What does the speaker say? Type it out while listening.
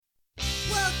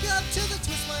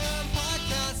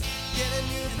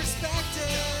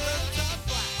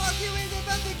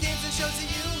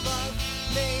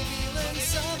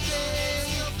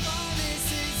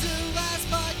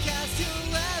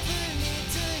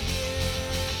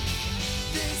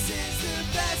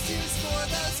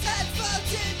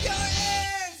in your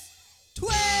ears.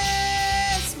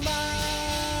 Twist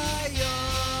my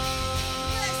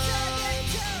arm.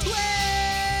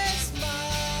 Twist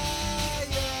my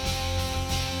arm.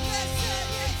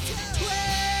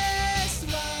 Twist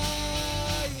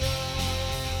my arm.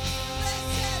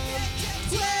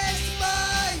 Twist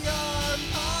my arm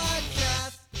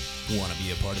podcast. Want to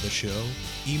be a part of the show?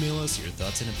 Email us your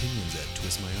thoughts and opinions at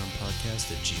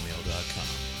twistmyarmpodcast@gmail.com.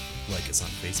 Like us on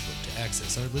Facebook to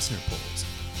access our listener polls,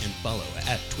 and follow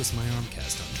at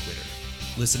TwistMyArmcast on Twitter.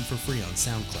 Listen for free on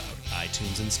SoundCloud,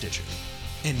 iTunes, and Stitcher.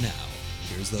 And now,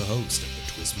 here's the host of the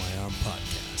Twist My Arm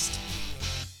podcast.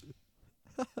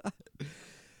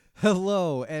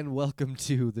 Hello and welcome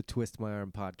to the Twist My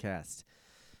Arm podcast.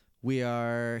 We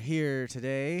are here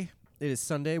today. It is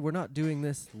Sunday. We're not doing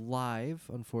this live,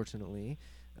 unfortunately.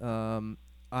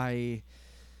 I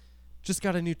just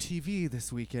got a new TV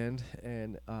this weekend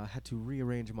and had to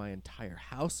rearrange my entire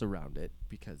house around it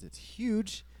because it's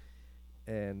huge.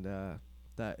 And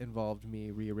that involved me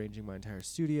rearranging my entire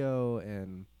studio,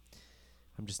 and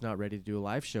I'm just not ready to do a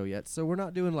live show yet. So we're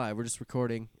not doing live. We're just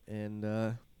recording, and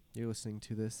you're listening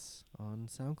to this on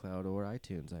SoundCloud or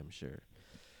iTunes, I'm sure.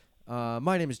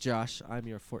 My name is Josh. I'm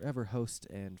your forever host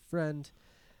and friend,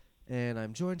 and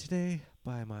I'm joined today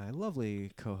by my lovely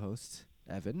co-host,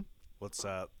 Evan. What's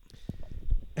up?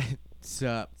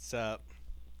 Sup. What's up?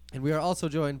 And we are also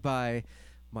joined by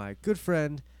my good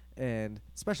friend and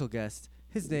special guest.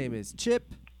 His name is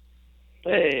Chip.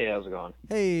 Hey, how's it going?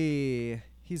 Hey,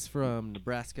 he's from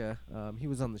Nebraska. He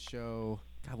was on the show.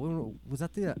 God, was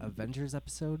that the Avengers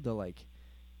episode? The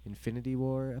Infinity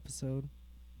War episode?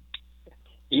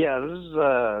 Yeah, this is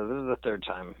the third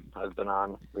time I've been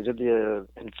on. We did the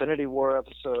Infinity War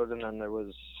episode, and then there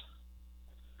was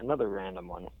another random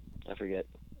one. I forget.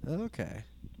 Okay.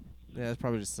 Yeah, it's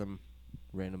probably just some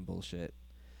random bullshit.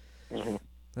 Mhm.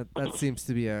 That seems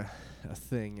to be a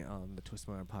thing on the Twist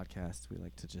My Arm podcast. We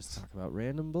like to just talk about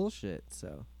random bullshit.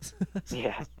 So,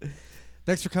 Yeah.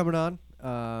 thanks for coming on.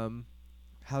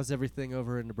 How's everything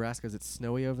over in Nebraska? Is it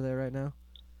snowy over there right now?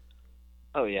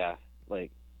 Oh yeah,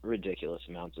 like ridiculous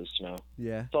amounts of snow.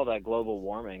 Yeah. It's all that global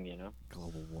warming, you know.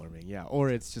 Global warming, yeah.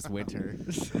 Or it's just winter.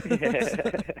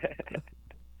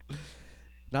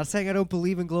 Not saying I don't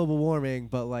believe in global warming,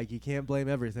 but you can't blame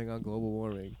everything on global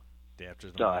warming. Day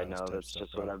after Oh, I know. That's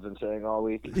just what I've been saying all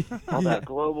week. All that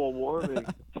global warming.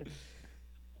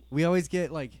 We always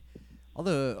get all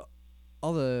the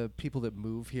people that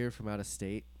move here from out of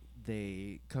state.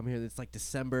 They come here. It's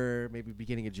December, maybe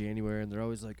beginning of January, and they're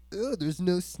always like, "Oh, there's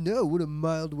no snow. What a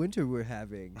mild winter we're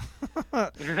having."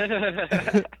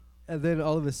 And then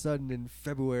all of a sudden, in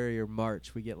February or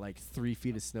March, we get 3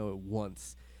 feet of snow at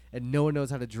once, and no one knows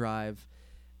how to drive,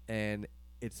 and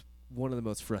it's one of the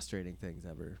most frustrating things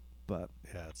ever. But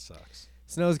Yeah, it sucks.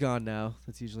 snow's gone now.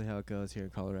 That's usually how it goes here in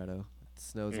Colorado. It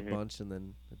snows Mhm. a bunch, and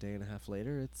then a day and a half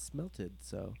later, it's melted.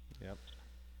 So Yep.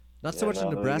 not so Yeah, much in no,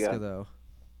 we Nebraska, got- though.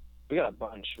 We got a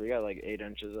bunch. We got 8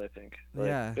 inches, I think.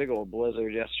 Yeah. Big old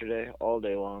blizzard yesterday, all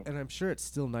day long. And I'm sure it's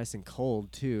still nice and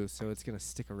cold, too, so it's going to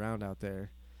stick around out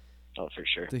there. Oh, for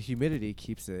sure. The humidity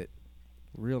keeps it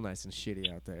real nice and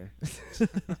shitty out there.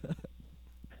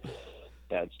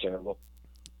 That's terrible.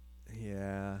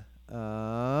 Yeah.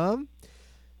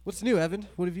 What's new, Evan?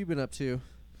 What have you been up to?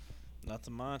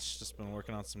 Nothing much. Just been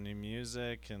working on some new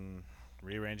music and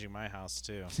rearranging my house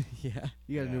too. Yeah.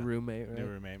 You got a new Yeah. roommate, right? New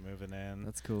roommate moving in.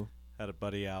 That's cool. Had a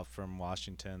buddy out from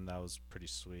Washington. That was pretty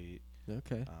sweet.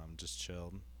 Okay. Just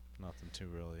chilled. Nothing too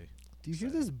really. Do you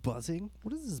hear this buzzing?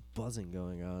 What is this buzzing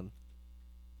going on?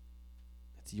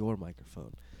 It's your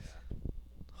microphone.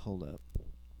 Hold up.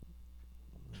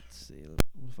 Let's see. What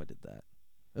if I did that?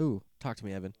 Ooh, talk to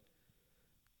me, Evan.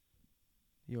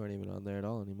 You aren't even on there at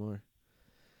all anymore.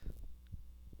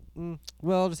 Well,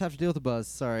 I'll just have to deal with the buzz.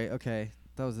 Sorry. Okay.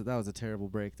 That was a terrible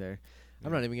break there.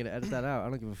 I'm Yeah. not even going to edit that out. I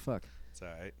don't give a fuck. It's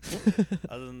alright.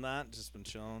 Other than that, just been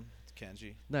chilling. It's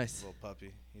Kenji, Nice. little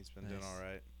puppy. He's been doing Nice. all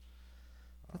right.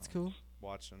 That's cool.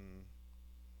 Watching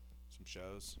some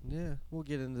shows. Yeah, we'll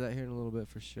get into that here in a little bit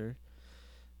for sure.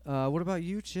 What about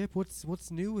you, Chip?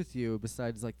 What's new with you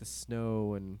besides the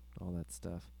snow and all that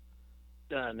stuff?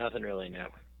 Nothing really new.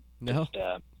 No?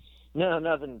 Just, no,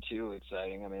 nothing too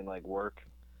exciting. I mean, work.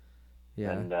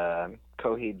 Yeah. And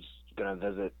Coheed's going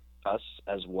to visit us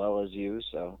as well as you,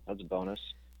 so that's a bonus.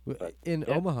 but, in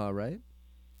yeah. Omaha, right?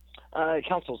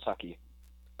 Council Tucky.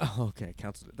 Oh, okay.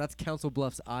 That's Council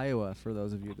Bluffs, Iowa, for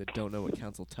those of you that don't know what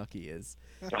Council Tucky is.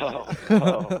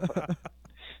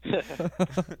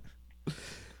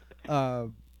 Oh.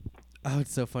 Oh,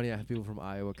 it's so funny. I have people from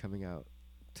Iowa coming out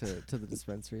to the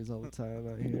dispensaries all the time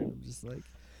out here. And I'm just like,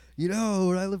 You know,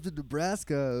 when I lived in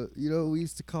Nebraska, we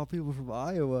used to call people from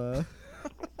Iowa.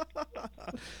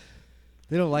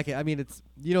 They don't like it. I mean, it's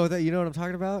you know what I'm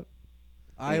talking about?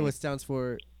 Iowa stands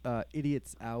for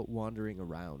idiots out wandering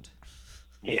around.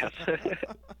 Yeah.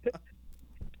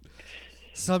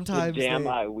 Sometimes Damn they,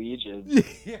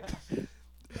 Iowegians. yeah.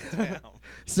 Damn.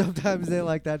 Sometimes they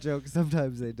like that joke.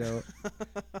 Sometimes they don't.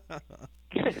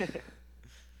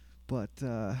 But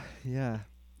yeah,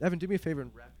 Evan, do me a favor and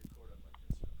wrap your cord up like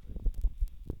this real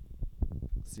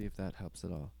quick. See if that helps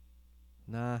at all.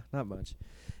 Nah, not much.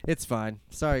 It's fine.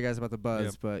 Sorry guys about the buzz,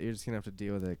 Yep. but you're just gonna have to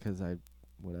deal with it because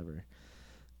whatever.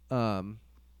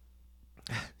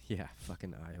 Yeah,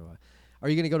 fucking Iowa. Are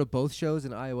you gonna go to both shows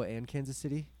in Iowa and Kansas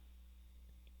City?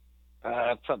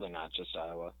 Probably not, just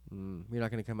Iowa. You're not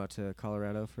gonna come out to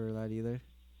Colorado for that either.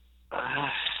 I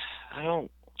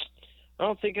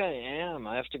don't think I am.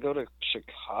 I have to go to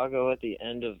Chicago at the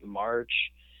end of March,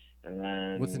 and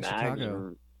then What's in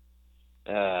Chicago?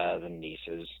 The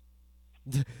nieces.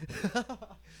 The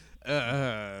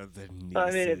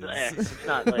nieces.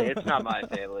 I mean, it's not my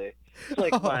family.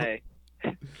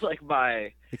 It's like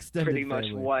my Extended pretty much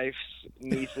family. wife's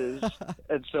nieces,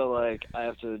 and so like I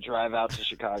have to drive out to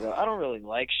Chicago. I don't really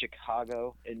like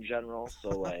Chicago in general, so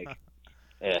like,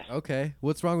 yeah. Okay,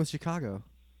 what's wrong with Chicago?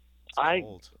 I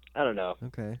Old. don't know.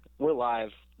 Okay, We're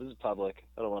live. This is public.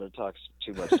 I don't want to talk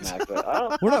too much smack, but I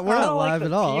don't. we're I not don't like live the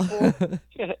at all. people-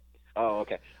 Oh,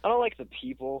 okay. I don't like the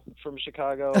people from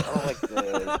Chicago. I don't like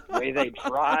the way they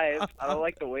drive. I don't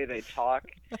like the way they talk.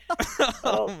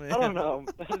 I don't know.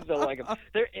 I just don't like them.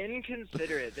 They're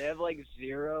inconsiderate. They have like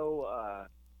zero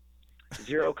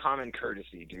common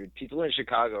courtesy, dude. People in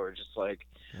Chicago are just like,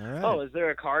 All right. oh, is there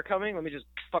a car coming? Let me just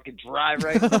fucking drive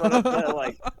right in front of it.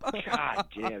 Like, god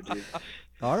damn, dude.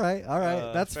 All right.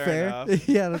 That's fair fair. enough.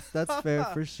 Yeah, that's fair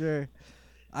for sure.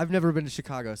 I've never been to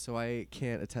Chicago, so I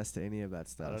can't attest to any of that I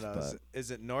stuff. don't know. But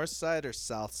Is it north side or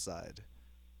south side?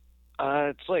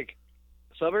 It's like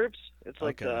suburbs. It's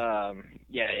like Okay.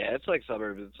 yeah, it's like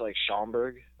suburbs. It's like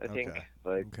Schaumburg, I think. Okay.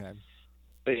 Like, okay,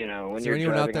 but you know, when so you're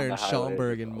anyone out driving there on in the highway,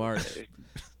 Schaumburg it's in all March, okay.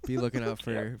 be looking out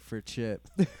for Chip.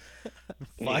 Fight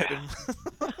Yeah. him.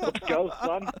 Let's go,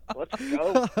 son. Let's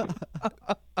go.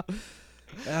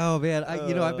 Oh man, I've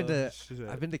been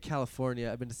Shit. to California.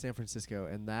 I've been to San Francisco,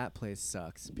 and that place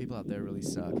sucks. People out there really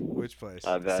suck. Which place?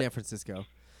 I bet. San Francisco,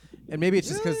 and maybe it's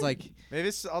just because Really? like Maybe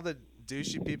it's all the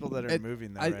douchey people that are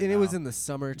moving there right and it was now. in the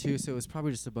summer too, so it was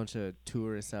probably just a bunch of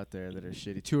tourists out there that are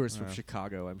shitty. Tourists from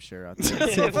Chicago, I'm sure, out there.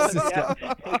 in San Francisco.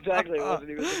 Yeah, exactly. It wasn't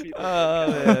even the people. Oh,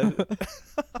 man.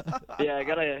 Yeah, I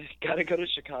gotta go to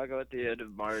Chicago at the end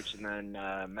of March, and then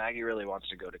Maggie really wants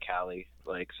to go to Cali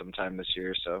like sometime this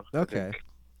year. So I Okay. think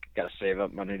gotta save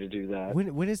up money to do that.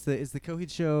 When is the Coheed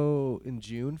show in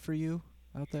June for you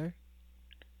out there?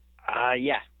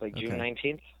 Yeah, like June Okay.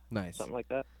 19th, Nice. something like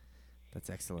that. That's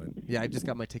excellent. Yeah, I just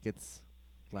got my tickets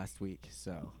last week,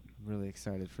 so I'm really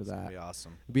excited for It's gonna that. be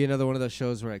awesome. It'll be another one of those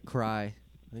shows where I cry.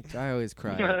 Like, I always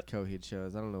cry at Coheed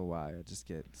shows. I don't know why. I just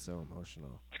get so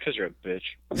emotional. It's because you're a bitch.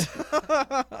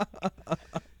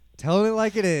 Telling it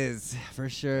like it is, for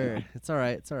sure. It's all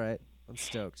right. It's all right. I'm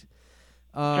stoked.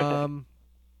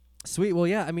 Sweet. Well,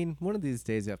 yeah. I mean, one of these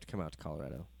days you have to come out to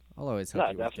Colorado. I'll always help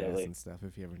Yeah, you with gas definitely. and stuff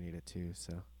if you ever need it too.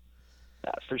 So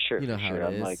Yeah, for sure. You know for how sure.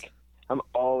 it is. I'm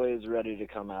always ready to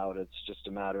come out. It's just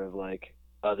a matter of like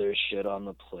other shit on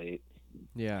the plate.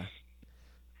 yeah.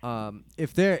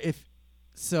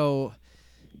 So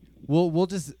we'll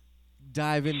just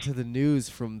dive into the news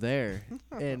from there.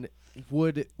 And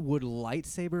would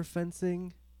lightsaber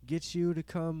fencing get you to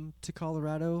come to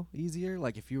Colorado easier?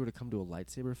 Like if you were to come to a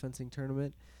lightsaber fencing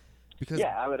tournament? Because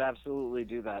Yeah, I would absolutely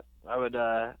do that. I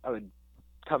would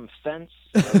come fence.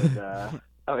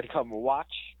 I would come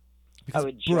watch. because I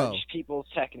would bro, judge people's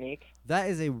technique. that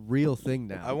is a real thing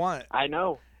now. I want. I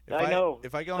know. If I know.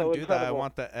 If I go So and do that, I incredible.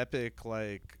 want the epic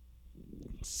like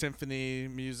symphony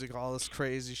music, all this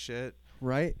crazy shit.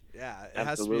 right? Yeah, it Absolutely.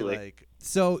 has to be like.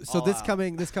 So All this out.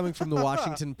 coming from the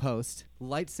Washington Post,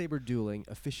 lightsaber dueling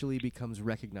officially becomes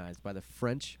recognized by the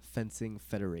French Fencing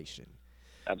Federation,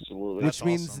 Absolutely. which That's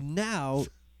means awesome. now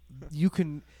you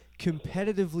can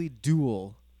competitively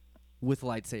duel with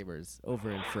lightsabers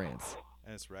over in France.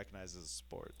 And it's recognized as a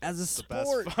sport. As a That's sport.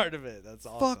 the best part of it. That's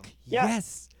awesome. Fuck Yeah.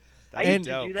 yes. I That's used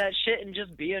dope. to do that shit and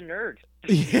just be a nerd.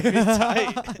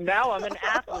 tight. Now I'm an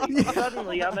athlete.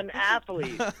 Suddenly I'm an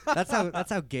athlete. That's how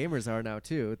gamers are now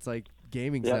too. It's like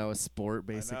gaming's Yep. now a sport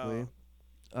basically.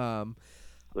 know.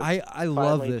 I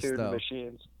love Finely this tuned though.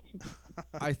 Machines.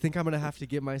 I think I'm gonna have to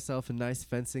get myself a nice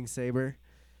fencing saber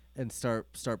and start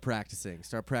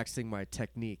practicing my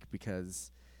technique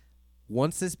because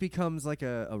once this becomes like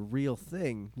a real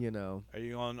thing, Are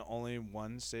you on only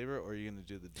one saber, or are you gonna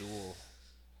do the dual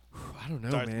I don't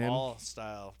know, Darth man. Maul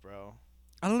style, bro?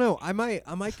 I don't know. I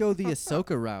might go the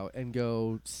Ahsoka route and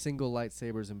go single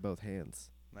lightsabers in both hands.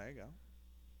 There you go.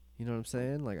 You know what I'm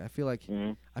saying? Like I feel like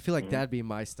Mhm. that'd be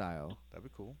my style. That'd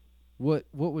be cool. What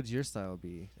would your style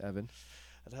be, Evan?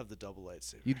 I'd have the double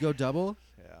lightsaber. You'd go double?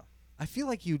 Yeah. I feel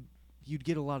like you'd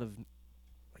get a lot of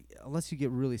unless you get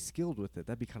really skilled with it,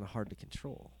 that'd be kind of hard to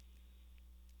control.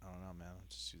 I don't know, man. I'll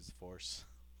just use the Force.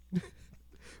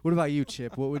 What about you,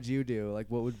 Chip? What would you do? Like,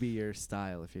 what would be your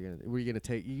style if you're gonna? Were you gonna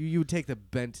take? You would take the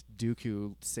bent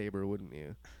Dooku saber, wouldn't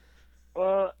you?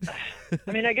 Well,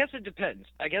 I mean, I guess it depends.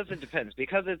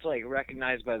 Because it's like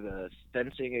recognized by the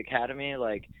fencing academy.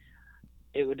 Like,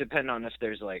 it would depend on if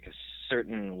there's like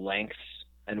certain lengths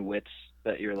and widths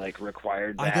that you're like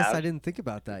required to I have. guess I didn't think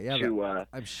about that. Yeah, to,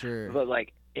 I'm sure. But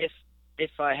like, if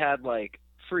I had like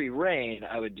free reign,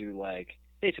 I would do like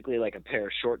basically like a pair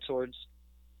of short swords,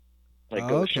 like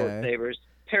go with short Okay. sabers.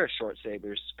 Pair of short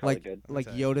sabers, probably like good. like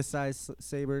Okay. Yoda size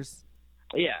sabers.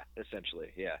 Yeah,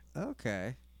 essentially, yeah.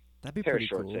 Okay, that'd be Pair of pretty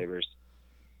short cool. sabers.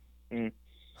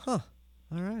 Huh.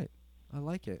 All right. I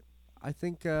like it. I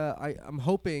think I'm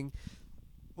hoping.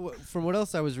 From what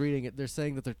else I was reading, they're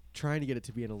saying that they're trying to get it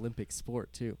to be an Olympic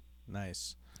sport too.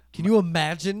 Nice. Can you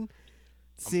imagine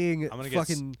seeing I'm gonna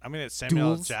fucking? I'm gonna get Samuel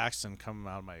L. duels? Jackson come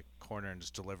out of my corner and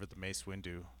just deliver the Mace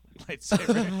Windu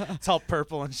lightsaber. It's all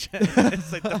purple and shit.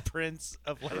 It's like the prince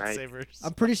of Right. lightsabers.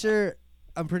 I'm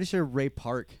pretty sure Ray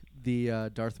Park, the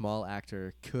Darth Maul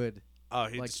actor, could Oh,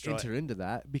 he'd like destroy. enter into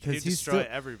that because He'd he's destroy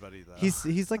still everybody though.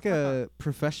 he's like a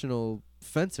professional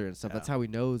fencer and stuff. Yeah. That's how he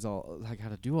knows all like how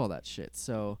to do all that shit.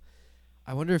 So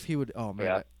I wonder if he would. Oh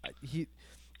man, Yeah.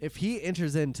 if he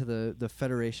enters into the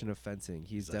Federation of Fencing,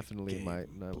 he's like, definitely "Game my.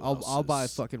 No, I'll buy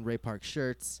bosses." fucking Ray Park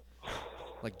shirts,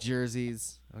 like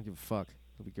jerseys. I don't give a fuck.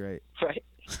 It'll be great. Right.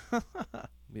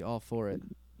 Be all for it.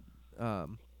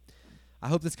 I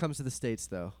hope this comes to the States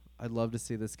though. I'd love to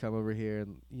see this come over here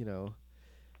and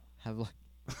have like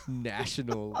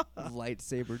national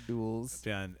lightsaber duels.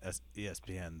 Be on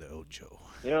ESPN, the Ocho.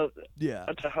 You know, Yeah.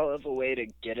 that's a hell of a way to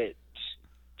get it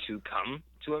to come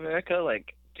to America.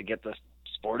 Like to get the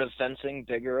sport of fencing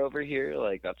bigger over here.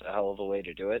 Like that's a hell of a way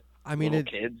to do it. I mean,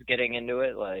 Little kids getting into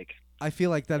it. Like I feel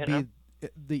like that'd You be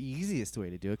the easiest way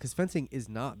to do it because fencing is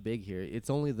not big here. It's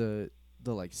only the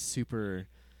like super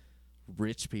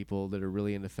rich people that are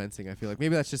really into fencing. I feel like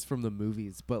maybe that's just from the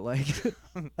movies, but like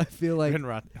I feel like, Been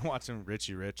watching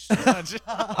Richie Rich too much.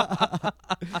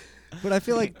 but I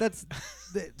feel like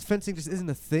fencing just isn't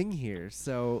a thing here.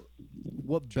 So,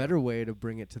 what better way to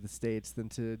bring it to the States than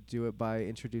to do it by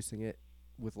introducing it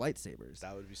with lightsabers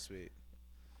That would be sweet.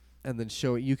 and then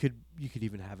show it? You could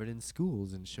even have it in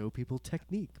schools and show people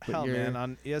technique. But Hell, you're, man!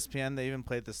 On ESPN, they even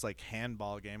played this like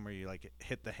handball game where you like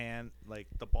hit the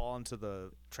ball into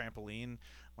the trampoline.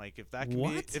 Like if that can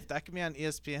What? be on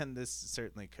ESPN, this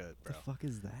certainly could, what bro. the fuck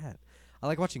is that? I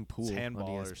like watching pool It's on handball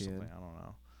ESPN. or something. I don't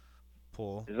know.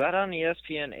 Pool. is that on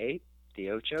ESPN 8? The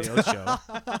Ocho. The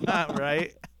Ocho.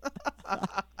 Right?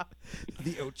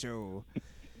 The Ocho.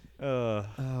 Uh,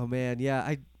 Oh man,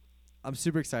 yeah, I'm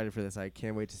super excited for this. I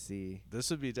can't wait to see this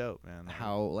would be dope, man.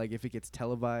 how, like, if it gets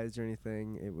televised or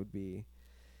anything. It would be,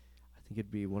 I think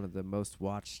it'd be one of the most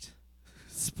watched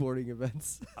sporting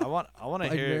events I want to by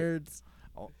hear, nerds.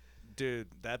 dude,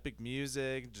 that big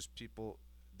music. Just people,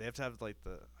 they have to have like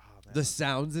the The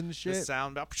sounds and the shit.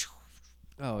 sound.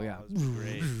 Oh yeah, that was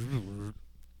great.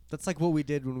 that's like what we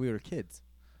did when we were kids,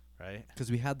 Right? because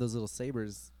we had those little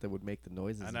sabers that would make the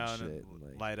noises I know, and and shit. it and,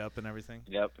 like, light up and everything.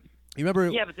 Yep. you remember?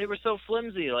 Yeah, but they were so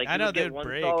flimsy. Like I you know, would get they'd one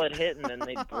break. solid hit and then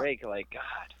they'd break. Like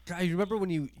God. God, you remember when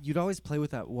you'd always play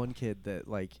with that one kid that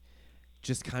like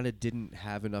just kind of didn't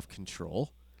have enough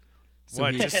control. So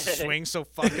What? he Just swing so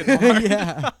fucking hard.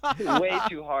 yeah. Way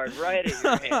too hard, right at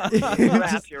your hand.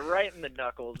 Wrap Just- you right in the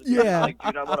knuckles. Yeah. You're like,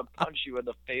 dude, I want to punch you in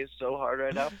the face so hard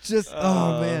right now. Just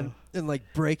oh man, and like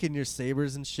breaking your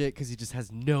sabers and shit because he just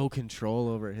has no control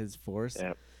over his force.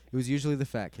 Yep. It was usually the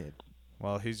fat kid.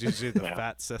 Well, he's usually the Yeah.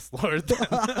 fat Sith Lord.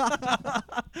 Then.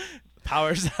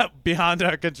 Powers up beyond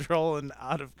our control and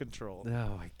out of control.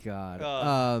 Oh my god.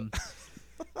 Oh.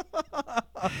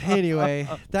 Anyway,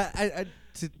 that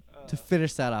to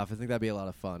finish that off, I think that'd be a lot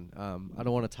of fun. I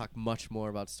don't want to talk much more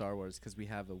about Star Wars because we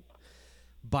have a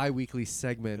bi-weekly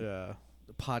segment Yeah.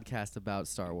 podcast about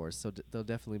Star Wars, so there'll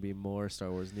definitely be more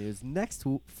Star Wars news next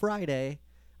Friday,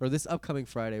 or this upcoming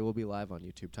Friday. We'll be live on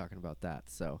YouTube talking about that.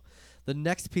 So the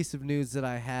next piece of news that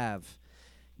I have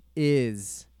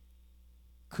is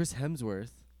Chris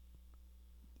Hemsworth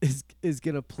is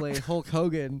gonna play Hulk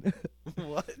Hogan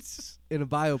What? in a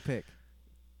biopic.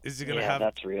 Is he gonna Yeah, have?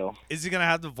 that's real. Is he gonna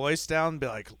have the voice down? And be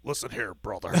like, listen here,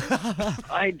 brother.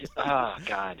 Oh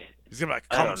God. He's gonna be like,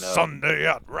 I come don't know. Sunday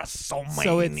at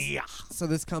WrestleMania. So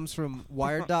this comes from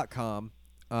Wired.com,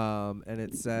 and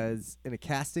it says, in a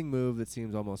casting move that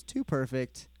seems almost too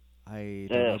perfect, I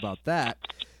don't know Ugh. about that,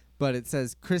 but it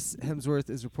says Chris Hemsworth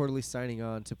is reportedly signing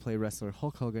on to play wrestler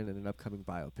Hulk Hogan in an upcoming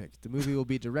biopic. The movie will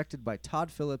be directed by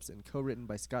Todd Phillips and co-written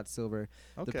by Scott Silver,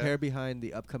 the Okay. pair behind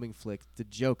the upcoming flick The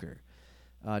Joker.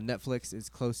 Netflix is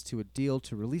close to a deal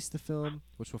to release the film,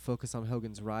 which will focus on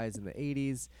Hogan's rise in the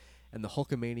 80s and the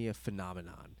Hulkamania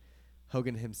phenomenon.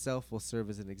 Hogan himself will serve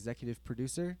as an executive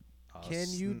producer. Oh, Can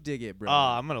you dig it, bro? Oh,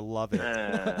 I'm gonna love it.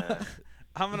 Uh,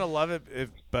 I'm gonna love it,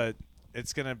 but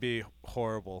it's gonna be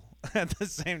horrible at the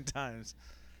same times.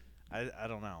 I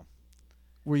don't know.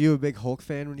 Were you a big Hulk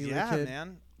fan when you were a Yeah, kid?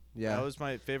 man. Yeah. That was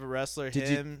my favorite wrestler. Did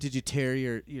him. you did you tear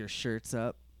your shirts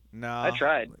up? No. I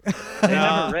tried. They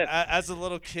No, never ripped. as a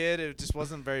little kid, it just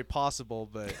wasn't very possible.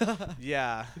 But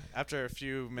yeah, after a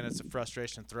few minutes of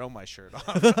frustration, throw my shirt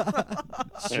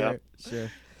off. Sure, sure.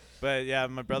 But yeah,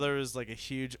 my brother was like a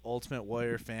huge Ultimate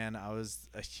Warrior fan. I was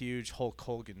a huge Hulk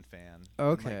Hogan fan. Like,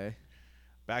 Okay.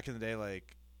 back in the day,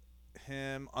 like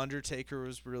him, Undertaker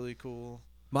was really cool.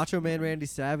 Macho Man Randy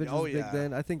Savage Oh, was big yeah.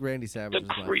 then. I think Randy Savage The was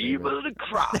my cream favorite. of the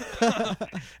crop.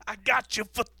 I got you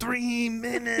for 3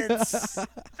 minutes.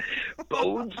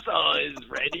 Bone saw is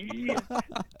ready.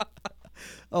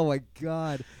 Oh my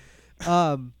god.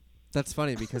 That's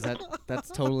funny because that's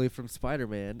totally from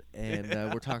Spider-Man, and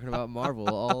we're talking about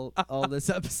Marvel all this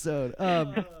episode.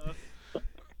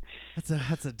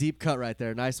 That's a deep cut right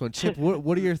there. Nice one, Chip.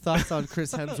 What are your thoughts on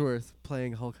Chris Hemsworth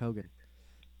playing Hulk Hogan?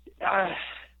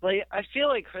 Like, I feel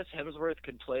like Chris Hemsworth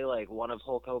could play like one of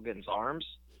Hulk Hogan's arms.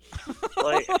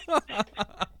 Like,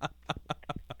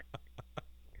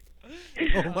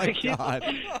 Oh my Like, he's- god.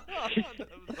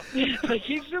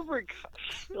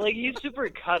 like he's super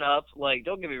cut up. Like,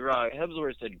 don't get me wrong,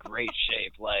 Hemsworth's in great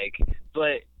shape. Like,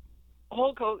 but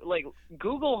Hulk Hogan, like,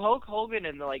 Google Hulk Hogan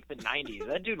in like the '90s.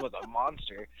 That dude was a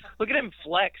monster. Look at him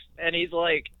flex, and he's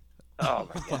like, oh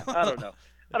my god,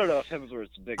 I don't know if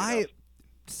Hemsworth's big enough.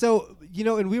 So,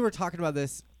 and we were talking about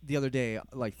this the other day,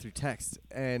 like through text,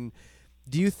 and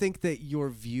do you think that your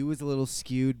view is a little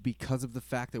skewed because of the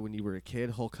fact that when you were a kid,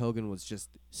 Hulk Hogan was just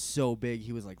so big,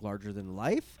 he was like larger than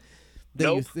life? That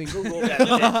you Nope. think Google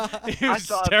that shit. He I was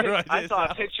saw steroided I saw a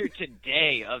out. picture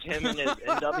today of him in his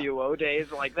NWO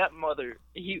days. Like, that mother,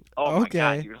 oh my Okay.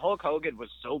 god, dude, Hulk Hogan was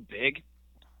so big.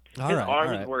 All His right, all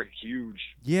arms right. were huge.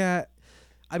 Yeah.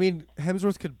 I mean,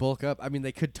 Hemsworth could bulk up. I mean,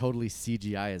 they could totally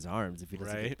CGI his arms if he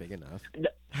doesn't Right. get big enough. N-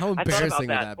 How I thought embarrassing about would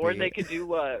that. that Or be? they could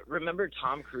do, remember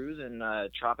Tom Cruise in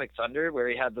Tropic Thunder where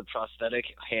he had the prosthetic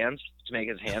hands to make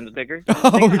his hands bigger?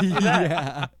 Oh, They could do that.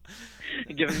 yeah.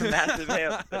 Give him the massive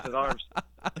hands with his arms.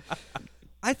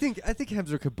 I think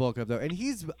Hemsworth could bulk up though, and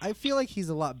I feel like he's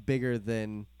a lot bigger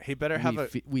than He better have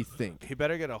we think. He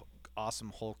better get a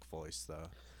awesome Hulk voice though.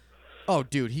 Oh,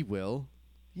 dude, he will.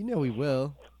 You know he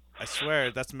will. I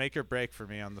swear that's make or break for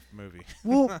me on the movie.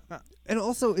 Well, and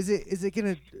also, is it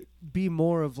gonna be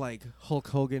more of like Hulk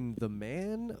Hogan the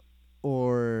man,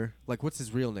 or like what's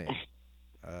his real name?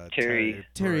 Terry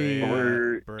Terry-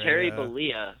 Or Bollea- Terry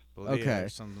Bollea. Bollea Okay. or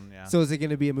something, yeah. So is it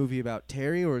gonna be a movie about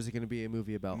Terry, or is it gonna be a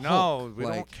movie about no, Hulk? we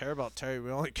Like- don't care about Terry.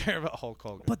 We only care about Hulk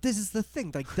Hogan. But this is the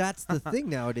thing. Like that's the thing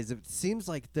nowadays. It seems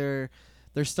like they're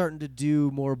starting to do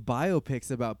more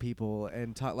biopics about people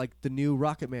and talk like the new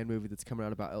Rocket Man movie that's coming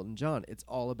out about Elton John. It's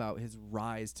all about his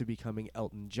rise to becoming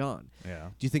Elton John. yeah.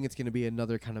 Do you think it's going to be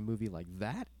another kind of movie like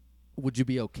that? Would you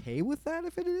be okay with that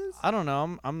if it is? I don't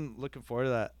know. I'm looking forward to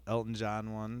that Elton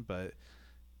John one, but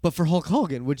But for Hulk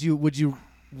Hogan, would you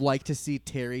like to see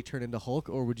Terry turn into Hulk,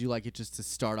 or would you like it just to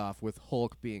start off with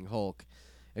Hulk being Hulk?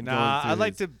 And nah, going through I'd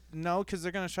like his- to no, because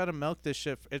they're gonna try to milk this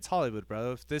shit. It's Hollywood,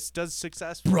 bro. If this does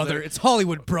successful, brother. It's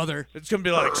Hollywood, brother. it's gonna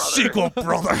be like sequel,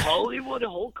 brother. Hollywood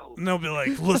Hulk Hogan. And they'll be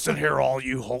like, listen here, all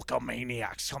you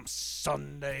Hulkamaniacs, come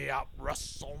Sunday at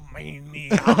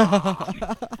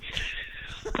WrestleMania.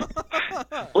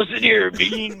 Listen here,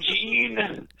 Mean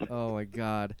Gene. Oh my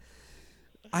God.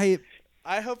 I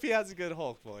hope he has a good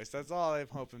Hulk voice. That's all I'm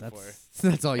hoping for.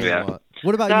 That's all you Yeah. want.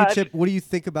 What about Nah, you, Chip? What do you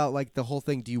think about like the whole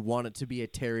thing? Do you want it to be a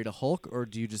Terry to Hulk, or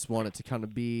do you just want it to kind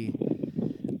of be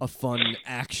a fun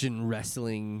action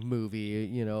wrestling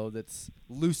movie? That's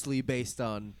loosely based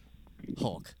on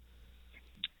Hulk.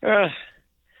 I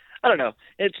don't know.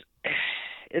 It's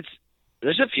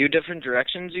there's a few different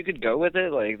directions you could go with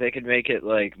it. Like, they could make it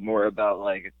like more about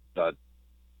like the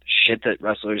shit that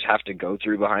wrestlers have to go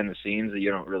through behind the scenes that you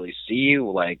don't really see,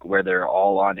 like where they're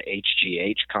all on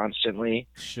HGH constantly,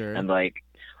 Sure. and like,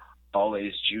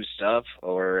 always juiced up,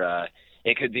 or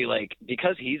it could be like,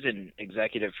 because he's an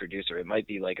executive producer, it might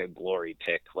be like a glory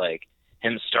pick, like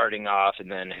him starting off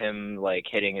and then him like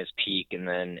hitting his peak and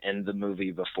then end the movie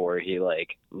before he like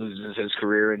loses his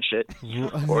career and shit.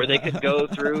 Or they could go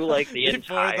through like the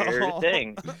Before the entire whole-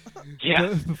 thing.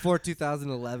 Yeah. Before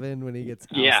 2011 when he gets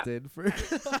Yeah. ousted for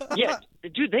Yeah,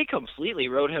 dude, they completely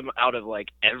wrote him out of like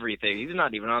everything. He's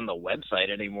not even on the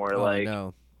website anymore. Oh, like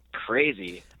no.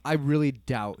 crazy. I really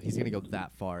doubt he's gonna go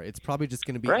that far. It's probably just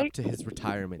gonna be up Right? to his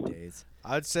retirement days.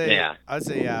 I'd say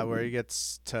Yeah. where he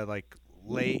gets to like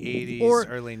late 80s, Or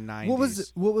early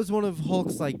 90s. What was one of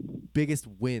Hulk's like biggest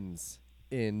wins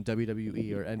in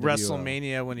WWE or NWO?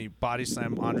 WrestleMania when he body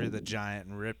slammed Andre the Giant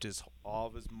and ripped all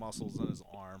of his muscles in his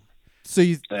arm. So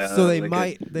Yeah, so they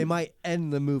like they might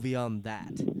end the movie on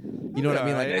that. You know what I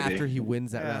mean? Like Maybe. after he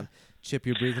wins that Yeah. round. Chip,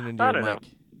 you're breathing into I your don't know.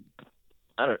 mic.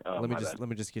 I don't know. Let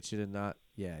me just get you to not.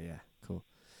 Yeah, cool.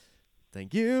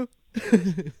 Thank you.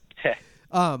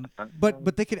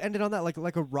 But they could end it on that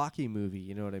like a Rocky movie.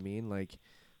 You know what I mean? Like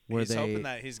where He's they. hoping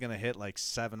that he's gonna hit like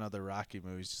 7 other Rocky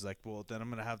movies. He's like, well, then I'm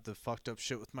gonna have the fucked up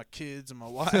shit with my kids and my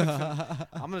wife. And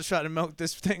I'm gonna try to milk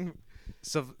this thing.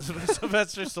 So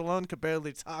Sylvester Stallone could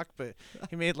barely talk, but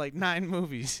he made like 9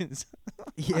 movies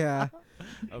Yeah.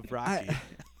 of Rocky.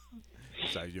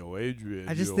 It's like, yo, Adrian.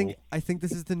 I just think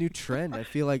this is the new trend. I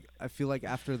feel like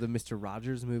after the Mr.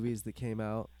 Rogers movies that came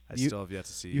out, I still have yet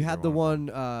to see. you had either the one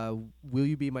one Will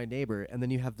You Be My Neighbor, and then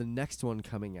you have the next one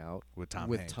coming out with Tom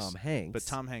with Hanks. Tom Hanks. But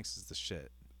Tom Hanks is the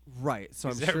shit. right? So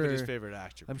He's I'm everybody's sure favorite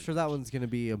actor. I'm pretty sure that much. one's gonna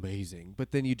be amazing.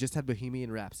 But then you just had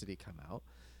Bohemian Rhapsody come out.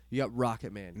 You got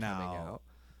Rocket Man coming Now, out.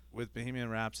 with Bohemian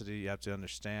Rhapsody, you have to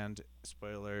understand.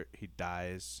 Spoiler: he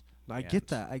dies. I the get end.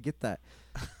 that. I get that.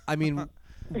 I mean,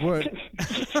 we're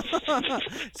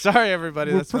Sorry,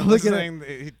 everybody. We're That's what I'm probably gonna-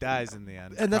 saying. He dies in the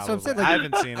end. And that's what I'm saying, probably. like, I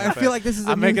haven't seen it. I feel but like this is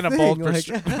a I'm new making a bold,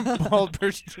 thing, bold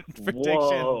prediction there.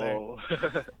 Whoa.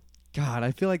 God,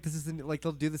 I feel like this is like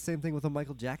they'll do the same thing with a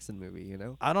Michael Jackson movie. You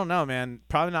know? I don't know, man.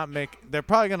 Probably not make. They're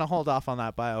probably gonna hold off on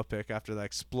that biopic after the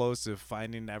explosive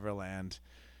Finding Neverland,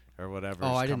 or whatever.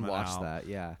 Oh, is I didn't coming watch out. that.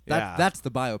 Yeah. Yeah. That's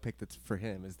the biopic that's for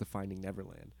him is the Finding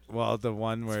Neverland. Well, the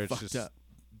one where it's fucked just, up.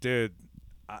 dude.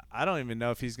 I don't even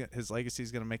know if his legacy's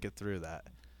gonna make it through that.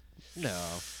 No,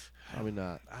 probably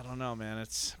not. I don't know, man.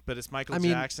 It's Michael I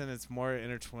mean- Jackson. It's more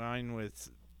intertwined with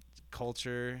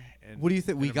culture. And What do you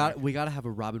think? We and got America. to have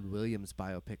a Robin Williams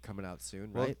biopic coming out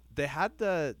soon, Well, right? they had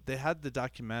the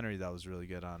documentary that was really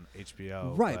good on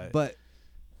HBO. Right, but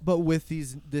with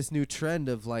this new trend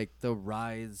of like the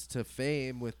rise to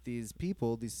fame with these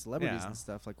people, these celebrities Yeah. and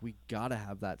stuff, like we gotta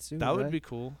have that soon. that would right? be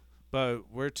cool.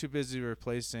 But we're too busy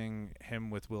replacing him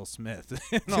with Will Smith.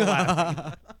 in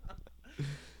Aladdin.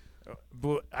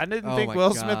 But I didn't Oh think my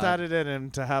Will Smith God. had it in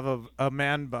him to have a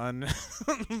man bun,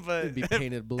 but It'd be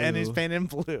painted blue. and he's painted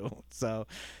blue. So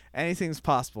anything's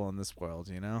possible in this world,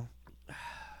 you know.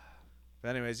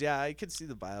 But anyways, yeah, I could see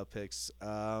the biopics.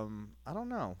 I don't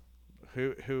know.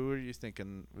 Who are you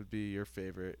thinking would be your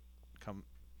favorite? Come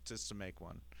just to make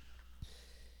one.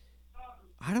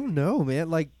 I don't know, man.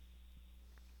 Like,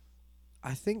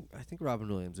 I think Robin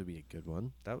Williams would be a good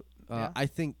one. That yeah. I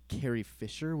think Carrie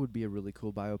Fisher would be a really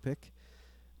cool biopic.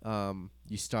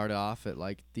 You start off at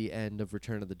like the end of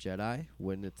Return of the Jedi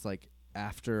when it's like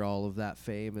after all of that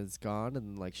fame is gone,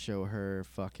 and like show her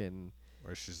fucking.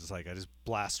 Where she's just like, I just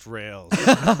blast rails,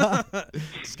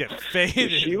 just get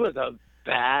faded. She was a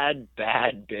bad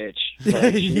bitch.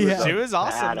 Like, Yeah. She was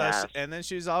awesome, though. badass. And then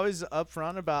she was always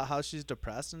upfront about how she's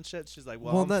depressed and shit. She's like,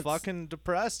 well Well, I'm that's- fucking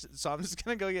depressed, so I'm just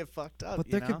gonna go get fucked up. But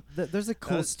you there know? there's a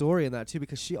cool was- story in that too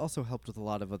because she also helped with a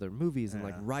lot of other movies and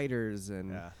like Yeah. writers and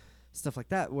Yeah. stuff like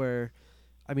that. Where,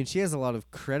 I mean, she has a lot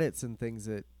of credits and things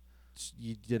that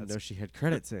you didn't That's- know she had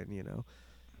credits in. You know,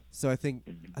 so I think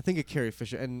a Carrie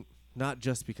Fisher, and not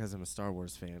just because I'm a Star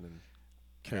Wars fan and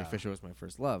Carrie Yeah. Fisher was my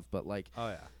first love, but like Oh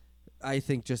yeah. I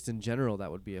think just in general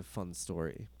that would be a fun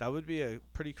story. That would be a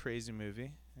pretty crazy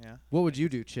movie. Yeah. What would you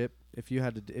do, Chip, if you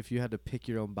had to pick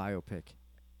your own biopic?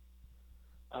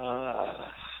 I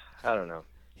don't know.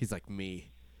 He's like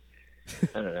me.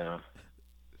 I don't know.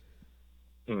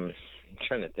 I'm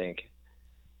trying to think.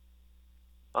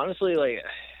 Honestly, like,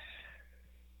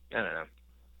 I don't know.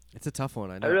 It's a tough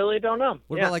one. I I know. really don't know.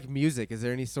 What Yeah. about like music? Is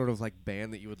there any sort of like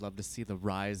band that you would love to see the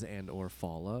rise and or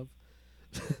fall of?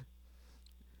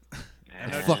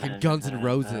 Like fucking Guns N'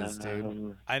 Roses,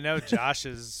 dude. I know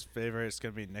Josh's favorite is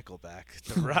gonna be Nickelback,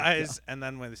 The Rise, and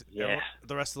then when Yeah.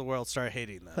 the rest of the world start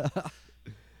hating them.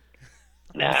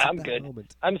 Nah, What's at I'm that good.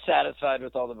 moment? I'm satisfied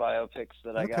with all the biopics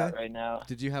that I got Okay. right now.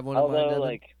 Did you have one in mind, Although, Evan?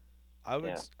 like, I would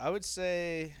Yeah. I would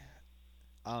say,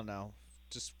 I don't know,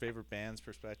 just favorite bands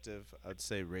perspective, I'd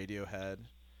say Radiohead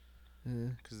Eh.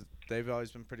 because they've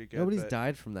always been pretty good. Nobody's but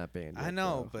died from that band. I yet,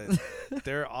 know, though. but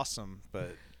they're awesome.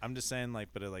 But I'm just saying, like,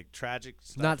 but like tragic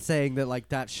stuff. Not saying that like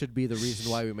that should be the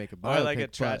reason why we make a biopic. or like a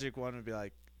but- tragic one would be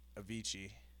like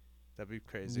Avicii. That'd be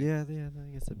crazy. Yeah,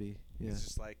 I guess that'd be. Yeah. It's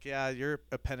just like, yeah, your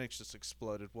appendix just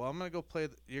exploded. Well, I'm gonna go play.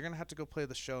 You're gonna have to go play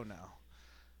the show now.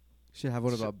 Should have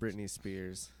one Should- about Britney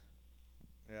Spears.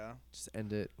 Yeah, Just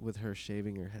end it with her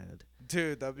shaving her head.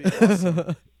 dude, that'd be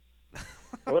awesome,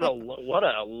 What a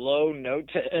low note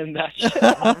to end that shit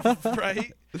on.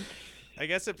 right? I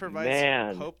guess it provides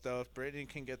Man. hope though. If Britney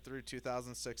can get through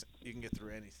 2006, you can get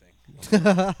through anything.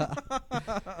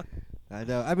 I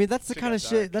know. I mean, that's the Shit kind of got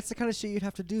shit. dark. That's the kind of shit you'd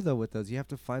have to do though with those. You have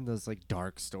to find those like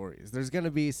dark stories. There's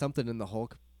gonna be something in the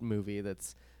Hulk movie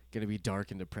that's gonna be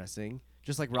dark and depressing.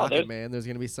 Just like Rocket there's- Man, there's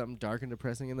gonna be something dark and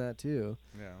depressing in that too.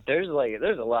 Yeah. There's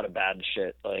a lot of bad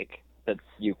shit like that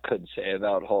you could say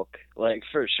about Hulk. Like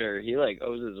for sure, he like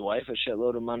owes his wife a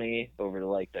shitload of money over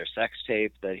like their sex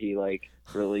tape that he like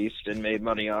released and made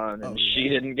money on, and Oh, she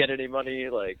yeah. didn't get any money.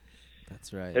 Like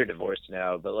That's right. they're divorced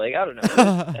now, but like I don't know.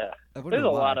 Yeah. I wonder There's a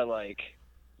why. lot of like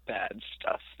bad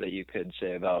stuff that you could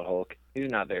say about Hulk.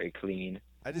 He's not very clean.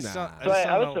 I just Nah. don't. I So just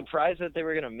I don't was know. surprised that they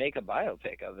were gonna make a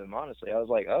biopic of him. Honestly, I was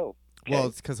like, oh, okay. Well,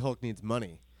 it's because Hulk needs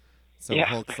money. So yeah.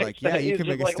 Hulk's like, yeah, you He's can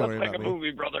just make a like, story let's about make a me.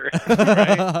 movie, brother.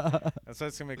 That's what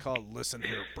it's gonna be called. Listen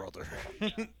here, brother.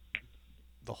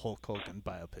 The Hulk Hogan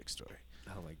biopic story.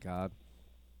 Oh my god.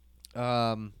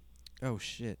 Oh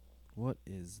shit. What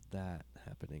is that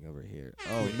happening over here?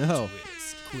 Oh Quick no.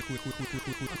 Twist. Quick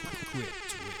twist.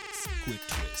 Quick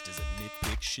twist is a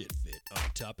nitpick shit fit on a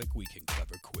topic we can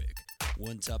cover quick.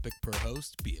 One topic per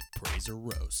host, be it praise or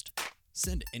roast.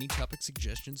 Send any topic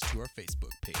suggestions to our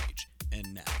Facebook page.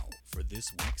 And now for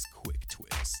this week's quick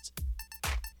twist.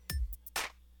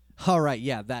 All right,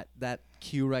 yeah, that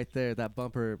cue right there, that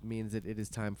bumper means that it is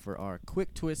time for our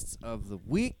quick twists of the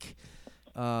week,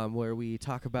 where we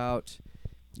talk about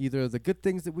either the good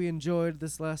things that we enjoyed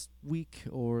this last week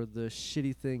or the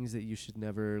shitty things that you should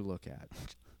never look at.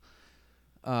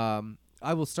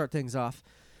 I will start things off.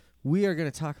 We are going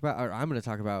to talk about, or I'm going to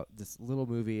talk about this little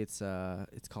movie. It's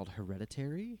called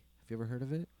Hereditary. Have you ever heard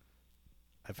of it?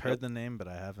 I've heard the name, but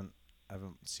I haven't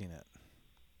seen it.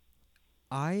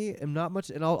 I am not much,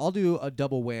 and I'll do a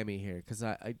double whammy here because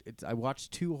I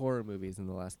watched 2 horror movies in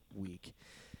the last week,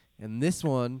 and this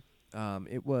one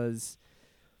it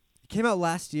came out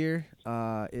last year.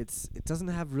 It doesn't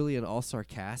have really an all-star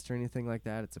cast or anything like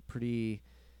that. It's a pretty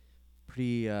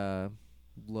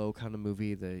low kind of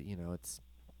movie.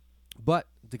 But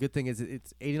the good thing is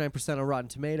it's 89% on Rotten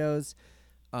Tomatoes,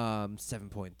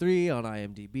 7.3 on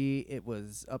IMDb. It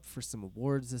was up for some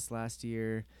awards this last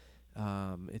year.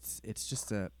 It's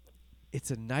just a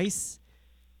nice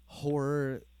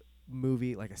horror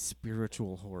movie, like a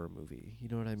spiritual horror movie. You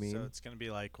know what I mean? So it's gonna be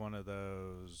like one of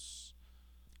those.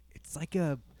 It's like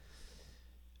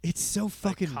it's so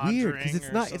fucking weird because Conjuring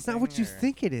it's or not what you something, or-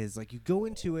 think it is. Like you go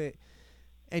into it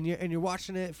and you're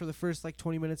watching it for the first like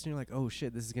 20 minutes and you're like, oh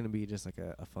shit, this is gonna be just like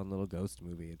a fun little ghost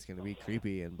movie. It's gonna be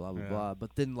creepy and blah blah Yeah. blah.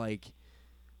 But then like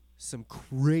some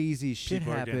crazy shit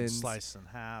People are getting happens, sliced in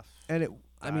half. and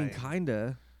I mean, dying.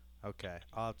 kinda. Okay,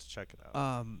 I'll have to check it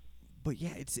out. But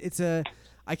yeah,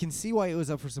 I can see why it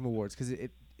was up for some awards because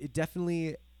it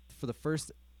definitely for the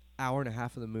first hour and a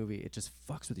half of the movie it just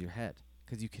fucks with your head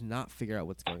because you cannot figure out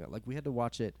what's going on. Like we had to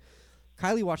watch it.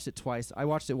 Kylie watched it twice. I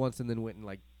watched it once and then went and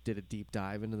like did a deep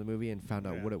dive into the movie and found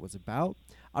out Yeah. what it was about.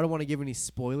 I don't want to give any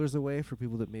spoilers away for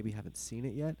people that maybe haven't seen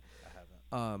it yet. I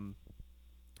haven't.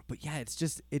 But yeah, it's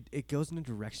just it goes in a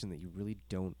direction that you really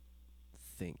don't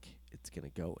think it's gonna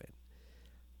go in,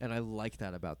 and I like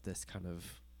that about this kind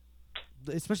of,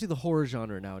 especially the horror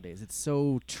genre nowadays. It's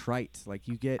so trite. Like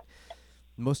you get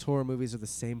most horror movies are the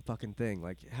same fucking thing.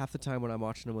 Like half the time when I'm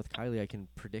watching them with Kylie, I can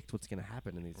predict what's gonna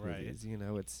happen in these Right. movies. You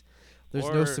know, there's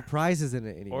no Or- surprises in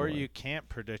it anymore. Or you can't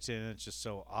predict it, and it's just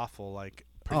so awful. Like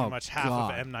pretty Oh, much half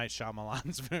God. of M. Night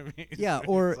Shyamalan's movies. Yeah, It's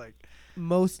or- like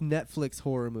most Netflix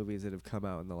horror movies that have come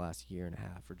out in the last year and a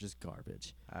half are just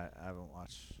garbage. I haven't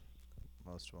watched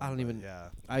most of them. I don't but even- Yeah.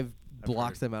 I've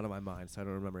blocked heard. them out of my mind, so I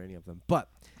don't remember any of them. But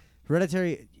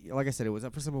Hereditary, like I said, it was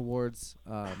up for some awards,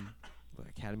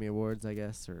 Academy Awards, I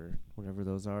guess, or whatever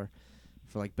those are,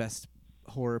 for like best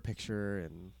horror picture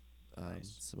and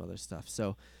Nice. some other stuff.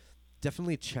 So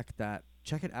definitely check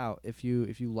it out if you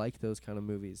like those kind of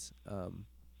movies.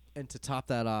 And to top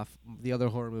that off, the other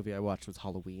horror movie I watched was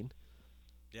Halloween.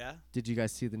 Yeah. Did you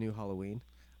guys see the new Halloween?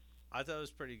 I thought it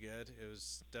was pretty good. It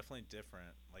was definitely different.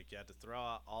 Like you had to throw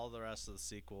out all the rest of the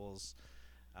sequels,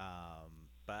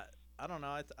 but I don't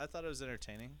know. I thought it was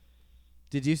entertaining.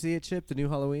 Did you see it, Chip? The new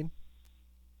Halloween?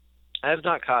 I have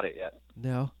not caught it yet.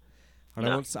 No. All right,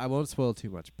 No. I won't spoil too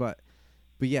much, but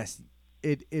yes,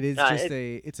 it is No, just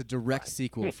it's a direct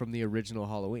sequel from the original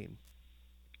Halloween.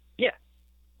 Yeah.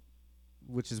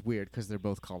 Which is weird because they're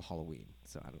both called Halloween,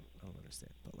 so I don't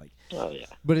understand. But like, Oh yeah.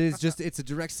 but it is just it's a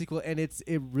direct sequel, and it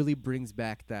really brings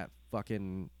back that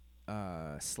fucking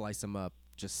slice 'em up,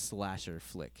 just slasher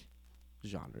flick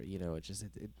genre. You know, it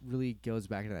really goes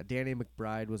back to that. Danny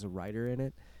McBride was a writer in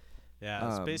it. Yeah,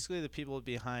 it's Um, basically the people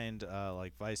behind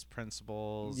like Vice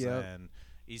Principals Yep. and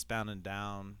Eastbound and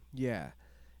Down. Yeah.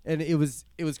 And it was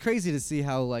crazy to see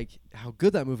how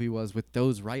good that movie was with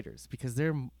those writers, because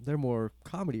they're more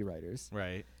comedy writers,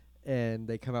 Right. and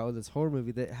they come out with this horror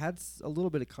movie that had a little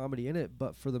bit of comedy in it,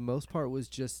 but for the most part was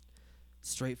just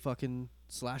straight fucking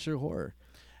slasher horror.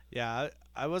 Yeah,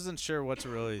 I wasn't sure what to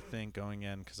really think going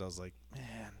in because I was like,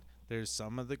 man, there's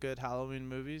some of the good Halloween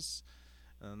movies,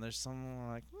 and then there's some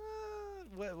like,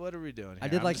 what are we doing here? I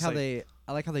did I'm like just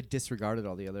how they disregarded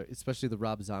all the other, especially the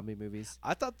Rob Zombie movies.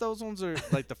 I thought those ones are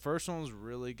like the first one was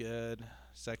really good,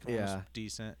 second one was Yeah.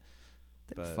 decent.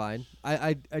 They're But- fine.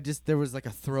 I just there was like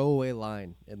a throwaway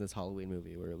line in this Halloween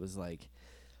movie where it was like,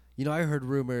 I heard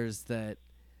rumors that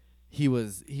he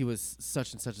was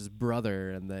such and such's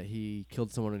brother and that he killed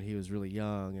someone when he was really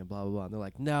young and blah blah blah. And they're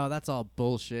like, no, that's all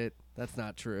bullshit. That's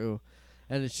not true.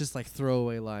 And it's just like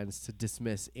throwaway lines to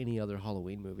dismiss any other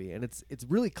Halloween movie, and it's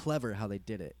really clever how they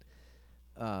did it.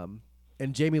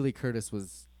 And Jamie Lee Curtis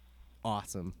was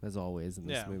awesome as always in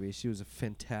this Yeah. movie. She was a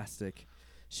fantastic.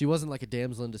 She wasn't like a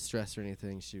damsel in distress or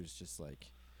anything. She was just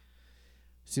like,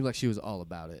 seemed like she was all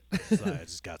about it. So I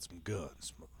just got some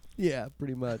guns. Yeah,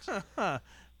 pretty much.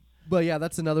 But yeah,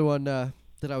 that's another one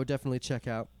that I would definitely check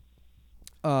out.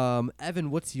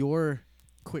 Evan, what's your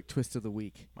quick twist of the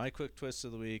week? My quick twist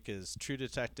of the week is True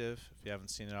Detective. If you haven't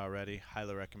seen it already,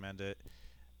 highly recommend it.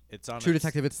 It's on True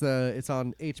Detective. It's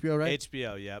on HBO, right?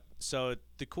 HBO, yep. So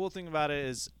the cool thing about it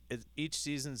is each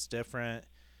season's different.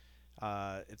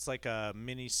 It's like a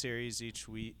mini series each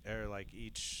week or like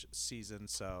each season.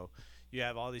 So you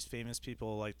have all these famous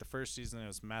people. Like the first season, it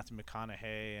was Matthew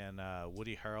McConaughey and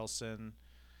Woody Harrelson.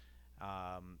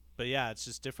 But yeah, it's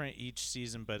just different each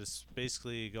season. But it's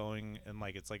basically going and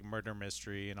like it's like murder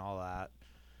mystery and all that.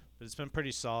 But it's been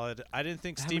pretty solid. I didn't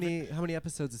think How many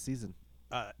episodes a season?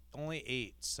 only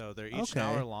 8, so they're each Okay. an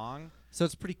hour long. So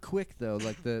it's pretty quick though.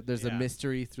 Like there's a Yeah.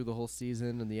 mystery through the whole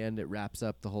season, and the end it wraps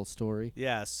up the whole story.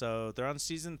 Yeah, so they're on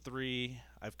season 3.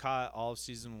 I've caught all of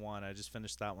season 1. I just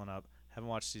finished that one up. Haven't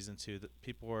watched season 2.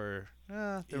 People were they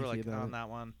were Iffy like about on it. that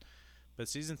one. But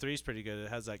season 3 is pretty good. It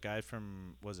has that guy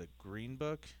from was it Green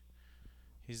Book?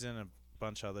 He's in a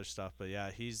bunch of other stuff, but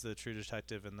yeah, he's the true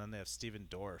detective, and then they have Steven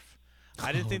Dorff.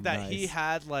 I didn't Oh, think that he nice.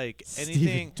 had like Steven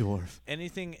anything Dorff.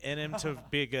 in him to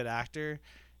be a good actor.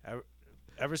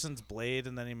 Ever since Blade,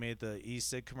 and then he made the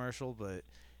e-cig commercial, but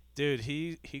dude,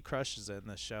 he crushes it in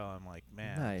the show. I'm like,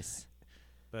 man. Nice.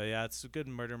 But yeah, it's a good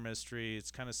murder mystery.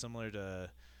 It's kind of similar to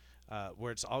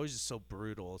where it's always just so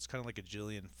brutal. It's kind of like a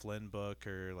Gillian Flynn book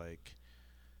or like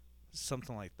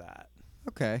something like that,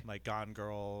 Okay. like Gone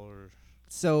Girl or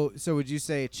So would you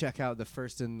say check out the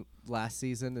first and last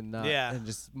season and not Yeah. and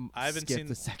just I haven't skip seen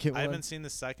the second I one? haven't seen the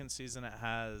second season. It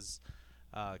has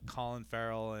Colin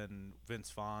Farrell and Vince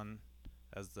Vaughn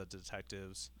as the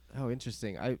detectives. Oh,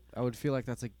 interesting. I would feel like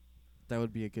that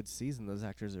would be a good season. Those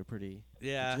actors are pretty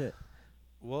Yeah. legit.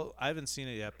 Well, I haven't seen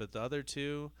it yet, but the other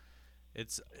two,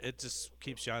 it just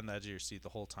keeps you on the edge of your seat the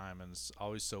whole time, and it's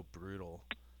always so brutal.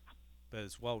 But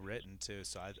it's well written too,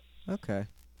 so Okay.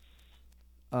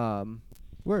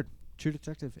 Word. True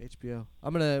Detective, HBO.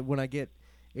 I'm gonna when I get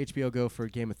HBO Go for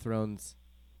Game of Thrones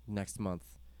next month,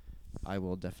 I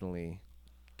will definitely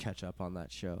catch up on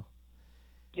that show.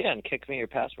 Yeah, and kick me your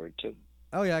password too.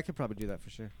 Oh yeah, I could probably do that for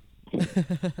sure.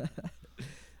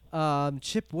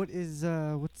 Chip,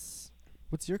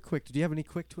 what's your quick? Do you have any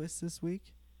quick twists this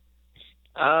week?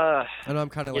 I know I'm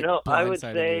kind of You like know, I would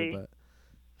blindsiding say- you, but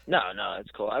No,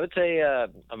 it's cool. I would say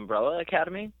Umbrella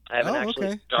Academy. I haven't Oh, actually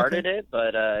okay, started it,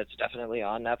 but it's definitely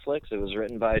on Netflix. It was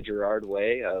written by Gerard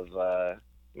Way of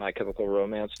My Chemical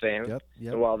Romance fame. yep.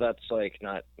 And while that's like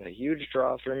not a huge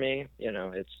draw for me,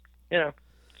 it's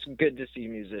good to see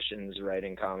musicians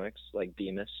writing comics like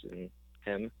Bemis and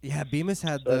him. Yeah, Bemis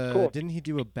had So that's cool. Didn't he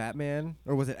do a Batman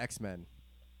or was it X-Men?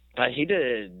 He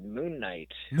did Moon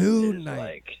Knight. Moon who is, Knight.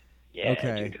 Like, yeah,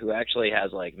 Okay. dude, who actually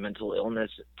has like mental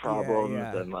illness problems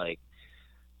yeah. and like.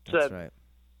 So That's right.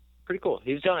 pretty cool.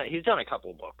 He's done a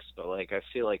couple books, but like I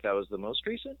feel like that was the most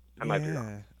recent. I might be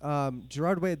wrong.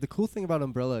 Gerard Way. The cool thing about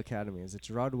Umbrella Academy is that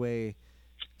Gerard Way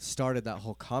started that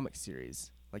whole comic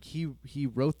series, Like he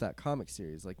wrote that comic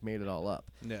series, like made it all up.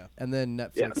 Yeah. And then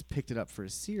Netflix picked it up for a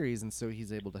series, and so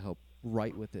he's able to help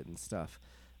write with it and stuff.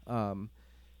 Yeah,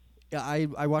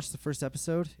 I watched the first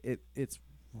episode. It's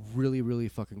really, really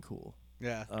fucking cool.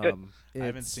 Yeah. Good. I haven't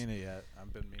it's- seen it yet.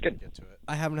 I've been meaning Good. to get to it.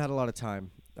 I haven't had a lot of time,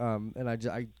 and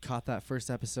I caught that first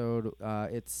episode.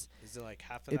 It's Is it like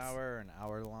half an It's- hour or an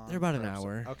hour long? they're about per an episode?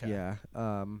 hour. Okay. Yeah.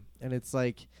 And it's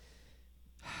like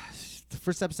the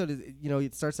first episode is,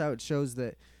 it starts out, it shows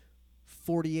that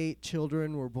 48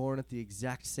 children were born at the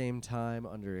exact same time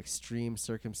under extreme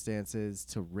circumstances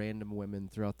to random women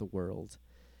throughout the world.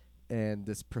 And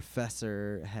this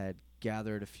professor had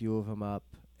gathered a few of them up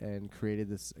and created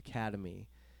this academy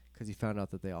because he found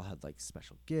out that they all had like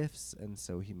special gifts, and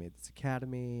so he made this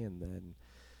academy. And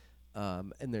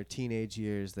then in their teenage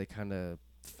years they kind of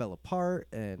fell apart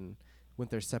and went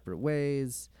their separate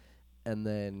ways, and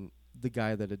then the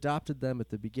guy that adopted them at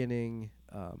the beginning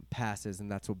passes, and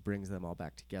that's what brings them all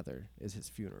back together, is his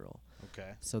funeral.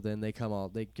 Okay. So then they get all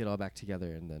back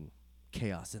together, and then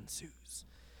chaos ensues.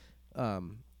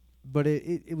 But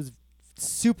it was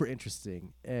super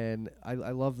interesting, and I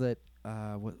love that.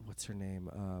 What's her name?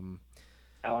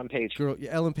 Ellen Page.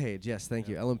 Ellen Page. Yes, thank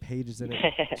you. Ellen Page is in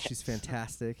it. She's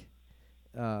fantastic,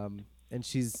 and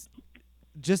she's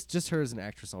just her as an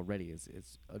actress already is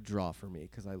a draw for me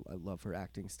because I love her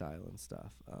acting style and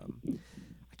stuff.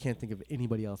 I can't think of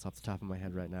anybody else off the top of my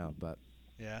head right now, but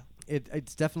Yeah.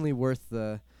 it's definitely worth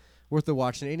the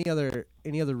watch. And any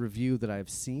other review that I've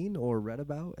seen or read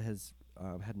about has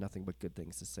had nothing but good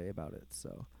things to say about it.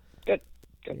 So Good.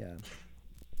 yeah.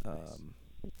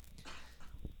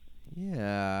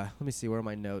 Yeah. Let me see. Where are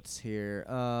my notes here?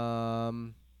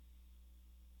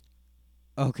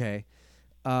 Okay.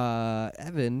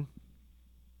 Evan,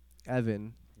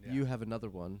 Yeah. you have another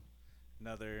one.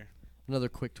 Another.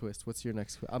 Quick twist. What's your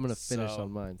next? I'm gonna finish So-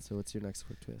 on mine. So what's your next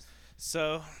quick twist?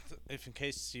 So, if in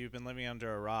case you've been living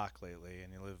under a rock lately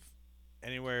and you live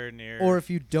anywhere near, Or if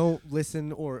you don't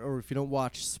listen, or if you don't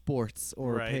watch sports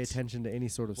or pay Right. attention to any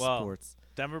sort of Well, sports.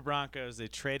 Denver Broncos, they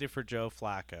traded for Joe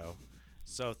Flacco.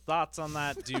 So thoughts on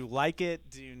that? Do you like it?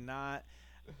 Do you not?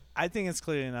 I think it's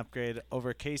clearly an upgrade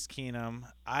over Case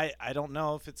Keenum. I don't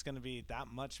know if it's going to be that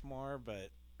much more,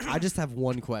 but I just have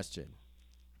one question.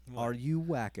 What? Are you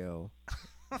wacko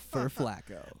for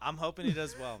Flacco? I'm hoping he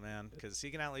does well, man, because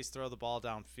he can at least throw the ball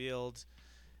downfield.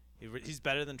 He's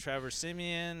better than Trevor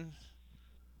Siemian.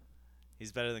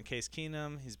 He's better than Case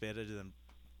Keenum. He's better than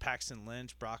Paxton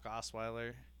Lynch, Brock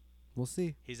Osweiler. We'll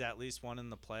see. He's at least won in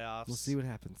the playoffs. We'll see what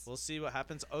happens. We'll see what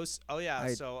happens. Oh yeah.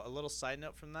 I- So a little side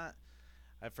note from that,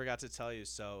 I forgot to tell you.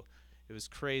 So it was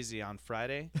crazy on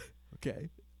Friday. Okay.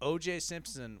 O.J.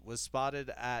 Simpson was spotted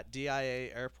at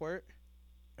DIA Airport,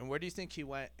 and where do you think he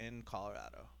went in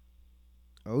Colorado?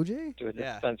 OJ? To a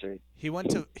Yeah. dispensary. He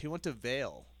went to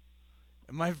Vail.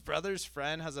 And my brother's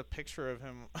friend has a picture of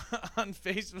him on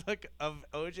Facebook of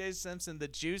O.J. Simpson. The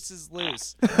juice is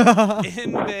loose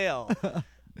in Vail.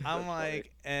 I'm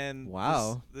like, and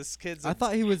Wow. this kid's. I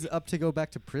thought he was up to go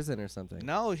back to prison or something.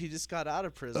 No, he just got out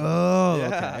of prison. Oh,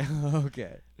 Yeah. okay.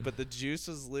 Okay. But the juice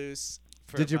was loose.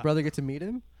 For Did your about- brother get to meet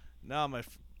him? No,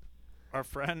 our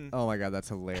friend Oh my god, that's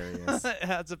hilarious.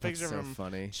 has a picture That's so of him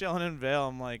funny. chilling in Vail.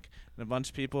 I'm like, and a bunch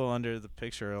of people under the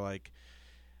picture are like,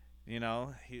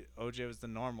 OJ was the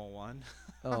normal one.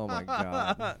 Oh my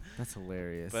god, that's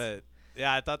hilarious. But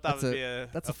yeah, I thought that That's would a- be a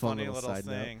that's a fun funny little side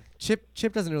note. thing.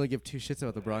 Chip doesn't really give two shits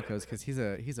about the Broncos because he's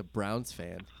a Browns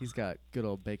fan. He's got good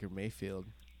old Baker Mayfield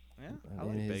Yeah, I in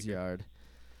like his Baker. yard.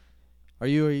 Are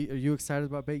you excited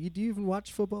about Baker? Do you even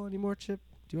watch football anymore, Chip?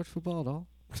 Do you watch football at all?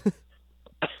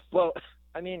 Well,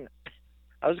 I mean,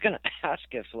 I was gonna ask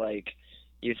if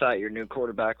you thought your new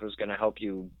quarterback was gonna help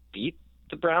you beat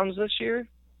the Browns this year.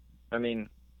 I mean,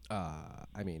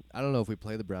 I don't know if we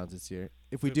play the Browns this year.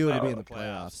 If we We do, it'll play be in the the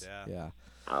playoffs. playoffs, Yeah.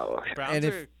 oh, okay. Browns And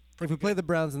are If we play the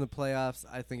Browns in the playoffs,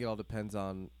 I think it all depends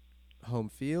on home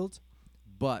field.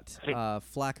 But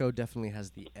Flacco definitely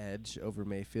has the edge over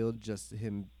Mayfield, just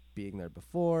him being there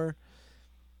before.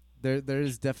 There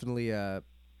is definitely a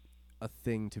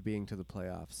thing to being to the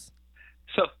playoffs.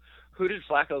 So, who did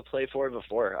Flacco play for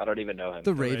before? I don't even know him.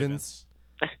 The Ravens.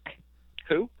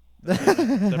 Who?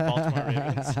 The Baltimore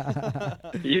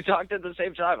Ravens. You talked at the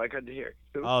same time. I couldn't hear.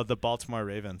 Who? Oh, the Baltimore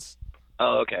Ravens.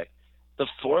 Oh, okay. The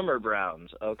former Browns.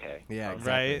 Okay. Yeah,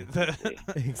 Okay.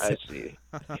 exactly. I see.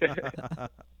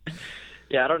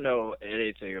 Yeah, I don't know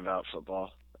anything about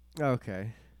football.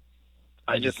 Okay.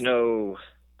 I just know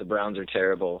the Browns are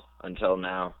terrible until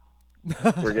now.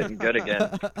 We're getting good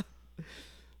again.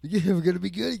 Yeah, we're gonna be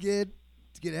good again.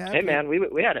 Let's get happy. Hey, man,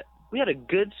 we had We had a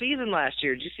good season last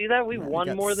year. Did you see that? We Yeah, won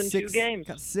got more than 2 six- games.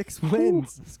 Got 6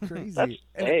 wins. It's crazy. That's-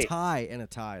 and hey. a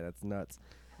tie. That's nuts.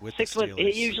 With 6 the wins. It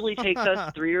Steelers. usually takes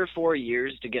us 3 or 4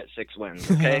 years to get 6 wins.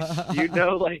 Okay, you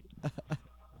know, like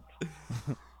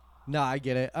No, I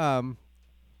get it.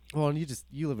 Well, and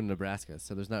you live in Nebraska,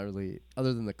 so there's not really,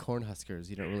 other than the Cornhuskers,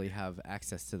 you don't really have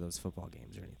access to those football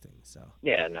games or anything. So,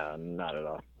 yeah, no, not at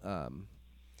all.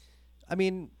 I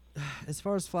mean, as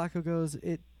far as Flacco goes,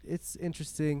 it's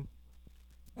interesting.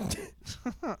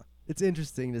 It's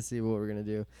interesting to see what we're gonna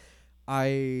do. I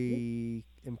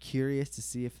am curious to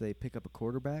see if they pick up a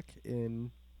quarterback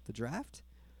in the draft.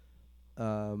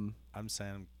 I'm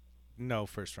saying no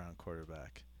first-round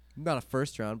quarterback. Not a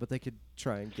first round, but they could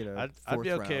try and get a. I'd be fourth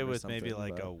okay round or with maybe something,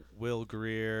 like but- a Will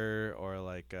Greer or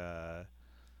like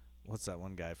what's that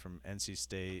one guy from NC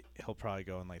State? He'll probably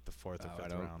go in like the 4th or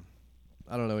 5th round.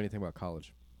 I don't know anything about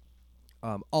college.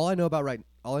 All I know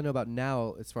about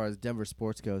now, as far as Denver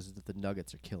sports goes, is that the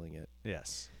Nuggets are killing it,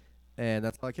 Yes. and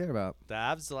that's all I care about. The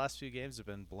Avs the last few games have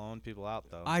been blowing people out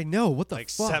though. I know what the like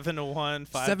fuck. 7-1,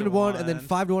 5-1. 7-1, and then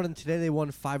 5-1, and today they won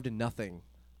 5-0.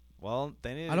 Well,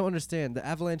 they need. I don't understand. The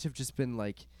Avalanche have just been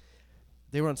like,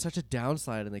 they were on such a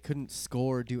downslide and they couldn't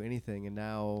score or do anything, and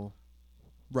now,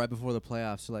 right before the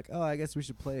playoffs, they're like, oh, I guess we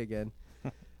should play again.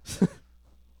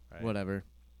 Right. Whatever.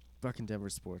 Fucking Denver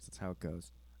sports. That's how it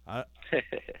goes. Right.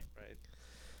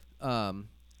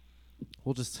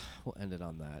 We'll end it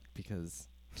on that because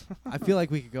I feel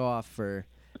like we could go off for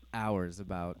hours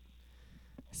about,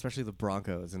 especially the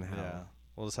Broncos and how. Yeah.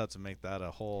 We'll just have to make that a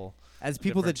whole. As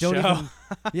people that different don't show.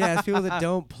 even, as people that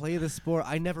don't play the sport,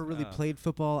 I never really Yeah. played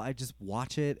football. I just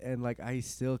watch it, and like I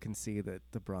still can see that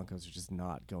the Broncos are just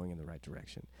not going in the right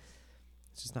direction.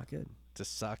 It's just not good.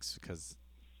 Just sucks because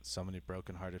so many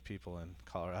broken-hearted people in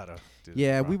Colorado. Do the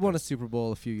Yeah, we won a Broncos. Super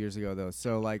Bowl a few years ago though,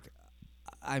 so like,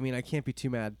 I mean, I can't be too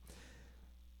mad.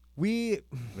 We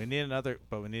We need another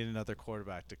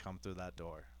quarterback to come through that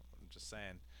door. I'm just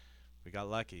saying, we got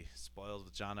lucky, spoiled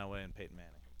with John Elway and Peyton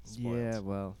Manning. Spoiled. yeah,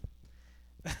 well,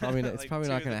 it's probably not, it's Like probably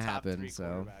two not of the going to top happen. 3 So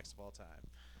quarterbacks of all time.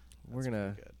 we're That's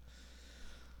gonna. pretty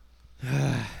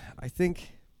good. I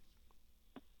think.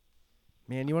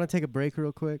 Man, you want to take a break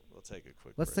real quick? We'll take a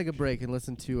quick. Let's take a break and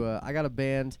listen to. I got a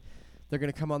band. They're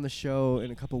gonna come on the show in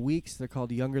a couple weeks. They're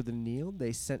called Younger Than Neil.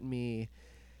 They sent me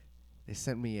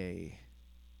a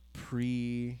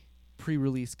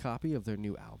pre-release copy of their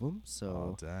new album. So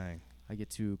Oh dang! I get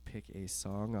to pick a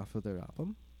song off of their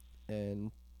album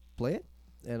and play it.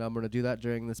 And I'm gonna do that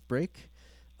during this break.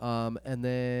 And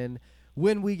then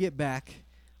when we get back,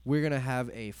 we're gonna have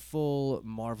a full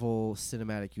Marvel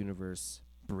Cinematic Universe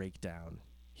breakdown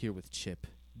here with Chip,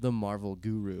 the Marvel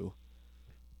guru.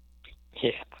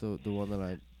 Yeah. The one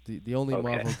that the only Okay.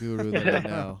 Marvel guru that I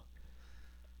know.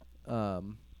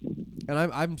 And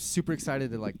I'm super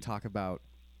excited to like talk about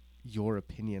your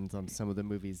opinions on some of the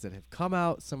movies that have come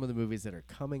out, some of the movies that are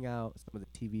coming out, some of the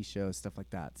TV shows, stuff like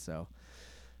that. So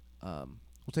we'll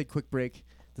take a quick break.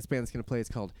 This band that's gonna play is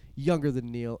called Younger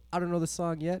Than Neil. I don't know the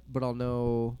song yet, but I'll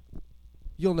know.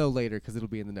 You'll know later because it'll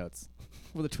be in the notes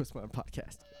for the Twist My Arm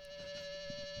podcast.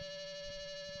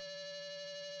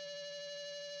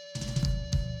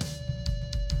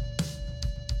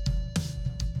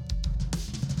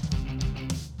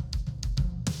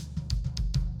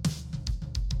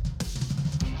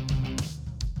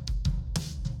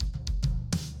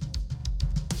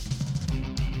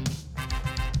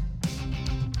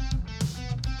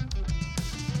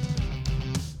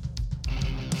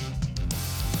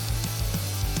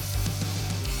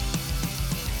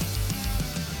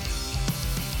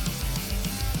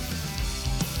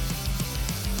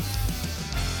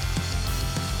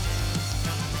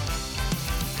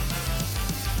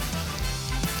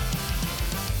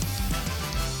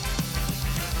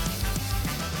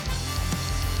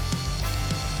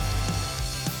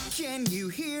 Can you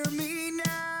hear me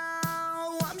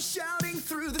now? I'm shouting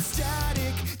through the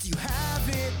static. Do you have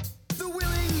it? The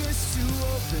willingness to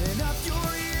open up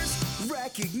your ears.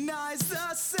 Recognize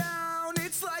the sound.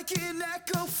 It's like an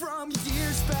echo from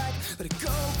years back. Let it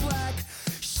go black.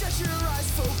 Shut your eyes,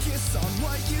 focus on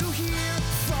what you hear.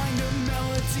 Find a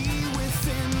melody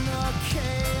within the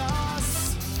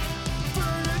chaos.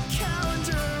 Burn a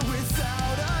calendar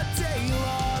without a day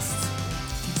lost.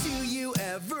 Do you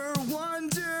ever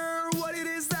wonder what it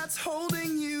is that's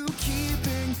holding you,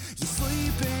 keeping you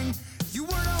sleeping? You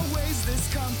weren't always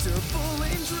this comfortable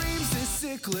in dreams, this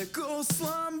cyclical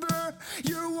slumber.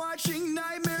 You're watching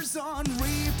nightmares on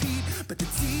repeat, but the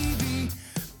TV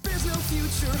bears no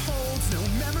future, holds no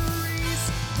memories.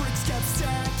 Bricks kept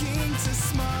stacking to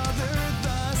smother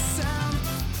the sound.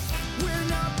 We're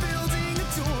not building a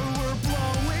door, we're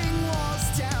blowing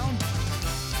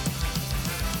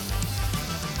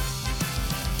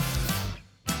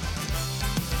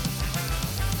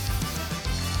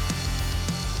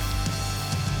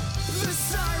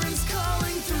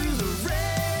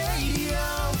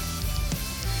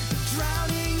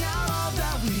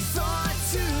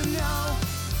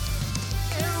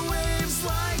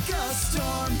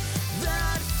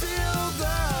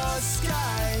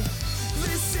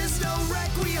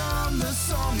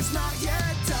has not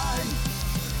yet died.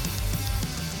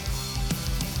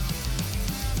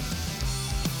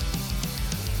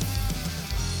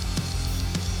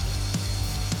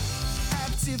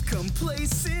 Active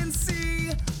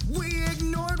complacency, we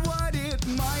ignored what it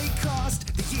might cost.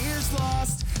 The years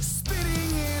lost, spinning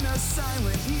in a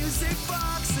silent music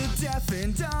box, a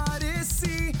deafened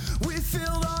odyssey. We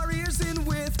filled our ears in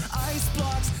with ice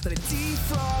blocks, let it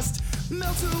defrost,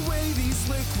 melt away these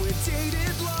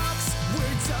liquidated locks.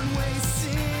 We're done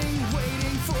wasting,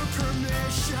 waiting for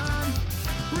permission.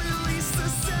 Release the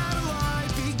satellite,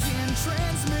 begin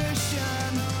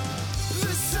transmission.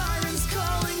 The sirens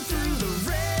calling through the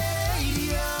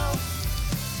radio,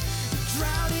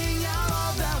 drowning out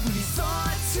all that we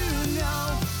thought to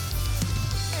know.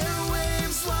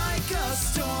 Airwaves like a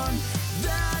storm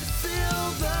that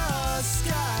fill the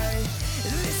sky.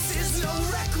 This is no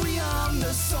requiem,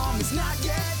 the song has not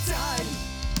yet died.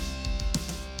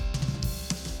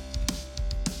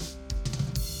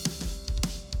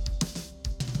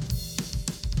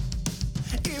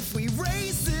 If we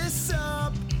raise this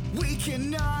up, we can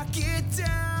knock it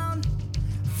down.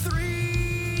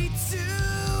 3, 2.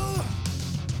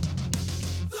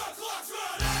 The clock's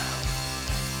run out.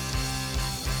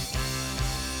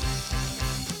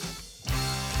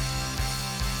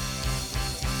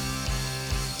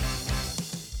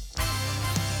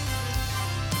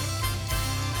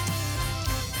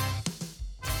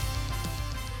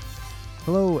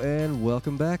 Hello and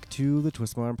welcome back to the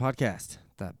Twist My Arm podcast.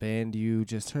 That band you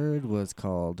just heard was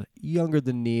called Younger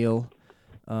Than Neil.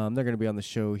 They're going to be on the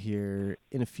show here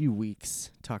in a few weeks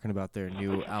talking about their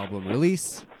new album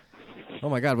release. Oh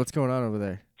my god, what's going on over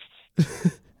there?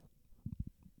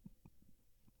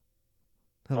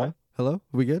 Hello? Huh? Hello?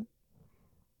 We good?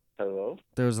 Hello?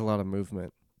 There was a lot of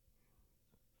movement.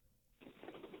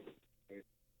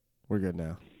 We're good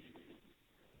now.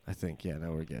 I think, yeah,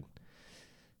 now we're good.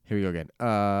 Here we go again.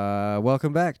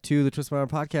 Welcome back to the Twist My Arm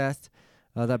podcast.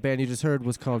 That band you just heard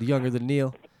was called Younger Than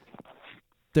Neil.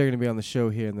 They're going to be on the show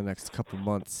here in the next couple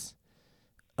months.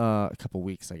 A couple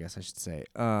weeks, I guess I should say.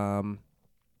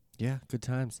 Yeah, good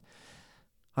times.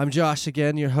 I'm Josh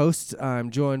again, your host. I'm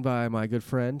joined by my good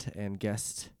friend and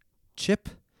guest, Chip.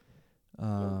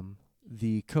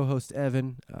 The co-host,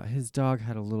 Evan. His dog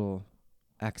had a little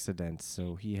accident,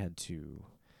 so he had to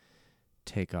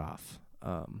take off.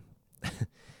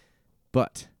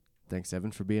 But thanks,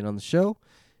 Evan, for being on the show.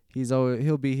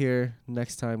 He'll be here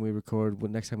next time we record.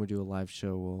 Next time we do a live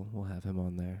show, we'll have him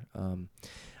on there.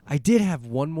 I did have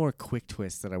one more quick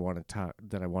twist that I wanted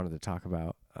to talk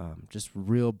about, just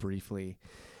real briefly.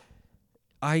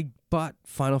 I bought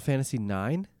Final Fantasy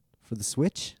IX for the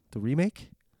Switch, the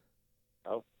remake.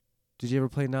 Oh. Did you ever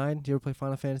play 9? Did you ever play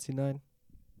Final Fantasy IX?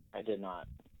 I did not,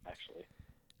 actually.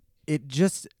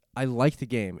 I like the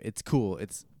game. It's cool.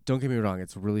 Don't get me wrong,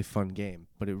 it's a really fun game,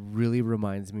 but it really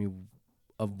reminds me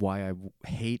of why I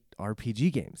hate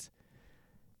RPG games.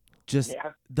 Just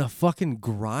the fucking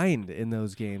grind in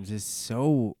those games is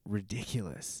so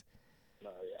ridiculous. Oh,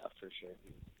 yeah, for sure.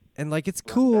 And, like, it's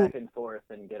Run cool. back and forth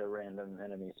and get a random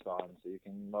enemy spawn so you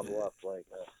can level up like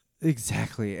that.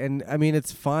 Exactly. And, I mean,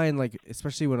 it's fine, like,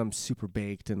 especially when I'm super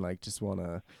baked and, like, just want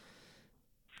to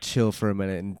chill for a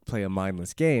minute and play a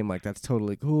mindless game. Like, that's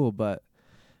totally cool, but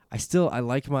I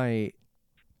like my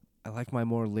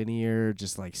more linear,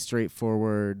 just like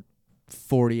straightforward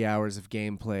 40 hours of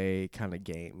gameplay kind of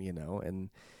game, you know?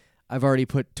 And I've already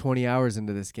put 20 hours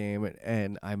into this game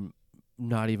and I'm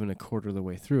not even a quarter of the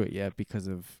way through it yet because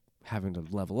of having to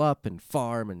level up and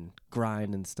farm and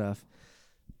grind and stuff.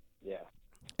 Yeah.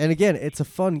 And again, it's a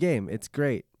fun game. It's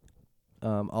great.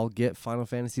 I'll get Final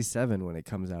Fantasy VII when it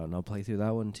comes out and I'll play through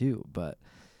that one too, but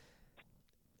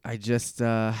I just,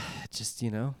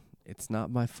 you know, it's not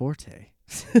my forte.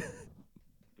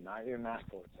 Not your math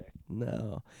forte.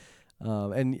 No.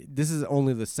 And this is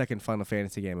only the second Final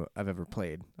Fantasy game I've ever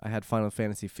played. I had Final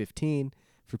Fantasy 15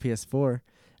 for PS4,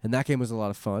 and that game was a lot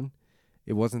of fun.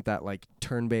 It wasn't that, like,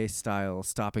 turn-based style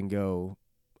stop-and-go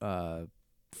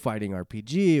fighting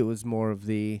RPG. It was more of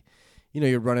the, you know,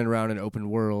 you're running around an open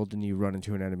world, and you run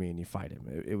into an enemy, and you fight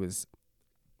him. It was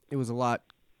a lot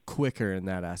quicker in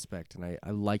that aspect, and I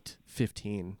liked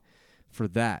 15 for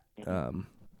that.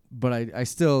 But I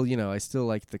still, you know, I still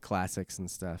like the classics and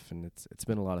stuff, and it's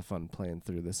been a lot of fun playing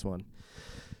through this one.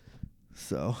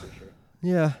 So,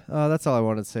 yeah, that's all I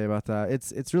wanted to say about that.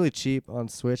 It's really cheap on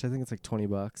Switch. I think it's like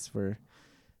 $20 for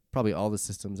probably all the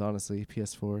systems, honestly,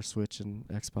 PS4, Switch, and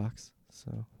Xbox.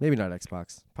 So maybe not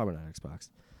Xbox, probably not Xbox,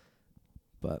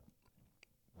 but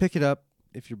pick it up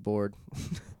if you're bored.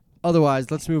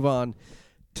 Otherwise, let's move on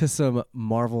to some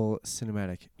Marvel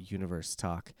Cinematic Universe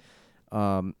talk.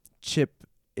 Chip,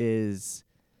 is,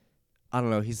 I don't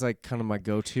know, he's like kind of my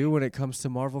go-to when it comes to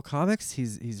Marvel comics.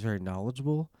 He's very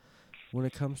knowledgeable when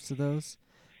it comes to those.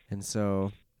 And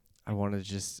so I want to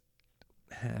just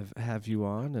have you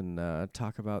on and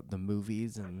talk about the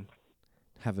movies and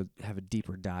have a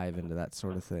deeper dive into that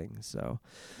sort of thing. So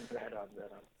Right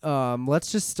on.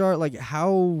 let's just start, like,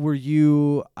 how were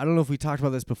you, I don't know if we talked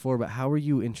about this before, but how were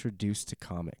you introduced to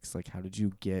comics? Like, how did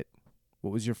you get,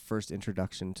 what was your first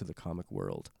introduction to the comic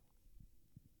world?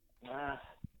 I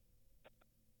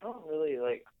don't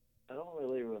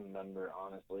really remember,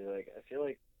 honestly. Like, I feel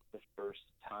like the first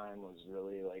time was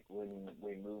really like when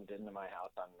we moved into my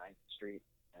house on 9th Street,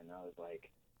 and I was like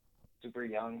super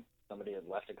young. Somebody had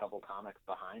left a couple comics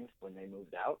behind when they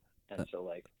moved out, and so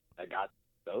like I got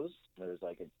those. There's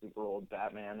like a super old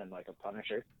Batman and like a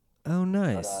Punisher. Oh,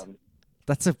 nice.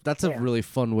 But, That's a yeah. really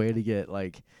fun way to get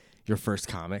like your first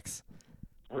comics.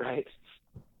 right.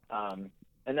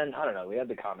 And then I don't know. We had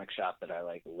the comic shop that I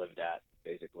like lived at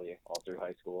basically all through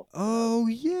high school. Oh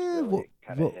yeah. really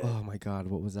kinda hit. Oh my God,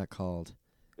 what was that called?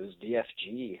 It was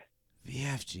DFG.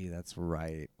 VFG, that's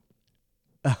right.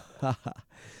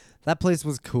 That place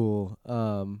was cool.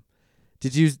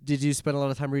 Did you spend a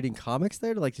lot of time reading comics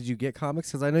there? Like, did you get comics?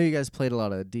 Because I know you guys played a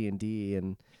lot of D&D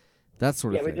and that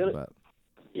sort of Yeah, we thing. did. But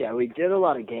Yeah, we did a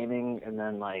lot of gaming, and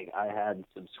then like I had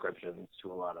subscriptions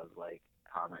to a lot of like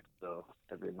comics. So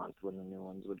every month when the new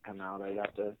ones would come out, I'd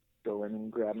have to go in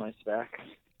and grab my stack.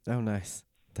 oh, nice.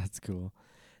 That's cool.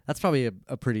 That's probably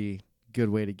a pretty good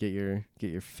way to get your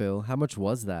fill. How much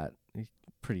was that?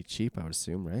 Pretty cheap, I would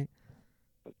assume, right?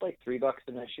 It's like $3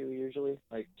 an issue usually,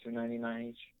 like $2.99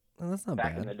 each. Oh, that's not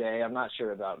Back bad. in the day, I'm not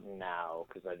sure about now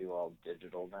because I do all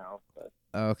digital now. But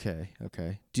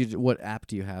Okay. What app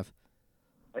do you have?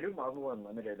 I do Marvel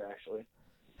Unlimited actually.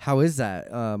 How is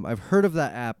that? I've heard of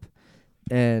that app,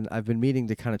 and I've been meaning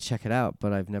to kind of check it out,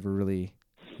 but I've never really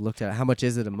looked at it. How much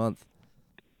is it a month?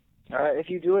 If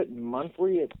you do it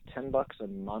monthly, it's $10 a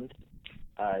month.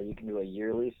 You can do a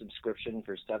yearly subscription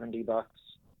for $70.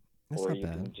 That's or not you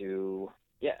bad. can do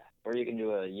or you can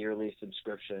do a yearly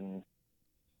subscription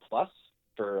plus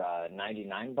for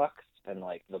 $99, and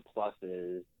like the plus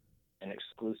is an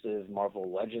exclusive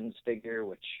Marvel Legends figure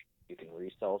which you can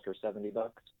resell for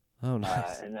 $70. Oh,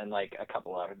 nice. And then like a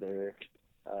couple other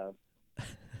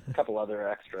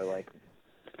extra like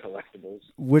collectibles.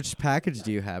 Which package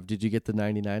do you have? Did you get the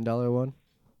 $99 one?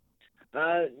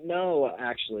 No,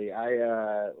 actually,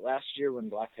 I last year when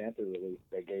Black Panther released,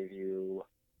 they gave you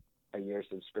a year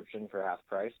subscription for half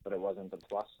price, but it wasn't the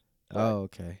plus. So Oh,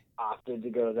 okay. I opted to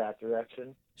go that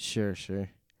direction. Sure.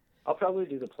 I'll probably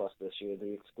do the plus this year.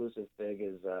 The exclusive fig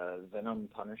is Venom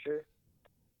Punisher.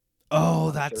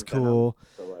 Oh, that's Punisher Venom. cool.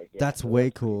 So, like, yeah, That's so way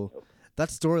pretty cool. dope. That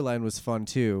storyline was fun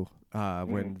too.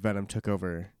 When Venom took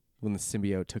over, when the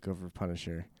symbiote took over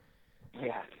Punisher.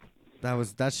 Yeah.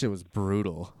 That shit was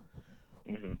brutal.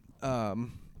 hmm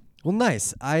Well,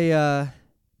 nice. I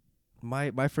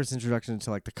my first introduction to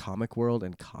like the comic world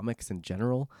and comics in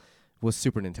general was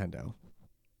Super Nintendo,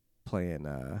 playing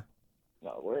No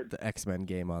word. the X-Men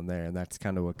game on there, and that's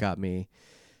kind of what got me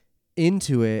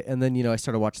into it. And then I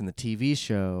started watching the TV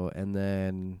show, and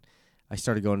then I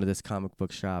started going to this comic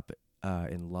book shop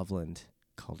in Loveland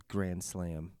called Grand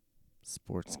Slam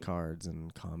Sports Cards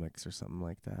and Comics or something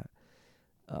like that.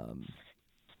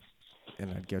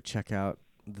 And I'd go check out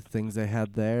the things they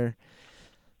had there.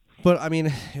 But I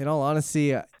mean, in all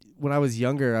honesty, when I was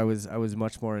younger, I was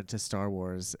much more into Star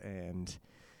Wars and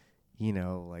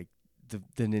like the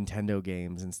Nintendo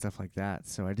games and stuff like that.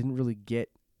 So I didn't really get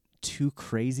too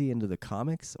crazy into the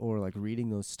comics or like reading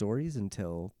those stories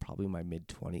until probably my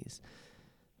mid-20s.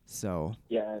 So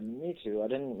Yeah, me too. I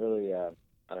didn't really.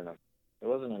 I don't know. It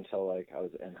wasn't until like I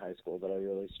was in high school that I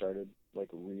really started like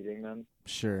reading them.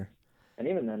 sure. And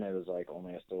even then, it was like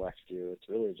only a select few. It's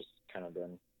really just kind of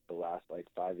been the last like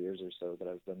 5 years or so that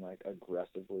I've been like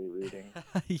aggressively reading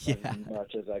Yeah. as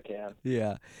much as I can.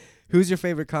 Yeah. Who's your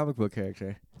favorite comic book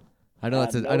character? I know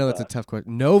that's a Nova. tough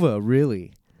question. Nova,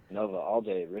 really? Nova all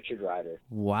day. Richard Rider.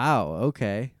 Wow.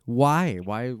 Okay. Why?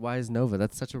 Why is Nova?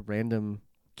 That's such a random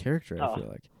character, I Oh. feel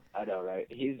like. I know, right?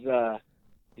 He's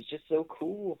just so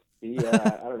cool. He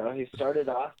I don't know. He started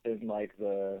off in like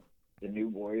the New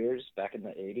Warriors back in the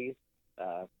 80s.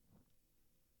 70s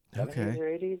Okay. or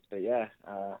 80s, but yeah.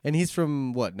 And he's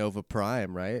from what? Nova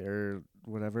Prime, right? Or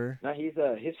whatever. No, he's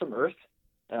from Earth.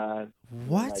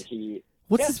 What? Like he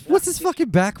What's yeah, his no, what's his fucking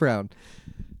background?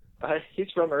 he's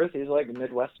from Earth. He's like a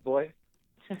Midwest boy.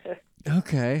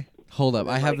 Okay. Hold up.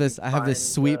 And I then, have like, this he I have this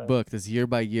finds, sweet book, this year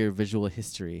by year visual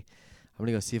history. I'm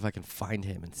gonna go see if I can find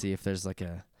him and see if there's like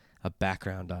a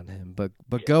background on him. But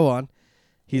go on.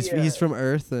 He's Yeah. from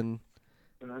Earth and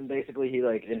And then basically he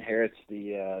like inherits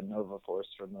the Nova Force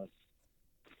from this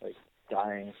like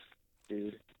dying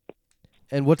dude.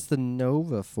 And what's the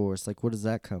Nova Force? Like, what does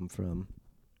that come from?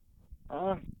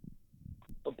 Oh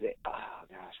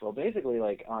gosh. Well, basically,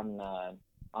 like on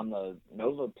the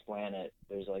Nova planet,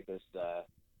 there's like this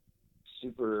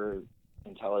super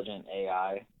intelligent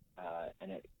AI,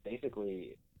 and it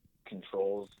basically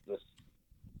controls this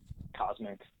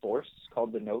cosmic force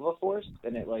called the Nova Force,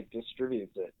 and it like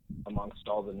distributes it amongst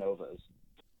all the Novas.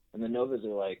 And the Novas are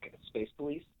like space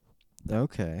police.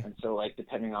 Okay. And so, like,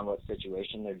 depending on what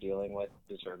situation they're dealing with,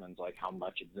 determines like how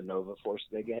much of the Nova Force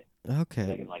they get. Okay.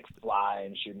 They can like fly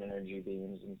and shoot energy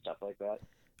beams and stuff like that.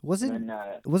 Wasn't then,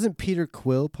 wasn't Peter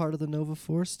Quill part of the Nova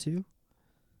Force too?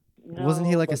 no, Wasn't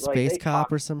he like a but, space they cop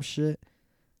talk- or some shit?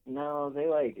 No,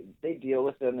 they deal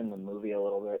with them in the movie a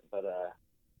little bit, but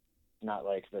not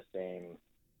like the same.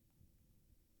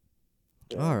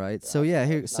 All right. So yeah,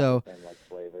 here. Not So the same, like,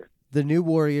 flavor. the New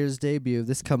Warriors debut.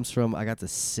 This comes from, I got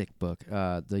this sick book,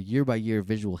 the year-by-year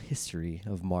visual history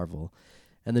of Marvel.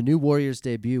 And the New Warriors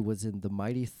debut was in The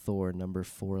Mighty Thor number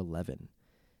 411.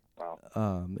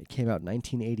 Wow. It came out in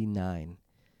 1989.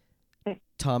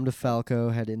 Tom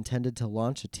DeFalco had intended to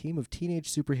launch a team of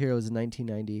teenage superheroes in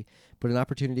 1990, but an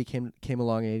opportunity came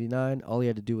along in 89. All he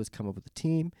had to do was come up with a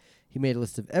team. He made a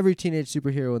list of every teenage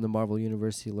superhero in the Marvel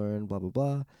Universe he learned, blah, blah,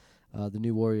 blah. The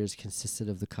New Warriors consisted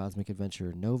of the cosmic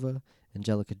adventurer Nova,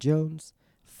 Angelica Jones,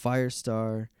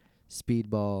 Firestar,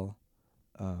 Speedball,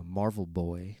 Marvel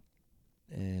Boy,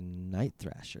 and Night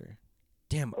Thrasher.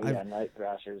 Damn, Oh yeah, Night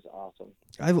Thrasher's awesome.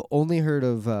 I've only heard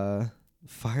of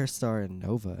Firestar and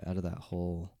Nova out of that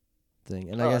whole thing.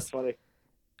 And I That's guess funny.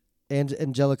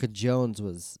 Angelica Jones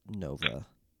was Nova,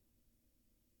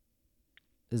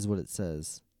 is what it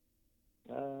says.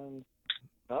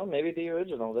 Well, maybe the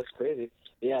original. That's crazy.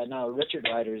 Yeah, no, Richard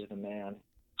Rider's the man.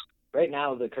 Right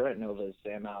now, the current Nova is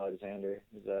Sam Alexander.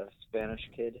 He's a Spanish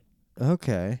kid.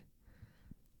 Okay.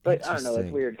 But I don't know. It's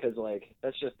Interesting. weird because like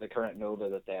that's just the current Nova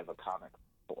that they have a comic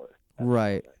for. That's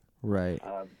Right. it. Right.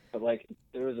 But like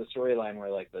there was a storyline where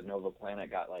like the Nova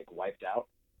planet got like wiped out,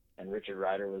 and Richard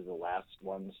Rider was the last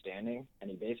one standing,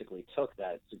 and he basically took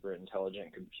that super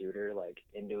intelligent computer like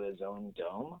into his own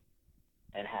dome,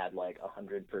 and had like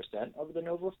 100% of the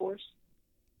Nova Force,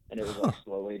 and it was like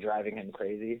slowly driving him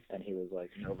crazy, and he was like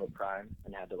Nova Prime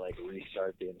and had to like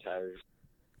restart the entire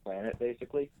planet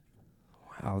basically.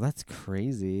 Wow, that's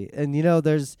crazy. And you know,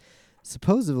 there's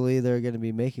supposedly they're going to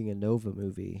be making a Nova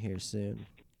movie here soon.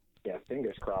 Yeah,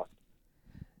 fingers crossed.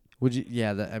 Would you?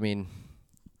 Yeah, I mean,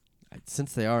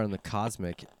 since they are in the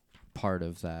cosmic part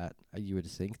of that, you would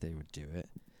think they would do it.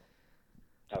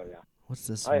 Oh yeah. What's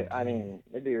this? I one? mean,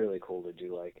 it'd be really cool to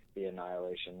do like the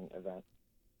Annihilation event.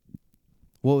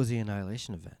 What was the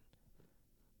Annihilation event?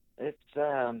 It's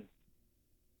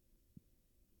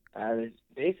it's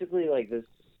basically like this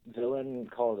villain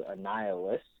called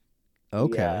Annihilus.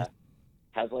 Okay.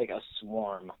 He, has like a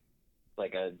swarm,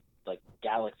 like a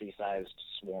galaxy-sized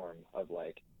swarm of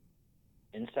like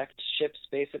insect ships,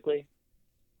 basically.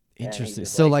 And he Interesting.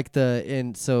 just, So like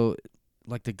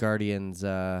like the Guardians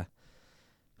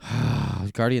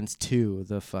Guardians 2,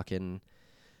 the fucking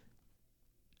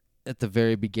at the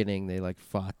very beginning they like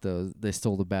fought those, they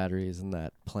stole the batteries, and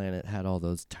that planet had all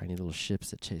those tiny little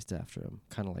ships that chased after them.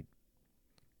 Kind of like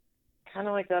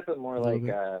that, but more A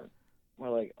little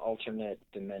like alternate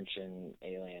dimension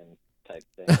alien type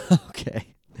thing. okay.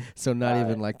 So not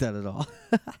even like that at all.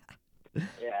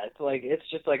 Yeah, it's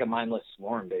just like a mindless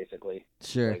swarm basically.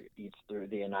 Sure. Like eats through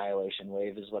the annihilation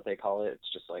wave is what they call it.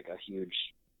 It's just like a huge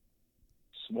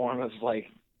swarm of like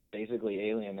basically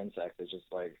alien insects that just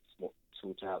like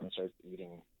swoops out and starts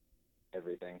eating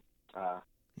everything.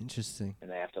 Interesting.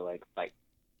 And they have to like fight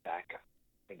back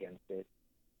against it.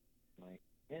 Like,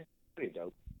 yeah, pretty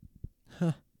dope.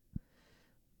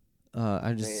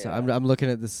 I'm looking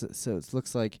at this. So it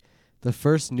looks like the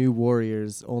first New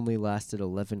Warriors only lasted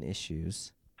 11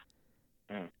 issues,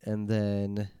 and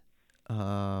then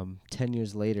 10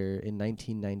 years later, in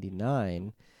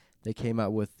 1999, they came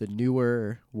out with the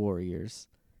Newer Warriors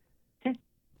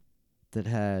that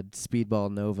had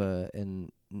Speedball, Nova,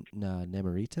 and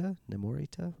Nemorita.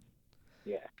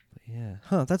 Yeah. Yeah.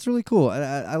 Huh. That's really cool.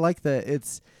 I like that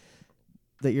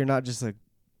that you're not just like,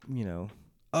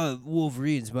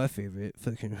 Wolverine's my favorite.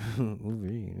 Fucking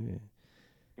Wolverine.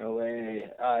 No way.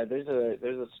 There's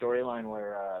a storyline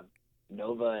where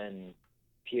Nova and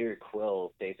Peter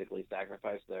Quill basically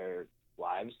sacrifice their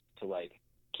lives to like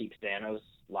keep Thanos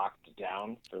locked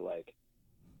down for like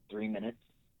 3 minutes.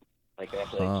 Like they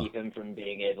have to like, keep him from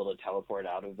being able to teleport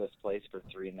out of this place for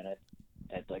 3 minutes.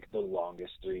 And it's like the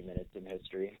longest 3 minutes in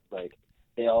history. Like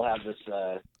they all have this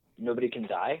nobody can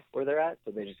die where they're at,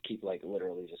 so they just keep like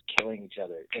literally just killing each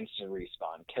other, instant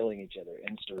respawn, killing each other,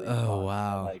 instant respawn. Oh,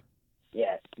 wow. Like,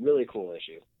 yeah, really cool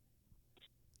issue.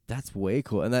 That's way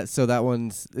cool. And that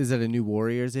one's, is it a New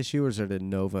Warriors issue or is it a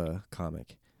Nova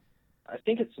comic? I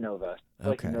think it's Nova. It's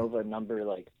Okay. like Nova number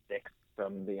like 6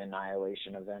 from the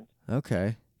Annihilation event.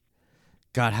 Okay.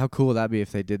 God, how cool would that be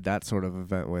if they did that sort of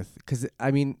event with? Because I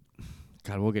mean,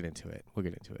 God, we'll get into it.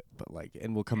 But like,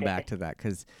 and we'll come back to that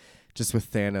because just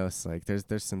with Thanos, like,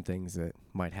 there's some things that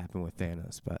might happen with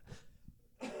Thanos. But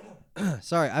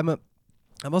sorry, I'm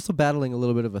also battling a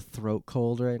little bit of a throat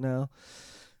cold right now,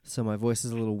 so my voice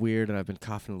is a little weird, and I've been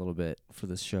coughing a little bit for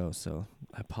this show, so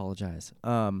I apologize.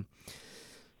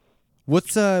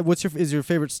 What's your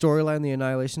favorite storyline? The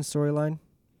Annihilation storyline?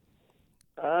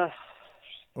 Or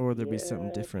would there be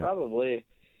something different? Probably.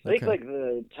 I think Okay. like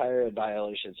the entire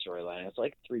Annihilation storyline, it's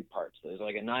like 3 parts. There's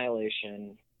like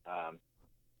Annihilation, oh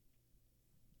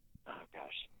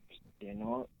gosh, the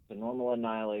normal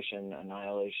Annihilation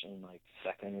like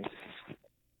second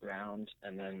round,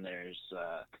 and then there's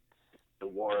the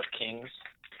War of Kings.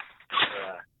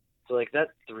 So like that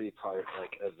 3-part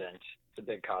like event, it's a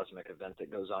big cosmic event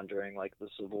that goes on during like the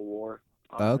Civil War.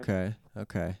 on Earth.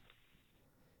 Okay.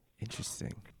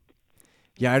 Interesting.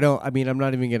 Yeah, I'm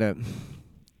not even gonna.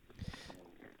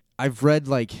 I've read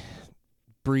like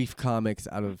brief comics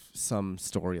out of some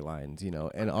storylines,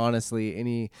 and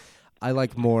honestly, I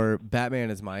like more. Batman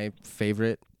is my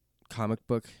favorite comic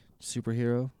book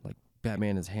superhero. Like,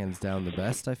 Batman is hands down the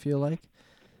best, I feel like.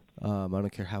 I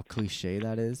don't care how cliche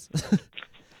that is.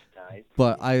 Nice.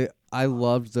 But I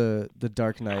loved the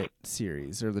Dark Knight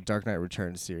series, or the Dark Knight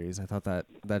Returns series. I thought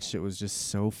that shit was just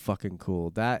so fucking cool.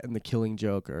 That and The Killing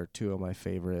Joke are 2 of my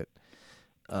favorite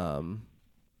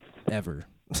ever.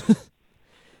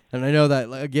 And I know that,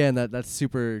 like, again, that's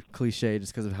super cliche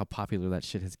just because of how popular that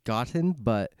shit has gotten.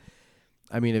 But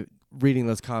I mean, reading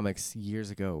those comics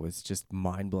years ago was just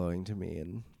mind blowing to me,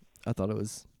 and I thought it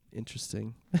was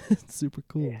interesting, super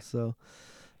cool. Yeah. So,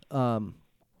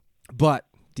 but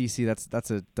DC,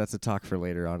 that's a talk for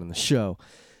later on in the show.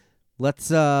 Let's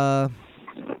go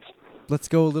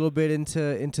a little bit into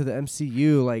the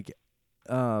MCU. Like,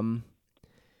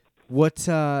 well,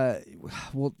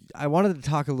 I wanted to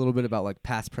talk a little bit about like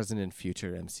past, present, and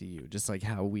future MCU, just like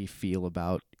how we feel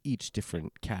about each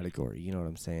different category. You know what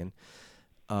I'm saying?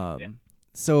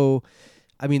 So,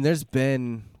 I mean, there's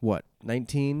been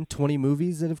 19, 20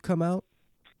 movies that have come out,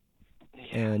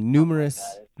 and numerous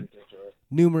That is ridiculous.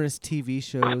 numerous TV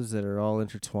shows that are all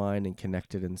intertwined and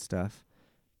connected and stuff.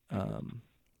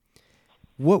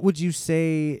 What would you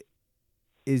say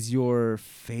is your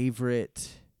favorite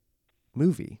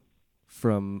movie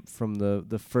from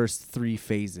the first 3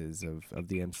 phases of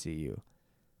the MCU?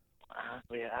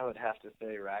 Honestly, I would have to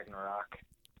say Ragnarok.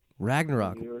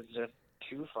 Ragnarok. It was just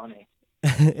too funny.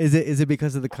 Is it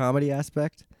because of the comedy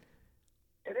aspect?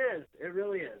 It is. It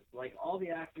really is. Like, all the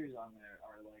actors on there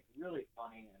are like really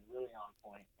funny and really on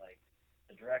point. Like,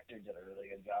 the director did a really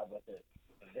good job with it.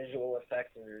 The visual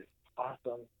effects are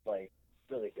awesome. Like,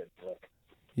 really good flick.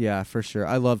 Yeah, for sure.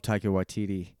 I love Taika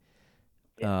Waititi.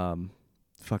 Yeah.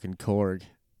 Fucking Korg.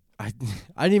 I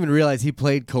didn't even realize he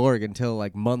played Korg until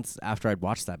like months after I'd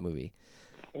watched that movie.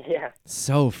 Yeah.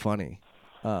 So funny.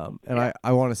 And Yeah.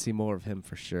 I want to see more of him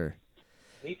for sure.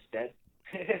 Meat's dead.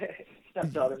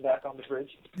 Stepped him back on the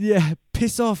bridge. Yeah,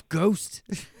 piss off, Ghost.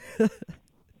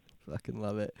 Fucking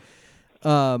love it.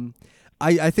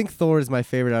 I think Thor is my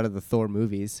favorite out of the Thor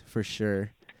movies for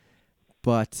sure.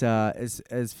 But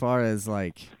as far as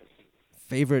like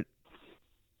favorite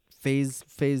phase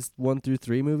 1 through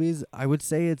 3 movies, I would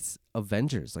say it's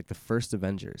Avengers, like the first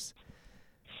Avengers.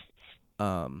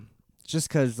 Just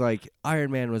because like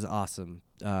Iron Man was awesome.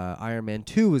 Iron Man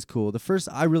 2 was cool.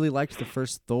 I really liked the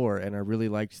first Thor, and I really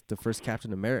liked the first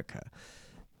Captain America.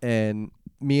 And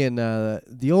me and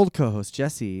the old co-host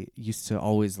Jesse used to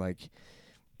always like,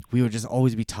 we would just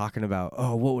always be talking about,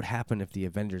 oh, what would happen if the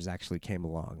Avengers actually came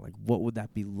along? Like, what would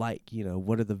that be like? You know,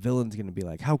 what are the villains going to be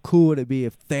like? How cool would it be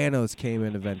if Thanos came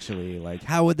in eventually? Like,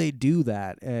 how would they do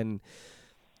that? And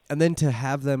then to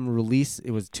have them release,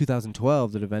 it was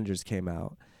 2012 that Avengers came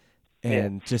out.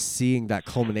 And just seeing that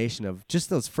culmination of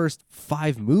just those first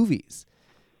 5 movies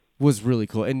was really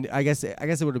cool. And I guess it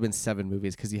would have been 7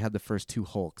 movies because you had the first 2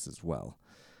 Hulks as well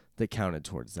that counted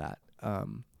towards that.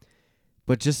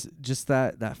 But just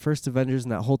that first Avengers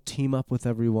and that whole team up with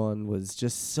everyone was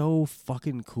just so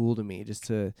fucking cool to me. Just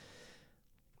to,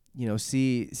 you know,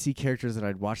 see characters that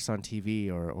I'd watched on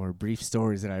TV or brief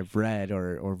stories that I've read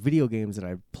or video games that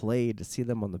I've played, to see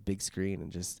them on the big screen.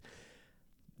 And just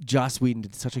Joss Whedon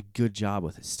did such a good job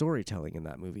with his storytelling in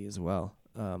that movie as well.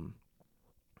 Yeah.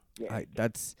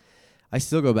 I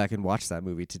still go back and watch that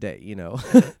movie today. I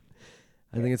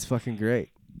think it's fucking great.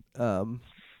 But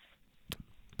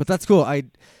that's cool.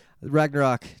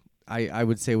 Ragnarok, I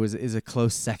would say is a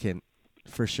close second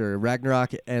for sure.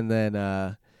 Ragnarok and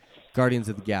then Guardians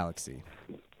of the Galaxy,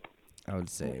 I would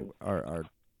say are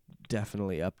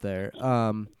definitely up there.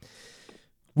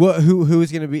 Who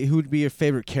would be your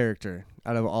favorite character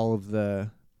out of all of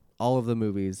the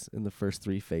movies in the first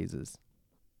 3 phases?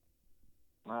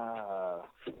 Gosh.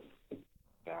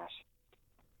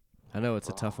 I know it's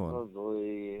a tough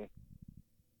one.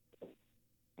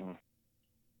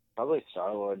 Probably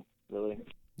Star-Lord, really.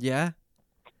 Yeah?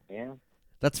 Yeah.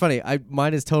 That's funny.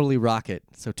 Mine is totally Rocket,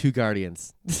 so 2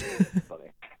 Guardians.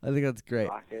 Funny. I think that's great.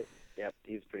 Rocket. Yep,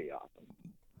 he's pretty awesome.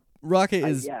 Rocket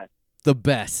is yeah. the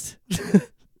best.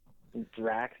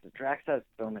 Drax has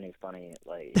so many funny,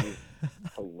 he's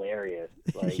hilarious.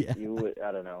 Yeah.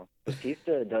 I don't know.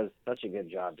 Batista does such a good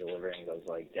job delivering those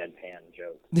deadpan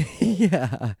jokes.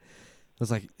 Yeah. It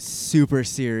was super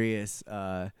serious,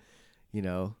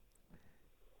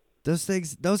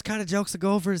 those kind of jokes that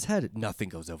go over his head. Nothing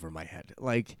goes over my head.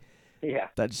 Yeah.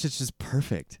 That shit's just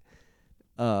perfect.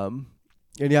 And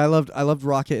yeah, I loved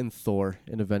Rocket and Thor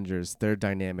in Avengers. Their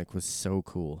dynamic was so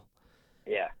cool.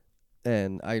 Yeah.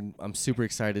 And I'm super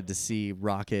excited to see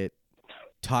Rocket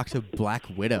talk to Black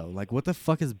Widow. What the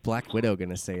fuck is Black Widow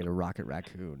gonna say to Rocket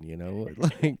Raccoon?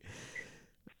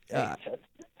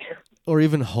 Or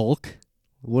even Hulk.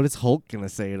 What is Hulk gonna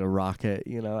say to Rocket?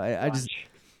 I just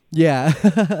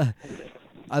yeah.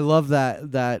 I love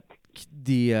that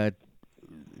the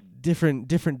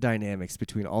different dynamics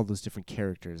between all those different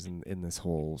characters in this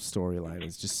whole storyline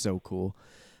is just so cool.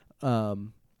 What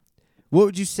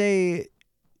would you say?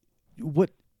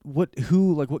 What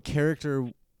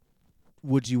character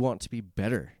would you want to be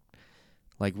better?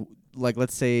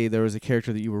 Let's say there was a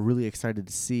character that you were really excited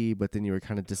to see, but then you were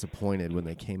kind of disappointed when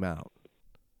they came out.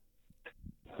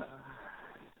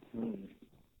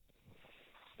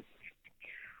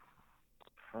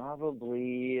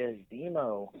 Probably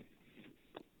Zemo.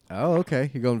 Oh, okay.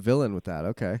 You're going villain with that.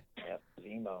 Okay. Yep,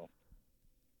 Zemo.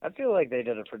 I feel like they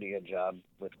did a pretty good job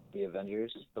with the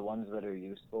Avengers. The ones that are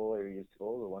useful are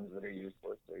useful. The ones that are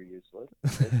useless are useless.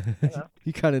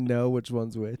 You kind of know which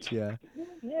one's which, yeah.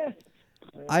 Yeah.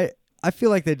 I feel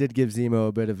like they did give Zemo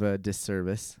a bit of a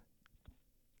disservice.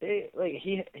 He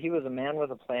was a man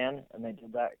with a plan, and they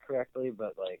did that correctly.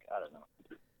 But I don't know.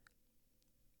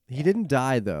 He didn't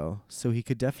die though, so he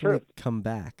could definitely come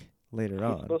back later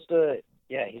on. He's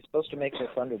supposed to make the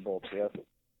Thunderbolts. Yeah,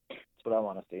 that's what I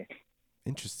want to see.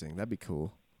 Interesting. That'd be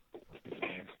cool.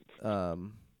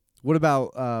 What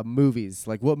about movies?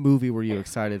 What movie were you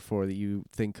excited for that you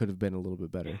think could have been a little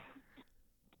bit better?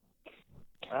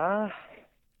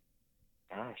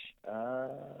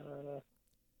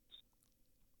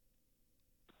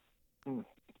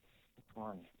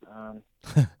 One.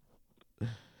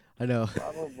 I know.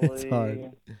 Probably. It's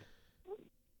hard.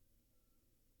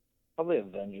 Probably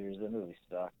Avengers. That movie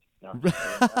sucked. No.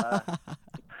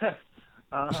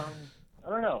 I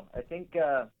don't know. I think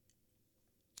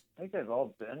they've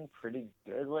all been pretty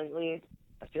good lately.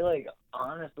 I feel like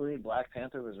honestly, Black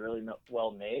Panther was really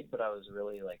well made, but I was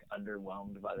really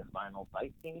underwhelmed by the final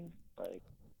fight scene.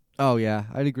 Oh yeah,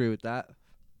 I'd agree with that.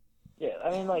 Yeah,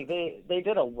 I mean they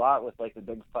did a lot with the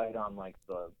big fight on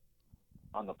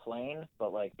the plane,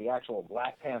 but the actual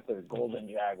Black Panther Golden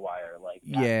Jaguar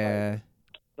yeah,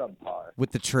 subpar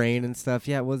with the train and stuff.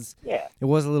 Yeah, it was. Yeah, it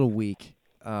was a little weak.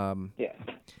 Yeah.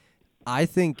 I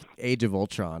think Age of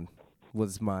Ultron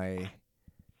was my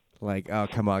oh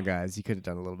come on guys, you could have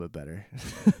done a little bit better.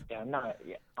 Yeah, I'm not.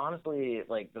 Yeah, honestly,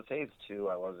 the phase 2,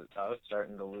 I was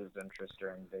starting to lose interest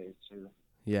during phase 2.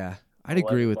 Yeah, I'd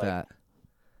agree with that.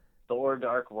 Thor: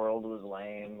 Dark World was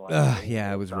lame.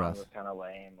 Yeah, it was rough. Was kind of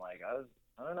lame. I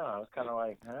don't know. I was kind of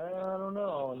I don't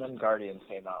know. And then Guardians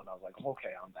came out, and I was like, okay,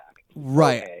 I'm back.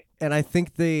 Right. Okay. And I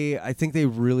think they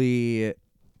really,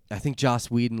 I think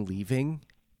Joss Whedon leaving,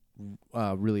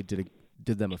 really did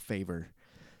them a favor,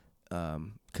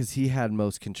 because he had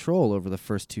most control over the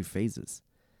first 2 phases,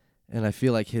 and I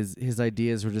feel like his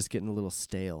ideas were just getting a little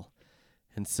stale,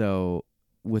 and so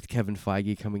with Kevin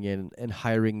Feige coming in and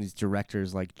hiring these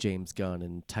directors like James Gunn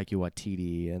and Taika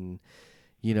Waititi and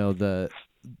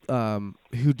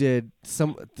who did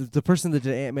the person that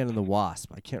did Ant-Man and the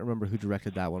Wasp. I can't remember who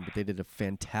directed that one, but they did a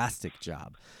fantastic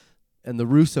job. And the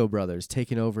Russo brothers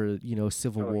taking over,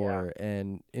 Civil War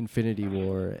and Infinity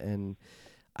War. And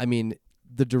I mean,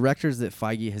 the directors that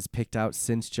Feige has picked out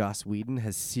since Joss Whedon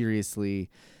has seriously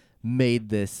made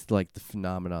this like the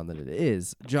phenomenon that it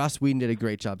is. Joss Whedon did a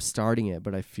great job starting it,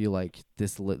 but I feel like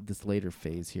this later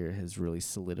phase here has really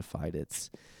solidified its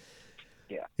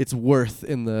worth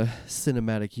in the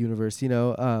cinematic universe.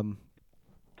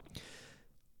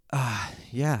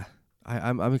 Yeah,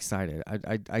 I'm excited.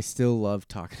 I still love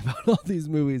talking about all these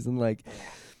movies, and like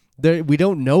we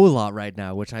don't know a lot right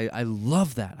now, which I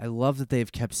love that. I love that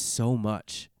they've kept so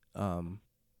much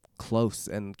close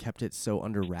and kept it so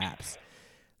under wraps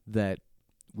that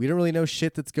we don't really know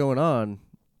shit that's going on,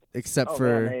 except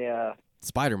for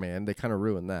Spider-Man. They kind of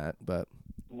ruined that, but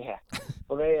yeah.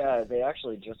 Well, they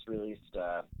actually just released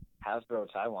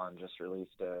Hasbro Taiwan just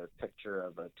released a picture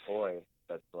of a toy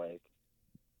that's like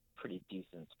pretty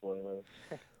decent. Spoiler.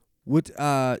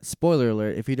 Spoiler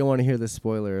alert. If you don't want to hear the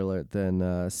spoiler alert,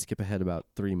 then skip ahead about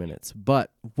 3 minutes.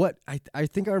 But what I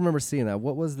think I remember seeing that.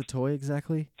 What was the toy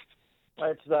exactly?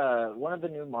 It's one of the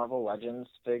new Marvel Legends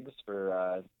figs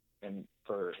for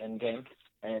Endgame,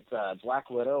 and it's Black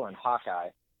Widow and Hawkeye.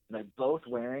 And they're both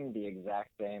wearing the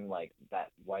exact same like that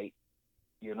white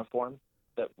uniform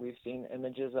that we've seen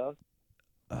images of.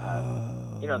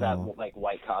 That like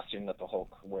white costume that the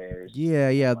Hulk wears. Yeah.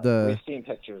 We've seen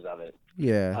pictures of it.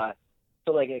 Yeah.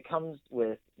 So like it comes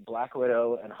with Black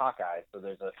Widow and Hawkeye. So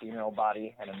there's a female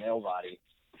body and a male body,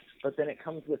 but then it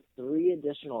comes with 3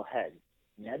 additional heads: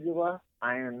 Nebula,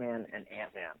 Iron Man, and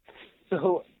Ant-Man.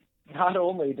 So not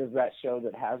only does that show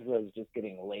that Hasbro is just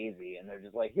getting lazy and they're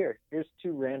just like, here's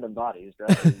 2 random bodies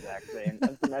dressed the exact same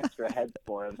and some extra heads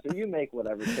for them, so you make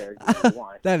whatever character you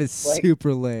want. That is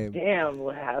super lame. Damn,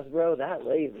 Hasbro, that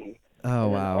lazy. Oh,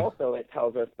 and wow. Also, it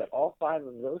tells us that all 5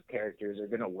 of those characters are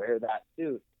going to wear that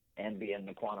suit and be in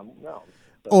the quantum realm.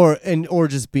 So, or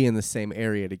just be in the same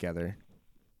area together.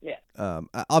 Yeah.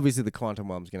 Obviously, the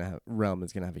quantum realm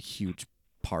is gonna have a huge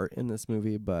part in this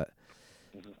movie, but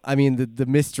I mean the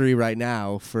mystery right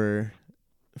now for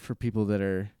people that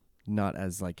are not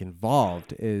as like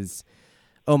involved is,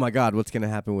 oh my God, what's gonna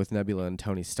happen with Nebula and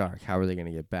Tony Stark? How are they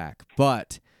gonna get back?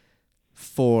 But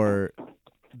for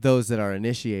those that are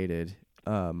initiated,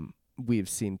 we've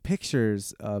seen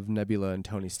pictures of Nebula and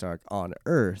Tony Stark on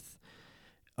Earth,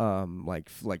 like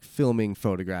filming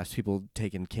photographs, people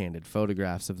taking candid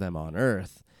photographs of them on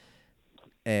Earth,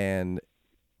 and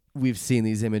we've seen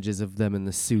these images of them in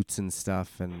the suits and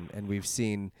stuff, and we've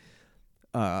seen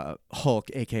Hulk,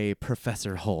 aka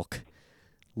Professor Hulk,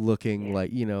 looking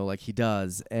like he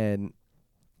does, and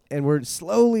we're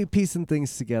slowly piecing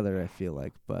things together, I feel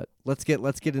like. But let's get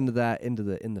into that in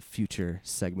the future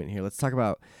segment here. Let's talk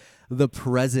about the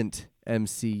present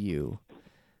MCU.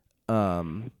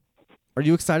 Are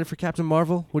you excited for Captain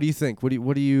Marvel? What do you think? What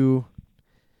are you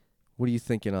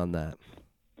thinking on that?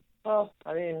 Well,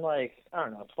 I mean, like, I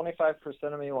don't know, 25%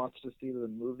 of me wants to see the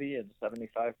movie, and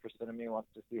 75% of me wants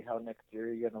to see how Nick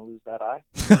Fury going to lose that eye.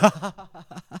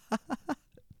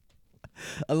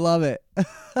 I love it.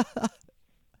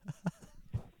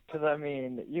 Because, I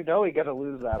mean, he going to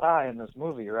lose that eye in this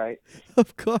movie, right?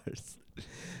 Of course.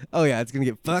 Oh, yeah, it's going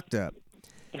to get fucked up.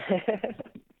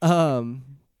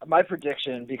 My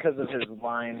prediction, because of his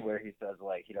line where he says,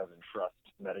 like, he doesn't trust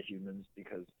metahumans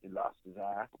because he lost his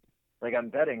eye, like, I'm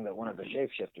betting that one of the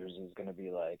shapeshifters is going to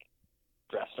be, like,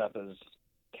 dressed up as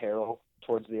Carol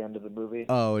towards the end of the movie.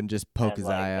 Oh, and just poke his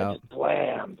eye out. And just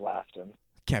blam, blast him.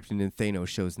 Captain Thanos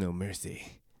shows no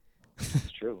mercy.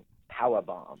 It's true. Power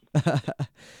bomb.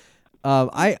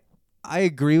 I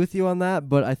agree with you on that,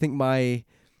 but I think my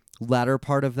latter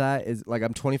part of that is, like,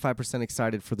 I'm 25%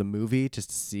 excited for the movie just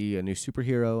to see a new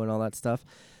superhero and all that stuff.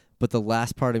 But the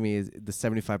last part of me is the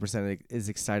 75% is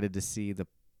excited to see the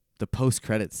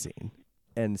post-credits scene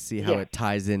and see how it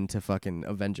ties into fucking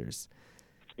Avengers.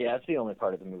 Yeah, that's the only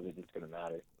part of the movie that's going to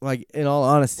matter. Like, in all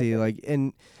honesty, like,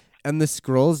 and the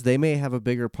Skrulls, they may have a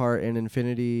bigger part in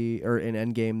Infinity or in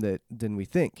Endgame than we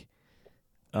think.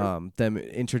 Them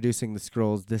introducing the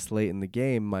Skrulls this late in the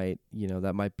game might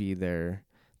be their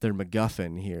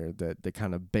MacGuffin here that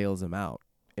kind of bails them out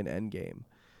in Endgame.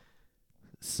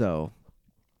 So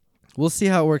we'll see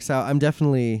how it works out.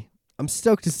 I'm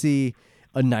stoked to see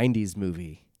a 90s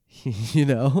movie,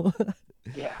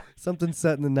 Yeah. Something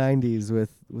set in the 90s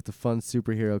with a fun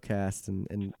superhero cast,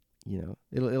 and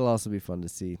it'll also be fun to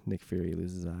see Nick Fury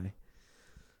lose his eye.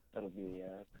 That'll be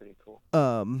pretty cool.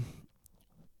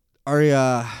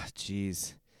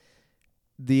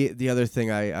 The other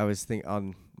thing I was thinking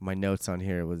on my notes on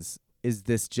here was, is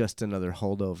this just another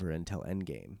holdover until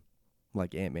Endgame,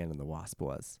 like Ant-Man and the Wasp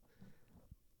was?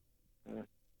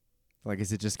 Like,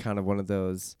 is it just kind of one of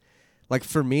those? Like,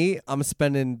 for me, I'm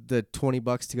spending the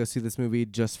 $20 to go see this movie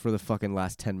just for the fucking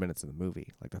last 10 minutes of the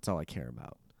movie. Like, that's all I care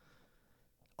about.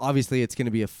 obviously it's going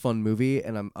to be a fun movie,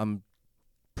 and I'm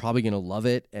probably going to love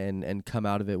it and come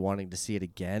out of it wanting to see it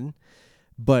again.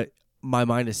 But my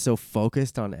mind is so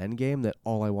focused on Endgame that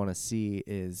all I want to see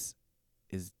is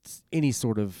any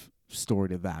sort of story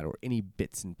to that, or any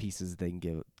bits and pieces they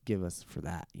can give us for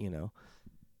that, you know.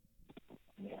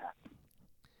 Yeah.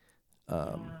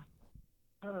 Um, Yeah.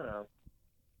 I don't know.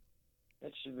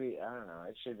 It should be. I don't know.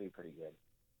 It should be pretty good,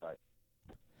 but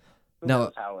who Now-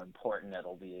 knows how important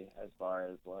it'll be as far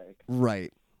as like.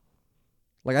 Right.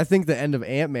 Like, I think the end of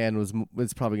Ant-Man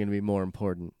was probably going to be more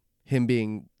important. Him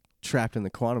being trapped in the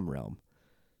quantum realm.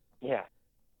 Yeah.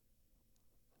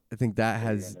 I think that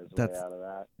figuring has his way that's out of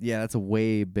that. yeah, that's a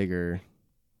way bigger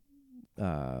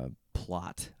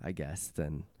plot, I guess,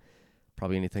 than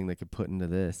probably anything they could put into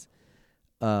this.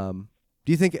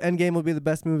 Do you think Endgame will be the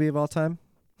best movie of all time?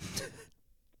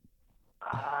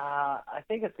 I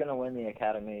think it's gonna win the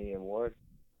Academy Award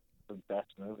for best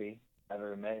movie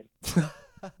ever made.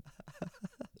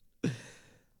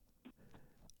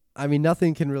 I mean,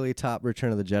 nothing can really top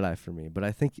Return of the Jedi for me, but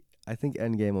I think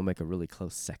Endgame will make a really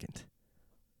close second.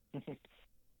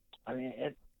 I mean,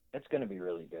 it's gonna be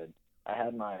really good. I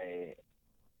had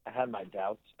my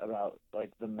doubts about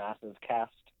like the massive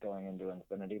cast going into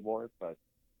Infinity War, but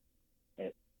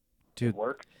it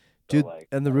worked. So, Dude, like,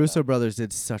 and the I don't Russo know. brothers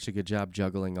did such a good job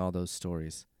juggling all those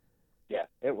stories. Yeah,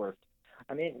 it worked.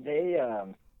 I mean, they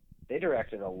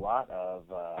directed a lot of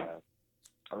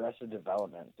Arrested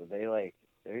Development, so they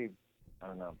I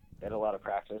don't know, they had a lot of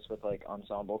practice with like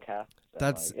ensemble casts. And,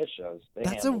 That's- like, it shows. They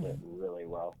that's handled it really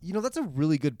well. You know, that's a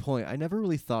really good point. I never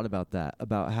really thought about that,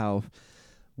 about how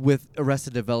with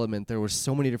Arrested Development there were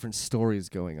so many different stories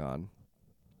going on.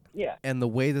 Yeah. And the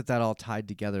way that all tied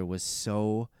together was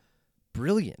so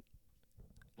brilliant.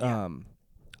 Yeah.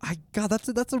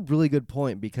 That's a really good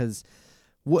point, because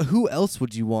who else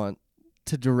would you want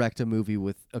to direct a movie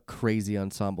with a crazy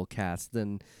ensemble cast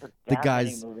than But the that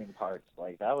guys? many moving parts,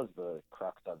 like that was the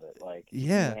crux of it. Like,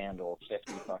 Yeah. you handle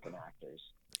 50 fucking actors.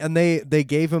 And they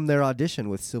gave him their audition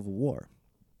with Civil War,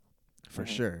 for Mhm.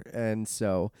 sure. And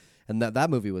so, and that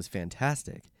movie was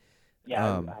fantastic.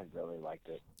 Yeah, Um, I really liked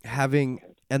it. Having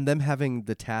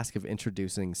the task of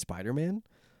introducing Spider-Man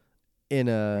in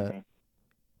a Mhm.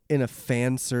 in a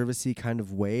fan servicey kind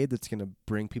of way that's gonna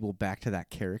bring people back to that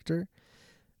character.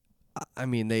 I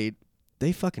mean,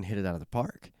 they fucking hit it out of the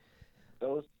park.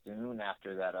 So soon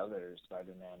after that other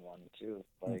Spider-Man one too.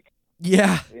 Like,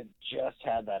 Yeah, it just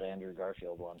had that Andrew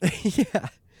Garfield one. yeah.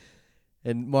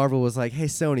 And Marvel was like, "Hey,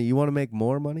 Sony, you want to make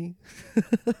more money?"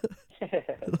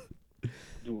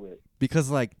 Do it. Because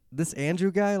like this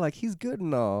Andrew guy, like he's good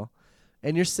and all,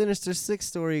 and your Sinister Six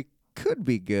story could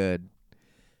be good,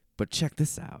 but check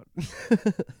this out.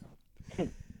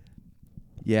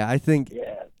 Yeah, I think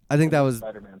Yeah. that was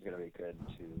Spider-Man's gonna be good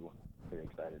too. Pretty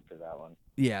excited for that one.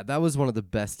 that was one of the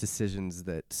best decisions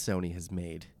that Sony has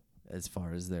made as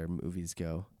far as their movies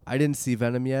go. I didn't see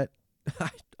Venom yet.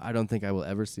 I don't think I will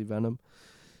ever see Venom.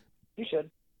 You should.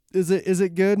 Is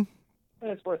it good?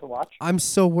 It's worth a watch. I'm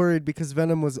so worried because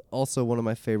Venom was also one of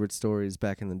my favorite stories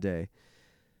back in the day.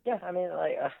 Yeah, I mean,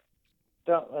 like, I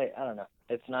don't know.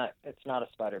 It's not a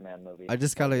Spider-Man movie. I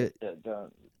just gotta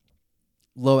Don't.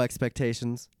 low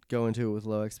expectations. Go into it with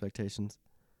low expectations.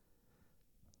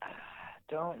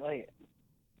 Like,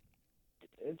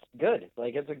 it's good.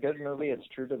 Like, it's a good movie. It's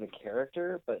true to the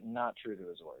character, but not true to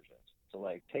his origins. So,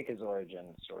 like, take his origin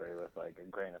story with, like, a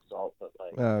grain of salt, but,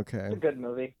 like, Okay. it's a good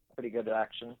movie. Pretty good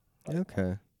action. Like,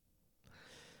 Okay.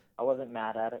 I wasn't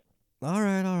mad at it. All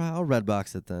right. I'll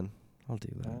Redbox it then. I'll do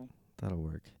that. Mhm. That'll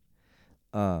work.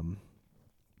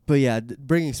 But yeah,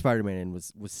 bringing Spider-Man in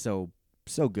was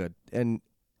so good, and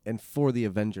for the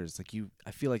Avengers, like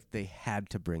I feel like they had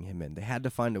to bring him in. They had to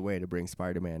find a way to bring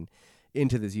Spider-Man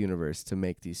into this universe to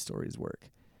make these stories work.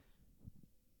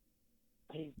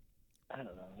 I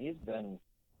don't know. He's been,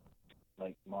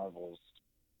 like,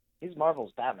 he's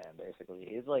Marvel's Batman, basically.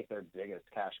 He's, like, their biggest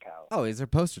cash cow. Oh, he's their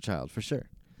poster child for sure.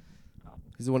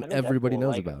 He's the one I mean, everybody Deadpool,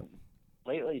 knows like, about.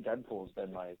 Lately, Deadpool's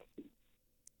been, like,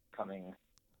 coming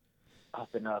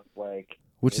up and up, like,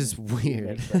 Which is he weird.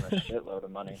 makes them a shitload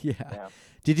of money. Yeah.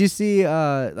 Did you see?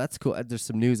 That's cool. There's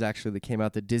some news actually that came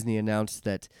out that Disney announced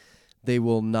that they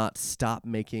will not stop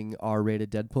making R-rated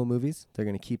Deadpool movies. They're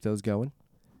gonna keep those going.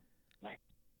 Nice.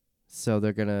 So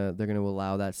they're gonna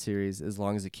allow that series as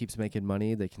long as it keeps making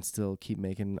money. They can still keep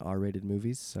making R-rated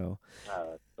movies. So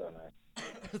That's so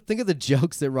nice. think of the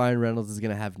jokes that Ryan Reynolds is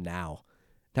gonna have now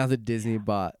that Disney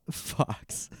bought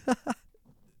Fox.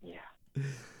 Yeah.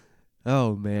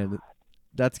 Oh man,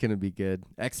 that's gonna be good.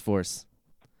 X-Force.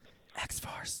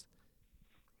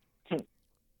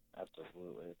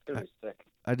 Absolutely. It's going to be sick.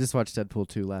 I just watched Deadpool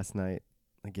 2 last night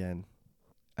again.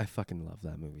 I fucking love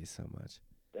that movie so much.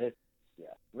 It's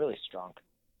really strong,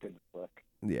 good flick.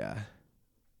 Yeah.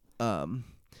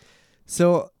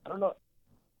 So I don't know.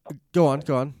 go on.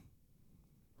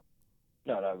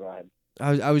 No, go ahead.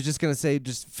 I was just gonna say,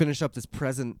 just finish up this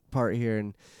present part here,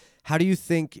 and how do you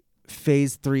think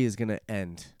Phase 3 is gonna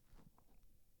end?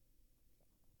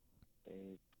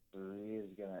 Phase 3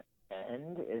 is gonna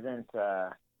end.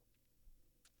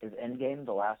 Is Endgame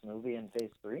the last movie in Phase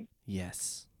 3?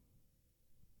 Yes.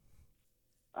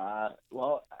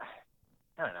 Well,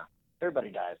 I don't know. Everybody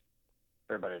dies.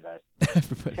 Everybody dies.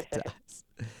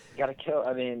 You gotta kill.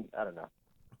 I mean, I don't know.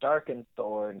 Stark and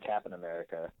Thor and Captain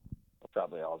America will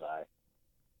probably all die.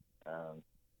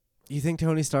 You think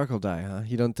Tony Stark will die, huh?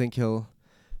 You don't think he'll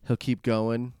keep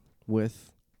going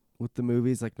with the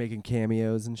movies, like making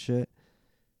cameos and shit?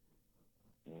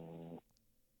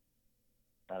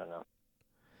 I don't know.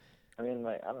 I mean,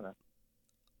 like, I don't know.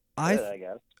 I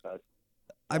guess. But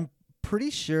I'm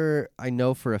pretty sure I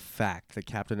know for a fact that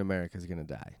Captain America is gonna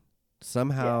die.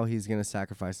 Somehow he's gonna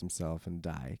sacrifice himself and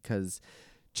die, because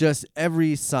just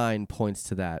every sign points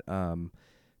to that.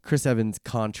 Chris Evans'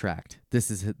 contract. This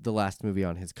is the last movie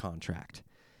on his contract,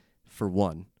 for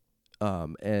one.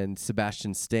 And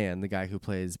Sebastian Stan, the guy who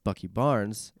plays Bucky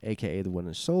Barnes, a.k.a. the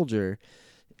Winter Soldier,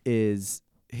 his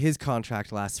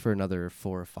contract lasts for another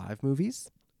 4 or 5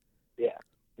 movies.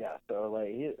 Yeah. So,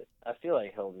 like, I feel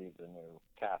like he'll be the new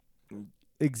Cap.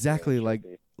 Exactly, Yeah,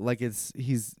 like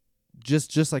he's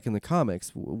just like in the comics,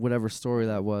 whatever story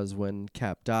that was when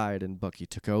Cap died and Bucky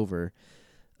took over.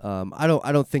 I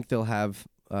don't think they'll have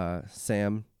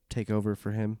Sam take over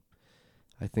for him.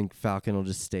 I think Falcon will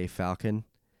just stay Falcon,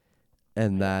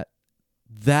 and that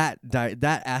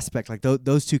aspect, like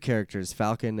those two characters,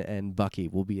 Falcon and Bucky,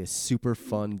 will be a super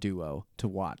fun duo to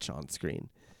watch on screen.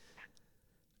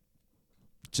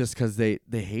 Just because they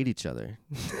hate each other.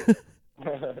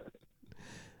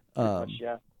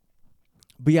 Yeah.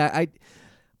 But yeah,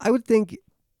 I would think,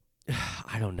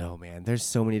 I don't know, man. There's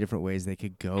so many different ways they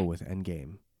could go with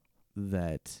Endgame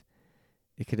that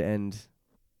it could end.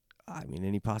 I mean,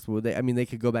 any possible way. They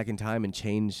could go back in time and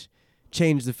change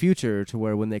the future to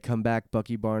where when they come back,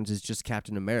 Bucky Barnes is just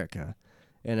Captain America,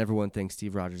 and everyone thinks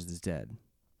Steve Rogers is dead.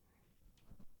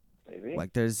 Maybe.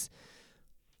 Like there's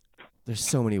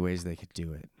so many ways they could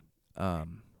do it.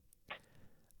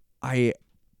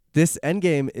 This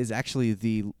Endgame is actually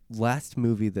the last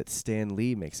movie that Stan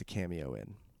Lee makes a cameo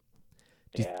in.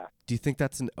 Do you think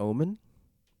that's an omen?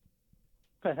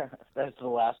 That's the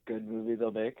last good movie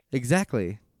they'll make?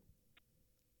 Exactly.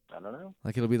 I don't know.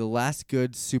 Like it'll be the last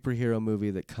good superhero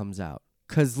movie that comes out.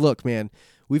 'Cause look, man,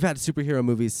 we've had superhero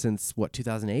movies since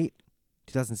 2008,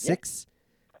 2006.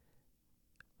 Yeah.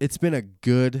 It's been a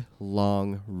good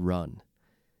long run.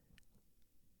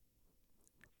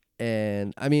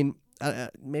 And I mean,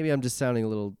 maybe I'm just sounding a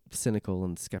little cynical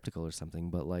and skeptical or something,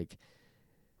 but like,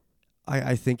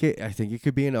 I think it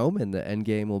could be an omen that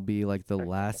Endgame will be like the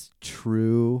last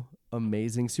true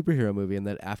amazing superhero movie, and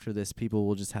that after this, people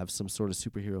will just have some sort of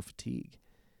superhero fatigue.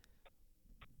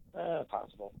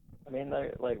 Possible. I mean,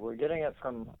 we're getting it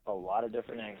from a lot of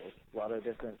different angles, a lot of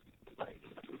different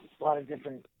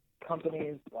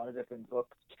companies, a lot of different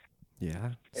books.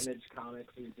 Yeah. Image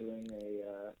Comics is doing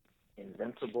a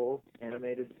Invincible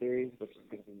animated series, which is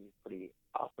going to be pretty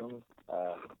awesome.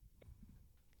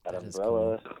 That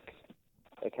Umbrella cool.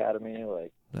 Academy,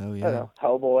 like, oh yeah, I don't know,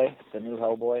 Hellboy, the new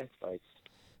Hellboy, like,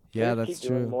 yeah, that's keep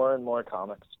true. Doing more and more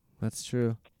comics. That's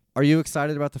true. Are you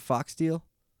excited about the Fox deal?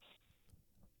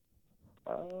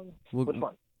 Which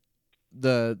one?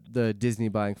 The Disney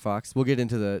buying Fox. We'll get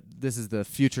into this is the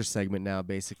future segment now.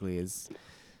 Basically, is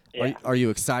are you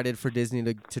excited for Disney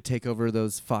to take over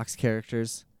those Fox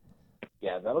characters?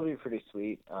 Yeah, that'll be pretty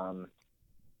sweet.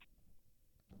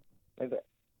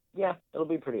 Yeah, it'll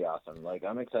be pretty awesome. Like,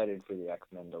 I'm excited for the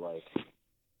X-Men to like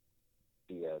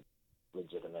be a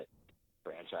legitimate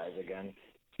franchise again.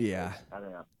 Yeah. Like, I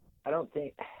don't know. I don't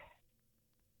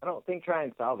think try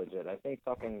and salvage it. I think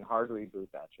fucking hard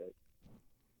reboot that shit.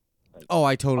 Like, oh,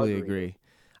 I totally agree.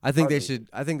 I think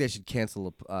Hard they should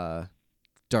cancel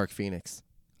Dark Phoenix.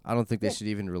 I don't think they should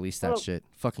even release that shit.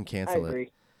 Fucking cancel I agree.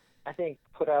 it. I think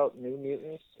put out New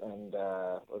Mutants and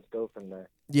let's go from there.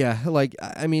 Yeah, like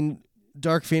I mean,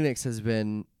 Dark Phoenix has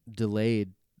been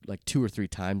delayed like 2 or 3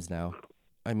 times now.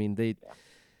 I mean, they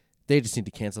just need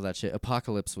to cancel that shit.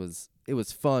 Apocalypse was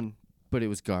fun, but it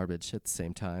was garbage at the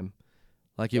same time.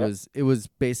 Like it was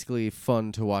basically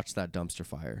fun to watch that dumpster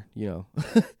fire, you know.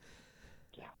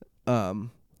 Yeah.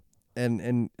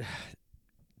 And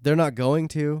they're not going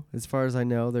to, as far as I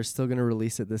know. They're still going to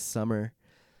release it this summer.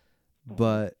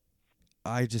 But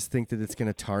I just think that it's going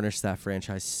to tarnish that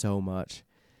franchise so much.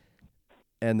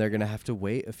 And they're going to have to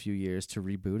wait a few years to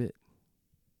reboot it.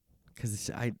 Cuz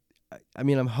I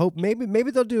mean,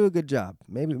 maybe they'll do a good job.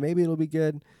 Maybe it'll be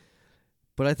good.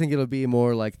 But I think it'll be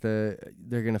more like they're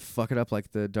going to fuck it up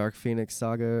like the Dark Phoenix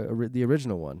saga, the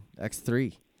original one,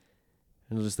 X3.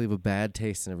 And it'll just leave a bad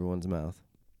taste in everyone's mouth.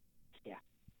 Yeah.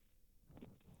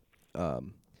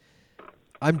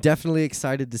 I'm definitely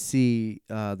excited to see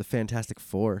the Fantastic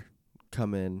Four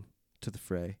come in to the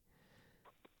fray.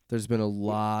 There's been a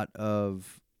lot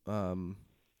of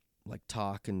like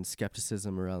talk and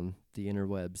skepticism around the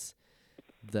interwebs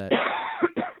that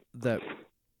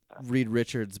Reed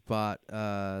Richards bought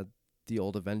the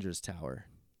old Avengers Tower,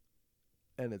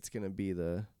 and it's gonna be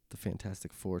the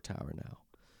Fantastic Four Tower now.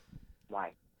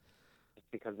 Why?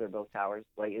 Just because they're both towers?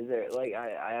 Like, is there like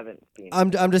I haven't seen.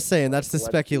 I'm just saying that's the What's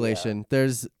speculation.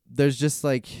 There's just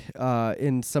like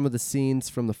in some of the scenes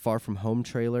from the Far From Home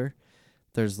trailer,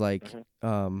 there's like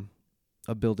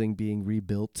a building being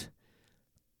rebuilt.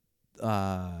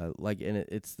 Like in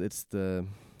it's the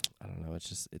I don't know.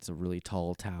 It's a really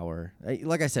tall tower.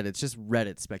 Like I said, it's just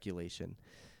Reddit speculation.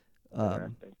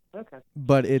 Okay.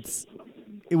 But it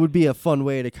would be a fun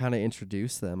way to kind of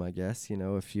introduce them, I guess. You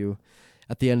know, if you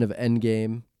at the end of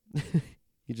Endgame,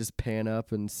 you just pan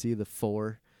up and see the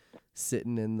four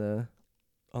sitting in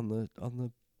on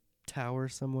the tower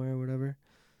somewhere or whatever.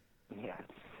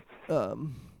 Yeah.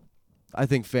 I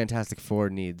think Fantastic Four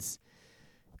needs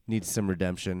some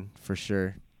redemption for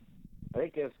sure. I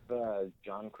think if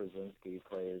John Krasinski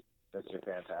plays Mr.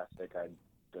 Fantastic, I'd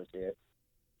go see it.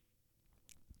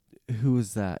 Who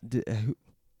is that?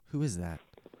 Who is that?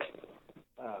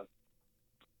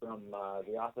 From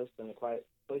The Office and The Quiet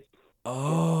Place.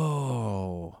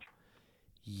 Oh,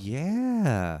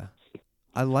 yeah.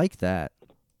 I like that.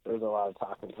 There's a lot of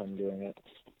talk of him doing it.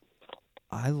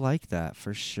 I like that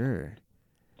for sure.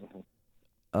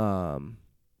 Mm-hmm.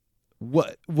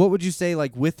 What would you say,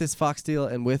 like, with this Fox deal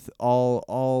and with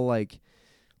all like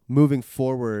moving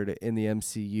forward in the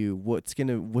MCU,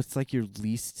 what's like your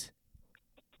least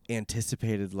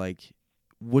anticipated, like,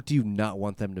 what do you not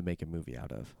want them to make a movie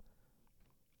out of?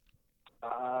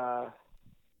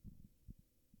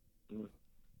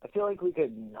 I feel like we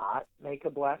could not make a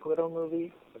Black Widow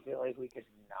movie. I feel like we could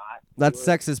not. That's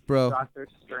do a sexist, bro. Doctor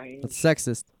Strange That's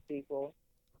sexist. sequel.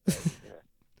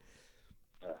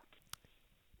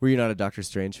 Were you not a Doctor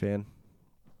Strange fan?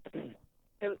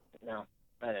 No,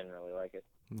 I didn't really like it.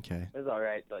 Okay, It was all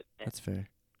right, but that's fair.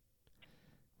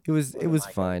 It was wasn't my cup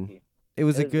of fine. tea. It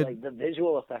was a good like, the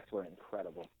visual effects were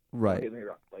incredible. Don't right. get me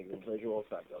wrong. Like, the visual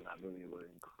effects on that movie were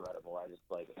incredible. I just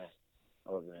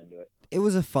I wasn't into it. It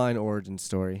was a fine origin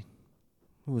story.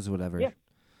 It was whatever. Yeah.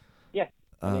 Yeah.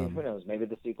 I mean, Um, who knows? Maybe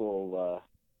the sequel will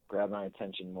grab my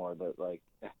attention more, but I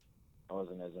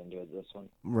wasn't as into it this one.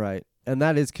 Right, and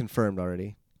that is confirmed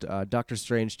already. Doctor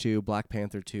Strange 2, Black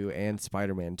Panther 2, and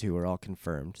Spider-Man 2 are all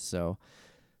confirmed. So,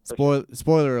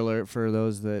 spoiler alert for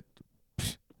those that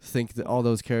think that all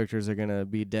those characters are gonna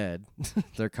be dead.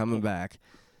 They're coming back.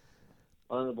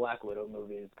 Well, the Black Widow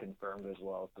movie is confirmed as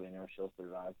well, so we know she'll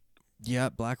survive. Yeah,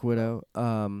 Black Widow.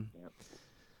 Yep.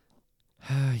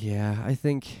 Yeah,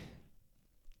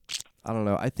 I don't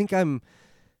know. I think I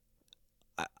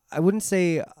wouldn't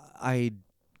say I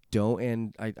don't,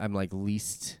 and I'm like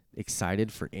least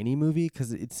excited for any movie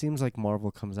because it seems like Marvel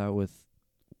comes out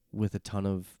with a ton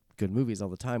of good movies all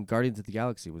the time. Guardians of the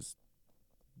Galaxy was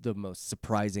the most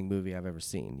surprising movie I've ever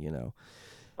seen, you know.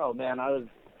 Oh, man, I was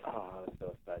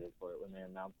so excited for it when they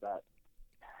announced that.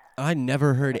 I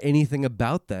never heard anything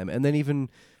about them, and then even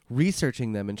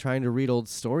researching them and trying to read old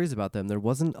stories about them, there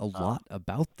wasn't a lot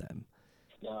about them.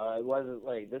 No, it wasn't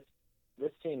like this.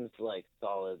 This seems like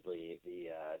solidly the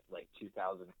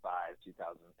 2005,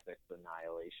 2006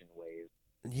 Annihilation wave.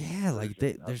 Yeah, like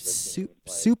they're version of the team, like-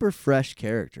 super fresh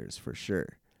characters for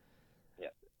sure. Yeah.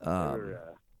 Um,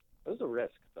 It was a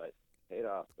risk, but paid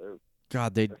off.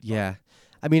 God, they're fun. yeah.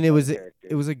 I mean, it Fun was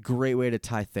characters. a great way to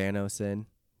tie Thanos in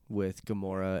with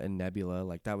Gamora and Nebula.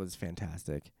 Like that was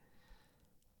fantastic.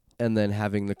 And then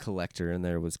having the Collector in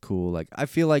there was cool. Like I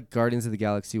feel like Guardians of the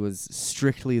Galaxy was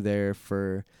strictly there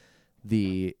for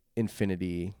the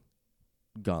Infinity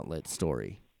Gauntlet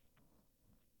story.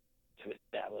 To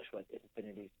establish what the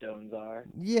Infinity Stones are.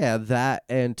 Yeah, that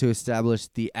and to establish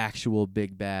the actual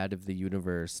big bad of the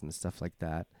universe and stuff like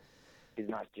that. He's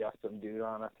not just some dude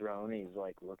on a throne. He's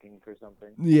like looking for something.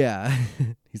 Yeah.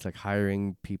 He's like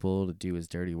hiring people to do his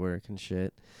dirty work and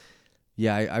shit.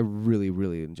 Yeah, I really,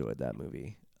 really enjoyed that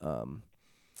movie. Do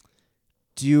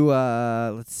you,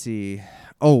 let's see.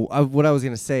 Oh, what I was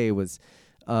going to say was,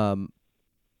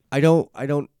 I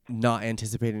don't not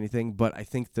anticipate anything, but I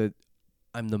think that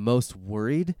I'm the most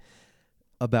worried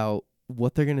about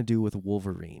what they're going to do with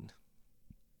Wolverine.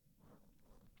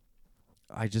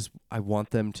 I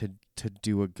want them to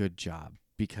do a good job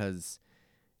because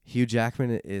Hugh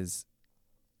Jackman is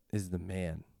the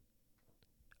man.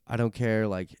 I don't care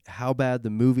like how bad the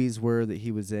movies were that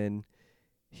he was in.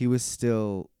 He was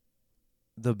still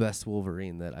the best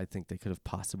Wolverine that I think they could have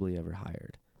possibly ever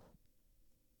hired.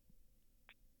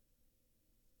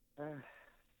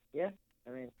 Yeah,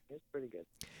 I mean, he's pretty good.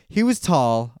 He was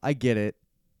tall. I get it.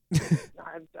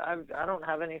 I don't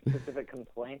have any specific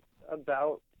complaints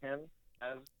about him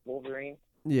as Wolverine.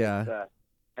 Yeah.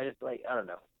 I just like I don't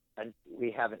know.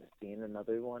 We haven't seen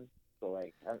another one, so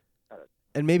like I don't.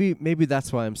 And maybe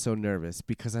that's why I'm so nervous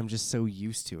because I'm just so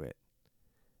used to it.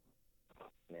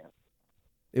 Yeah.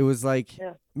 It was like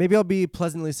Yeah. maybe I'll be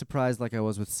pleasantly surprised like I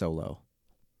was with Solo.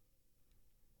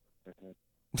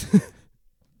 Mm-hmm.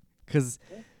 Cuz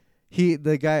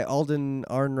the guy Alden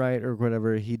Ehrenreich or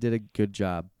whatever, he did a good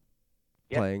job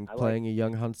playing a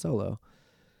young Han Solo.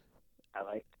 I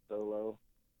like Solo.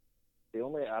 The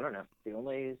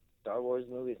only Star Wars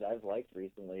movies I've liked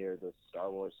recently are the Star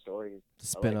Wars stories. The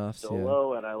spin-offs, I like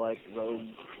Solo and I like Rogue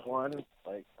One.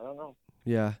 Like I don't know.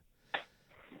 Yeah.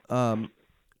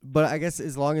 But I guess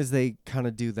as long as they kind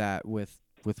of do that with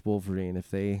Wolverine,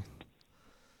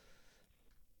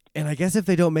 and I guess if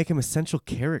they don't make him a central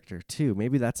character too,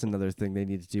 maybe that's another thing they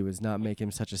need to do is not make him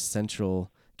such a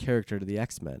central character to the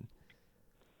X-Men.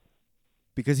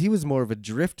 Because he was more of a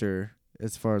drifter,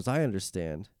 as far as I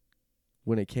understand,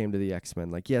 when it came to the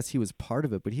X-Men. Like, yes, he was part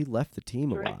of it, but he left the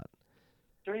team a lot.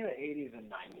 During the 80s and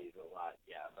 90s a lot,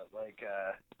 yeah. But like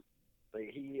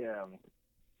he, I don't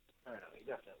know, he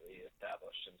definitely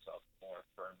established himself more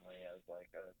firmly as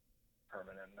like a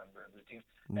permanent member of the team.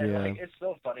 And like, it's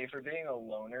so funny for being a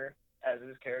loner as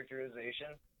his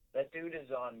characterization. That dude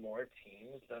is on more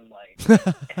teams than like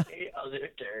any other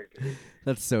character.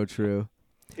 That's so true.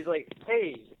 He's like,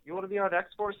 hey, you want to be on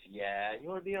X-Force? Yeah. You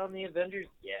want to be on the Avengers?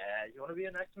 Yeah. You want to be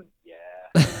on X-Men? Yeah.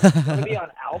 You want to be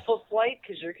on Alpha Flight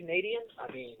because you're Canadian?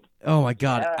 I mean... Oh, my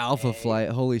God. yeah, Alpha Flight.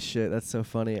 Holy shit. That's so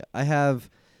funny. I have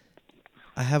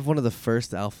one of the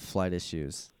first Alpha Flight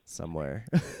issues somewhere.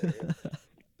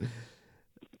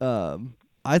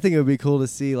 I think it would be cool to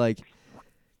see, like,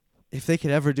 if they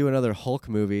could ever do another Hulk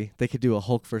movie, they could do a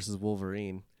Hulk versus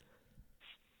Wolverine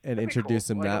and introduce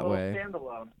him that way.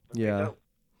 Standalone. Yeah.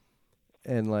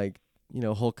 And, like, you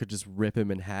know, Hulk could just rip him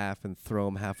in half and throw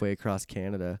him halfway across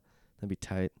Canada. That'd be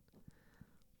tight.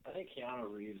 I think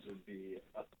Keanu Reeves would be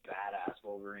a badass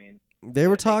Wolverine. They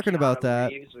were talking about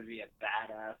that. Keanu Reeves would be a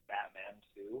badass Batman,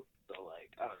 too. So, like,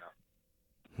 I don't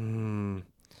know.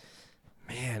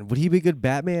 Man, would he be good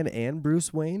Batman and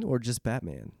Bruce Wayne or just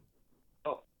Batman?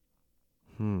 Oh,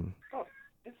 it's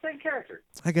the same character.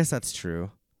 I guess that's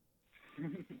true.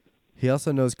 He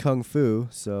also knows Kung Fu,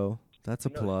 so that's a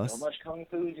plus. So much Kung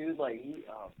Fu, dude. Like,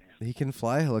 He can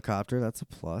fly a helicopter. That's a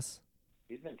plus.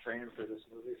 He's been training for this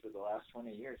movie for the last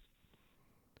 20 years.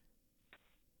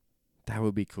 That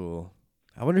would be cool.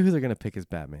 I wonder who they're going to pick as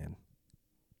Batman.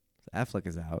 Affleck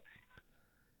is out.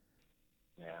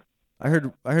 Yeah. I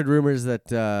heard rumors that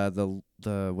the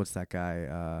what's that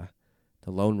guy?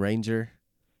 The Lone Ranger,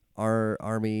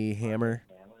 Army Hammer.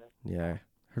 Yeah,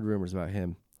 heard rumors about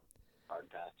him. Hard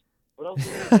pass. What else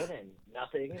has he been in?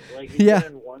 Nothing. Like he's been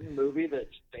in one movie that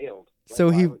failed. Like, so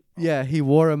he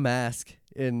wore a mask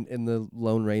in the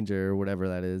Lone Ranger or whatever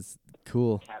that is.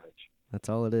 Cool. Cabbage. That's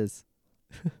all it is.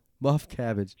 Moff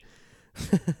Cabbage.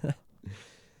 You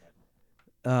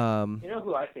know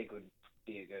who I think would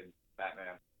be a good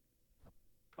Batman?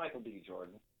 Michael B.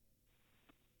 Jordan.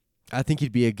 I think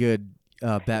he'd be a good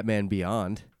Batman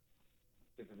Beyond.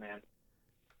 Superman.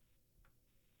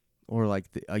 Or like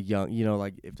a young, you know,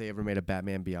 like if they ever made a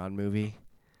Batman Beyond movie.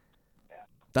 Yeah.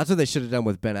 That's what they should have done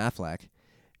with Ben Affleck.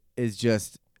 Is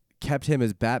just kept him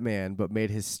as Batman, but made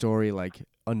his story like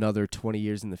another 20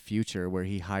 years in the future where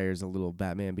he hires a little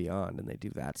Batman Beyond and they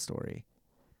do that story.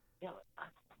 Yeah,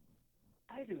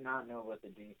 I do not know what the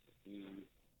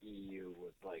DCEU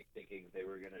was like thinking they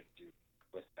were going to do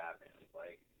with Batman.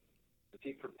 Like, is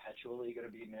he perpetually going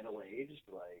to be middle-aged?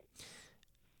 Like,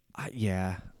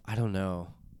 I don't know.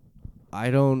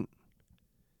 I don't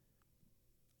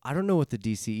know what the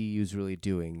DCEU is really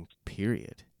doing,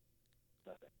 period.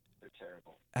 nothing. They're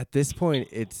terrible. At this point,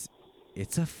 it's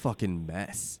a fucking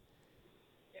mess.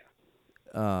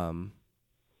 Yeah.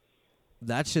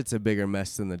 That shit's a bigger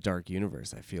mess than the Dark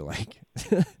Universe, I feel like.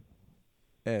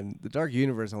 And the Dark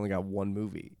Universe only got one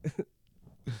movie.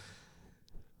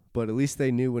 But at least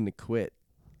they knew when to quit.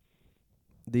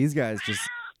 These guys just...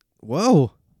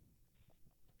 Whoa!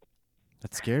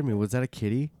 That scared me. Was that a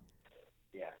kitty?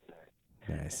 Yeah.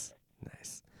 Sorry. Nice.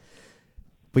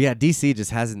 But yeah, DC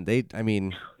just hasn't. I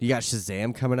mean, you got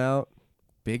Shazam coming out,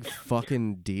 big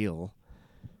fucking deal.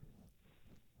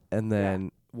 And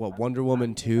then Wonder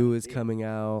Woman 2 is coming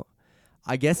out.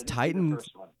 I guess I didn't see the Titans.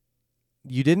 first one.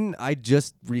 You didn't? I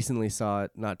just recently saw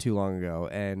it not too long ago,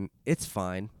 and it's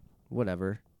fine.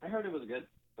 Whatever. I heard it was good,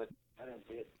 but I didn't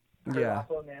see it. Yeah.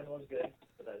 Aquaman was good,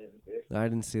 but I didn't see it. I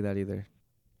didn't see that either.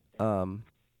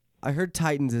 I heard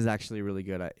Titans is actually really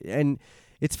good. And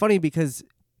it's funny because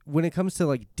when it comes to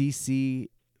like DC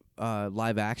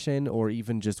live action or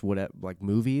even just like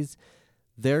movies,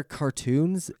 their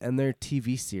cartoons and their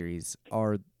TV series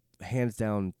are hands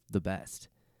down the best.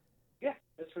 Yeah,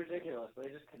 it's ridiculous. They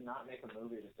just could not make a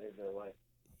movie to save their life.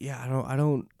 Yeah, I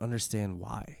don't understand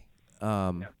why. I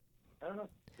don't know.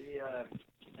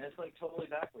 And it's like totally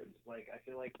backwards. Like I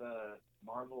feel like the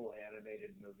Marvel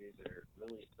animated movies are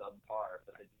really subpar,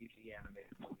 but the DC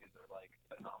animated movies are like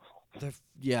phenomenal.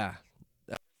 Yeah.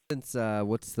 Since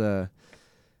what's the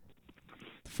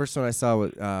first one I saw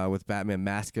with Batman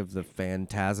Mask of the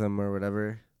Phantasm or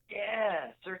whatever? Yeah,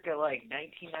 circa like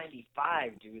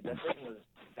 1995, dude. That thing was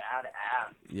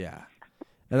badass. Yeah.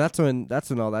 And that's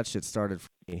when all that shit started for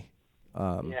me.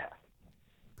 Yeah.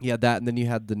 Yeah, that, and then you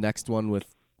had the next one with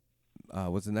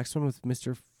was the next one with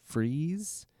Mr.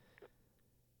 Freeze?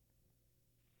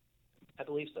 I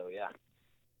believe so, yeah.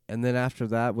 And then after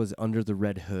that was Under the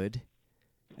Red Hood.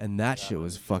 And that shit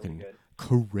was really fucking good.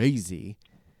 crazy.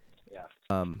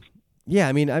 Yeah. Yeah,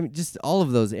 I mean just all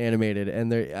of those animated,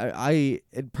 and I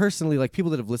personally, like,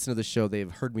 people that have listened to the show,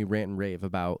 they've heard me rant and rave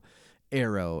about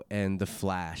Arrow and The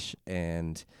Flash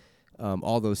and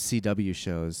all those CW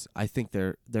shows. I think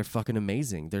they're fucking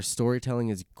amazing. Their storytelling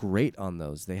is great on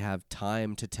those. They have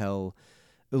time to tell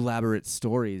elaborate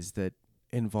stories that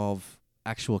involve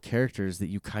actual characters that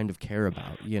you kind of care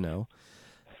about, you know.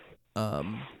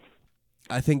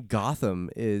 I think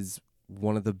Gotham is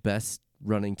one of the best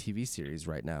running TV series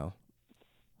right now.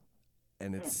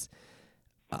 And it's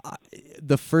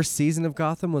the first season of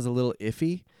Gotham was a little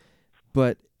iffy,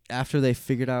 but after they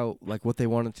figured out like what they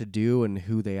wanted to do and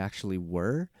who they actually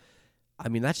were, I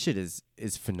mean that shit is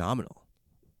phenomenal.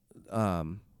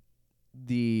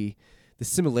 The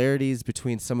similarities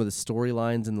between some of the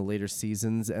storylines in the later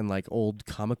seasons and like old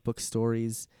comic book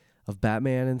stories of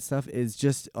Batman and stuff is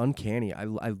just uncanny. I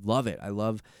love it. I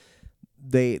love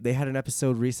they had an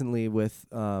episode recently with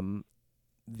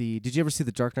did you ever see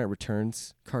the Dark Knight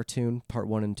Returns cartoon part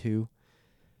 1 and 2?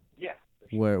 Yeah. For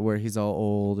sure. Where he's all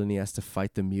old and he has to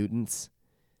fight the mutants.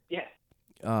 Yeah.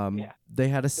 They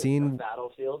had a This is a scene,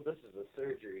 battlefield. This is a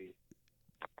surgery.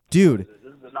 dude.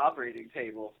 This is an operating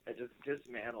table. It just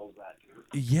dismantles that.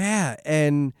 Yeah,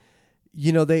 and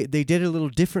you know they did it a little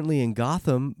differently in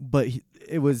Gotham, but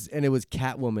it was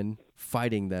Catwoman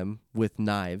fighting them with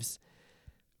knives.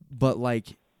 But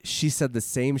like she said the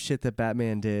same shit that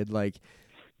Batman did. Like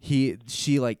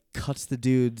she like cuts the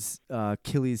dude's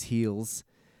Achilles heels,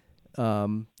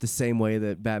 the same way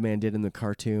that Batman did in the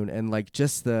cartoon, and like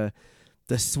just the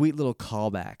sweet little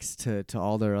callbacks to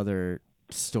all their other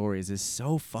stories is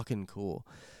so fucking cool.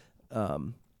 I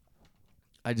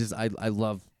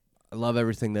love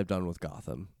everything they've done with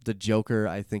Gotham. The Joker,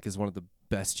 I think, is one of the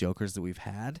best Jokers that we've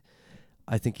had.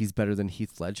 I think he's better than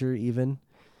Heath Ledger even.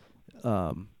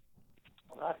 Well,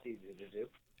 that's easy to do.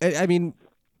 I mean,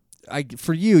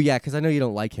 for you, yeah, because I know you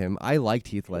don't like him. I liked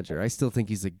Heath Ledger. I still think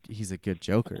he's a good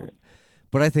Joker.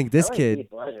 But I think this I like kid.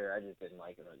 Heath Ledger, I just didn't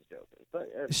like him as Joker.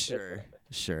 But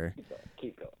Sure.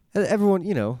 Keep going. Everyone,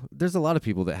 you know, there's a lot of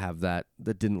people that have that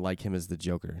didn't like him as the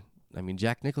Joker. I mean,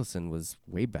 Jack Nicholson was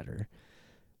way better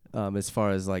as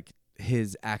far as like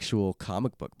his actual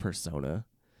comic book persona.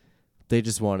 They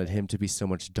just wanted him to be so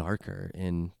much darker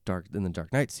in the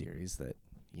Dark Knight series that,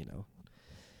 you know,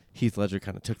 Heath Ledger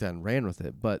kind of took that and ran with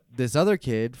it. But this other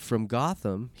kid from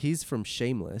Gotham, he's from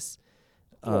Shameless.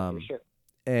 For sure.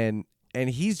 And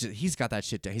he's got that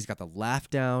shit down. He's got the laugh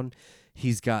down.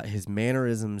 He's got his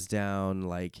mannerisms down.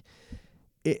 Like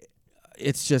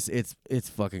it's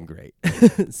fucking great.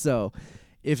 So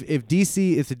if the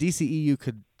DCEU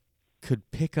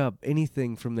could pick up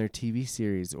anything from their TV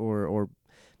series or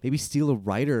maybe steal a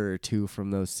writer or two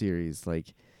from those series,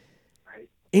 like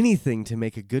anything to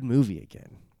make a good movie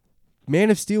again. Man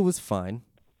of Steel was fine.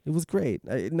 It was great.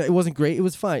 It wasn't great. It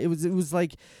was fine. It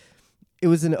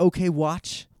was an okay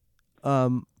watch.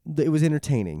 It was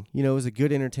entertaining. You know, it was a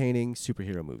good, entertaining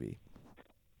superhero movie.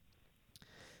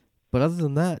 But other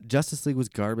than that, Justice League was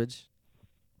garbage.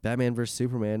 Batman vs.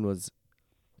 Superman was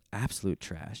absolute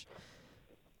trash.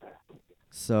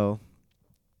 So,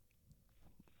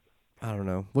 I don't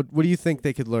know. What do you think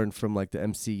they could learn from like the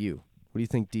MCU? What do you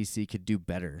think DC could do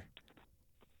better?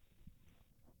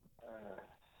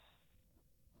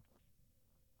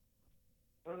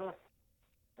 I don't know.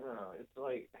 It's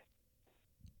like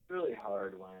really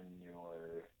hard when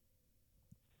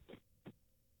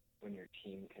your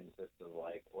team consists of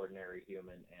like ordinary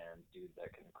human and dudes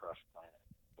that can crush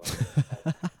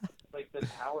planets. Like the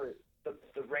power,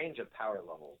 the range of power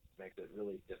levels makes it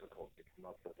really difficult to come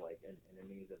up with like an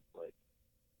enemy that's like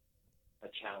a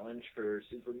challenge for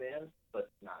Superman,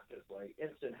 but not just like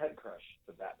instant head crush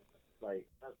to Batman. Like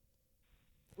that's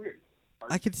weird.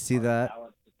 I could see that.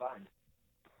 Balance to find.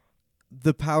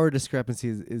 The power discrepancy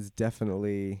is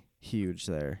definitely huge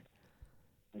there.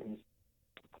 Mhm.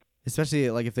 Especially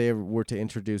like if they ever were to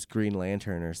introduce Green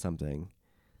Lantern or something.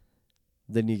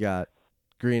 Then you got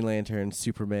Green Lantern,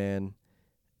 Superman,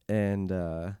 and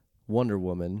Wonder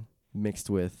Woman mixed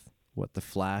with the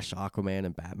Flash, Aquaman,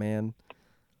 and Batman.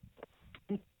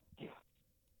 Then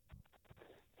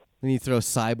you throw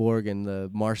Cyborg and the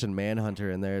Martian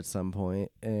Manhunter in there at some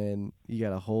point, and you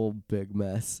got a whole big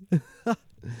mess.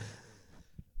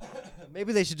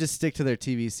 Maybe they should just stick to their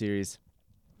TV series.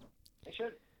 They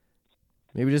should.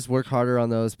 Maybe just work harder on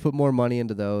those, put more money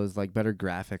into those, like better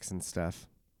graphics and stuff.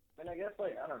 I mean, I guess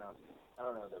like I don't know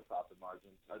their profit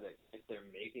margins. Are they if they're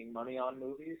making money on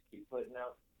movies, keep putting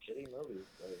out shitty movies.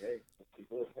 Like, hey,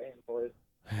 people are paying for it.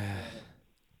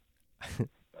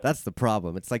 That's the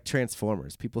problem. It's like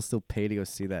Transformers. People still pay to go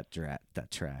see that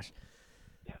trash.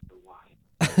 Yeah, but why?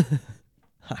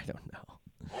 I don't know.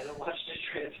 I haven't watched a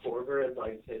Transformer in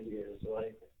like 10 years. So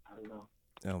like, I don't know.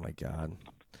 Oh my god.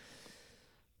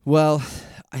 Well,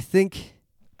 I think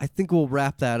we'll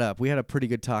wrap that up. We had a pretty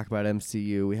good talk about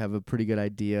MCU. We have a pretty good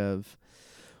idea of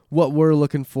what we're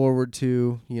looking forward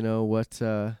to. You know what's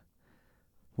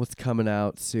coming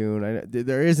out soon.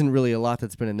 There isn't really a lot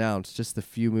that's been announced. Just the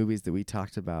few movies that we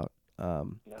talked about.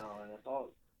 No, and it's all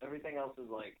everything else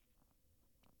is like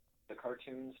the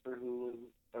cartoons for Hulu,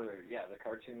 the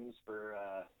cartoons for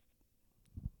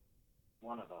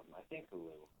one of them. I think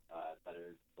Hulu that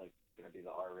are like going to be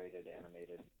the R-rated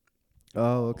animated.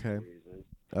 Oh, okay. Series.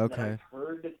 Okay.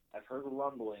 I've heard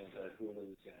rumblings that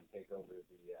Hulu's going to take over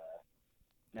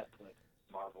the Netflix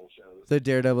Marvel shows. The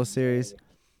Daredevil series.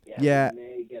 Yeah. We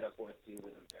may get a fourth season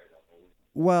of Daredevil.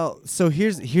 Well, so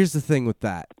here's the thing with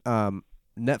that.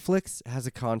 Netflix has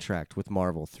a contract with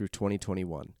Marvel through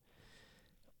 2021.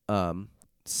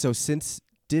 So since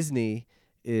Disney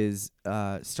is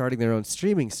starting their own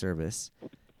streaming service,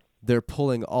 they're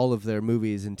pulling all of their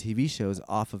movies and TV shows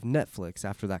off of Netflix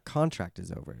after that contract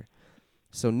is over.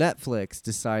 So Netflix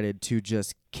decided to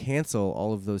just cancel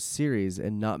all of those series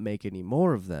and not make any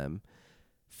more of them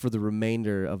for the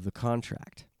remainder of the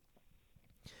contract.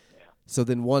 Yeah. So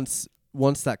then once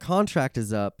that contract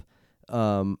is up,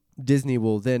 Disney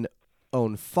will then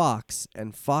own Fox,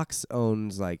 and Fox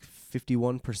owns like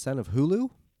 51% of Hulu.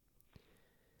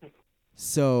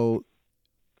 So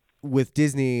with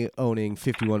Disney owning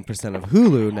 51% of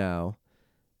Hulu now,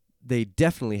 they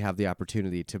definitely have the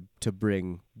opportunity to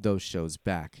bring those shows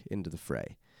back into the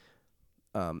fray.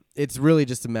 It's really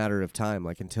just a matter of time,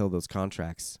 like until those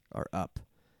contracts are up.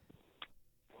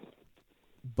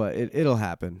 But it'll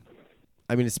happen.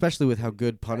 I mean, especially with how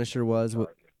good Punisher was.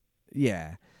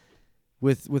 Yeah.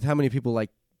 With how many people like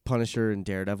Punisher and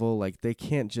Daredevil, like they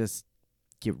can't just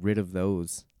get rid of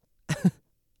those.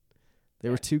 They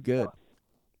were too good.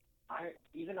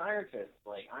 Even Iron Fist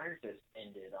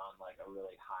ended on like a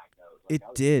really high note. It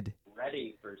did.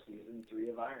 Ready for season 3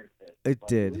 of Iron Fist. It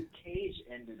did. Luke Cage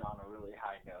ended on a really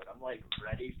high note. I'm like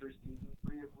ready for season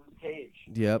 3 of Luke Cage.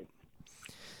 Yep.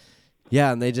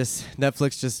 Yeah, and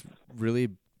Netflix just really,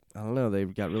 I don't know, they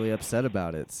got really upset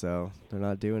about it, so they're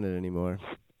not doing it anymore.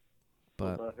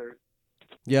 But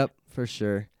yep, for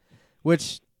sure.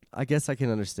 Which I guess I can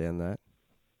understand that.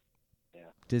 Yeah.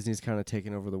 Disney's kind of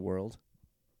taking over the world.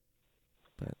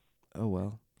 But oh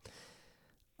well.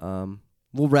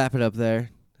 We'll wrap it up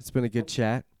there. It's been a good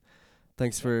chat.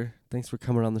 Thanks for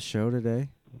coming on the show today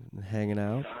and hanging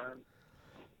out.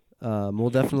 We'll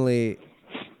definitely,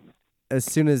 as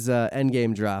soon as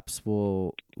Endgame drops,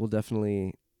 we'll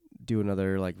definitely do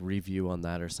another like review on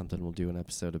that or something. We'll do an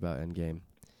episode about Endgame.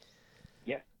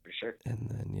 Yeah, for sure.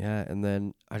 And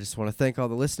then I just want to thank all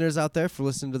the listeners out there for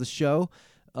listening to the show.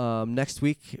 Next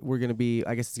week we're gonna be,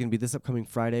 I guess it's gonna be this upcoming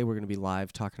Friday. We're gonna be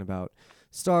live talking about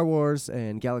Star Wars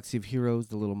and Galaxy of Heroes,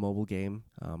 the little mobile game.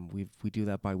 We do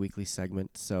that bi-weekly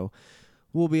segment, so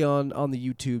we'll be on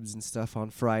the YouTubes and stuff on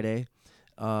Friday.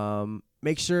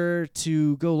 Make sure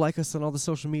to go like us on all the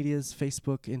social medias,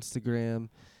 Facebook, Instagram,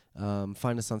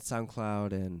 Find us on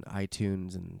SoundCloud and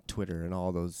iTunes and Twitter and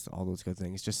all those good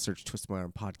things. Just search Twist My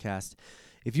Arm Podcast.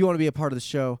 If you want to be a part of the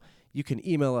show, you can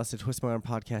email us at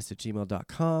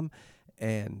twistmyarmpodcast@gmail.com,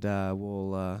 and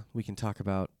we can talk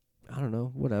about, I don't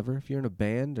know, whatever. If you're in a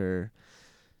band or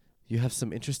you have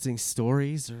some interesting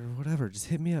stories or whatever, just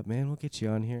hit me up, man. We'll get you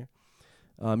on here.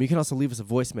 You can also leave us a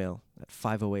voicemail at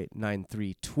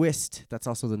 508-93-TWIST. That's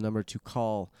also the number to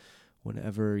call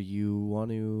whenever you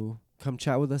want to come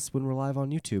chat with us when we're live on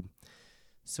YouTube.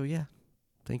 So, yeah,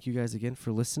 thank you guys again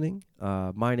for listening.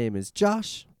 My name is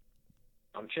Josh.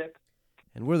 I'm Chip.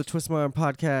 And we're the Twist My Arm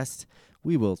Podcast.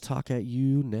 We will talk at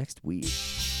you next week.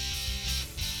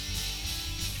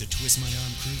 The Twist My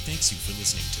Arm crew thanks you for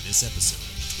listening to this episode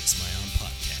of the Twist My Arm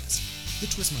Podcast. The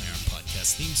Twist My Arm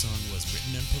Podcast theme song was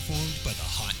written and performed by the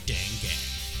Hot Dang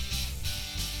Gang.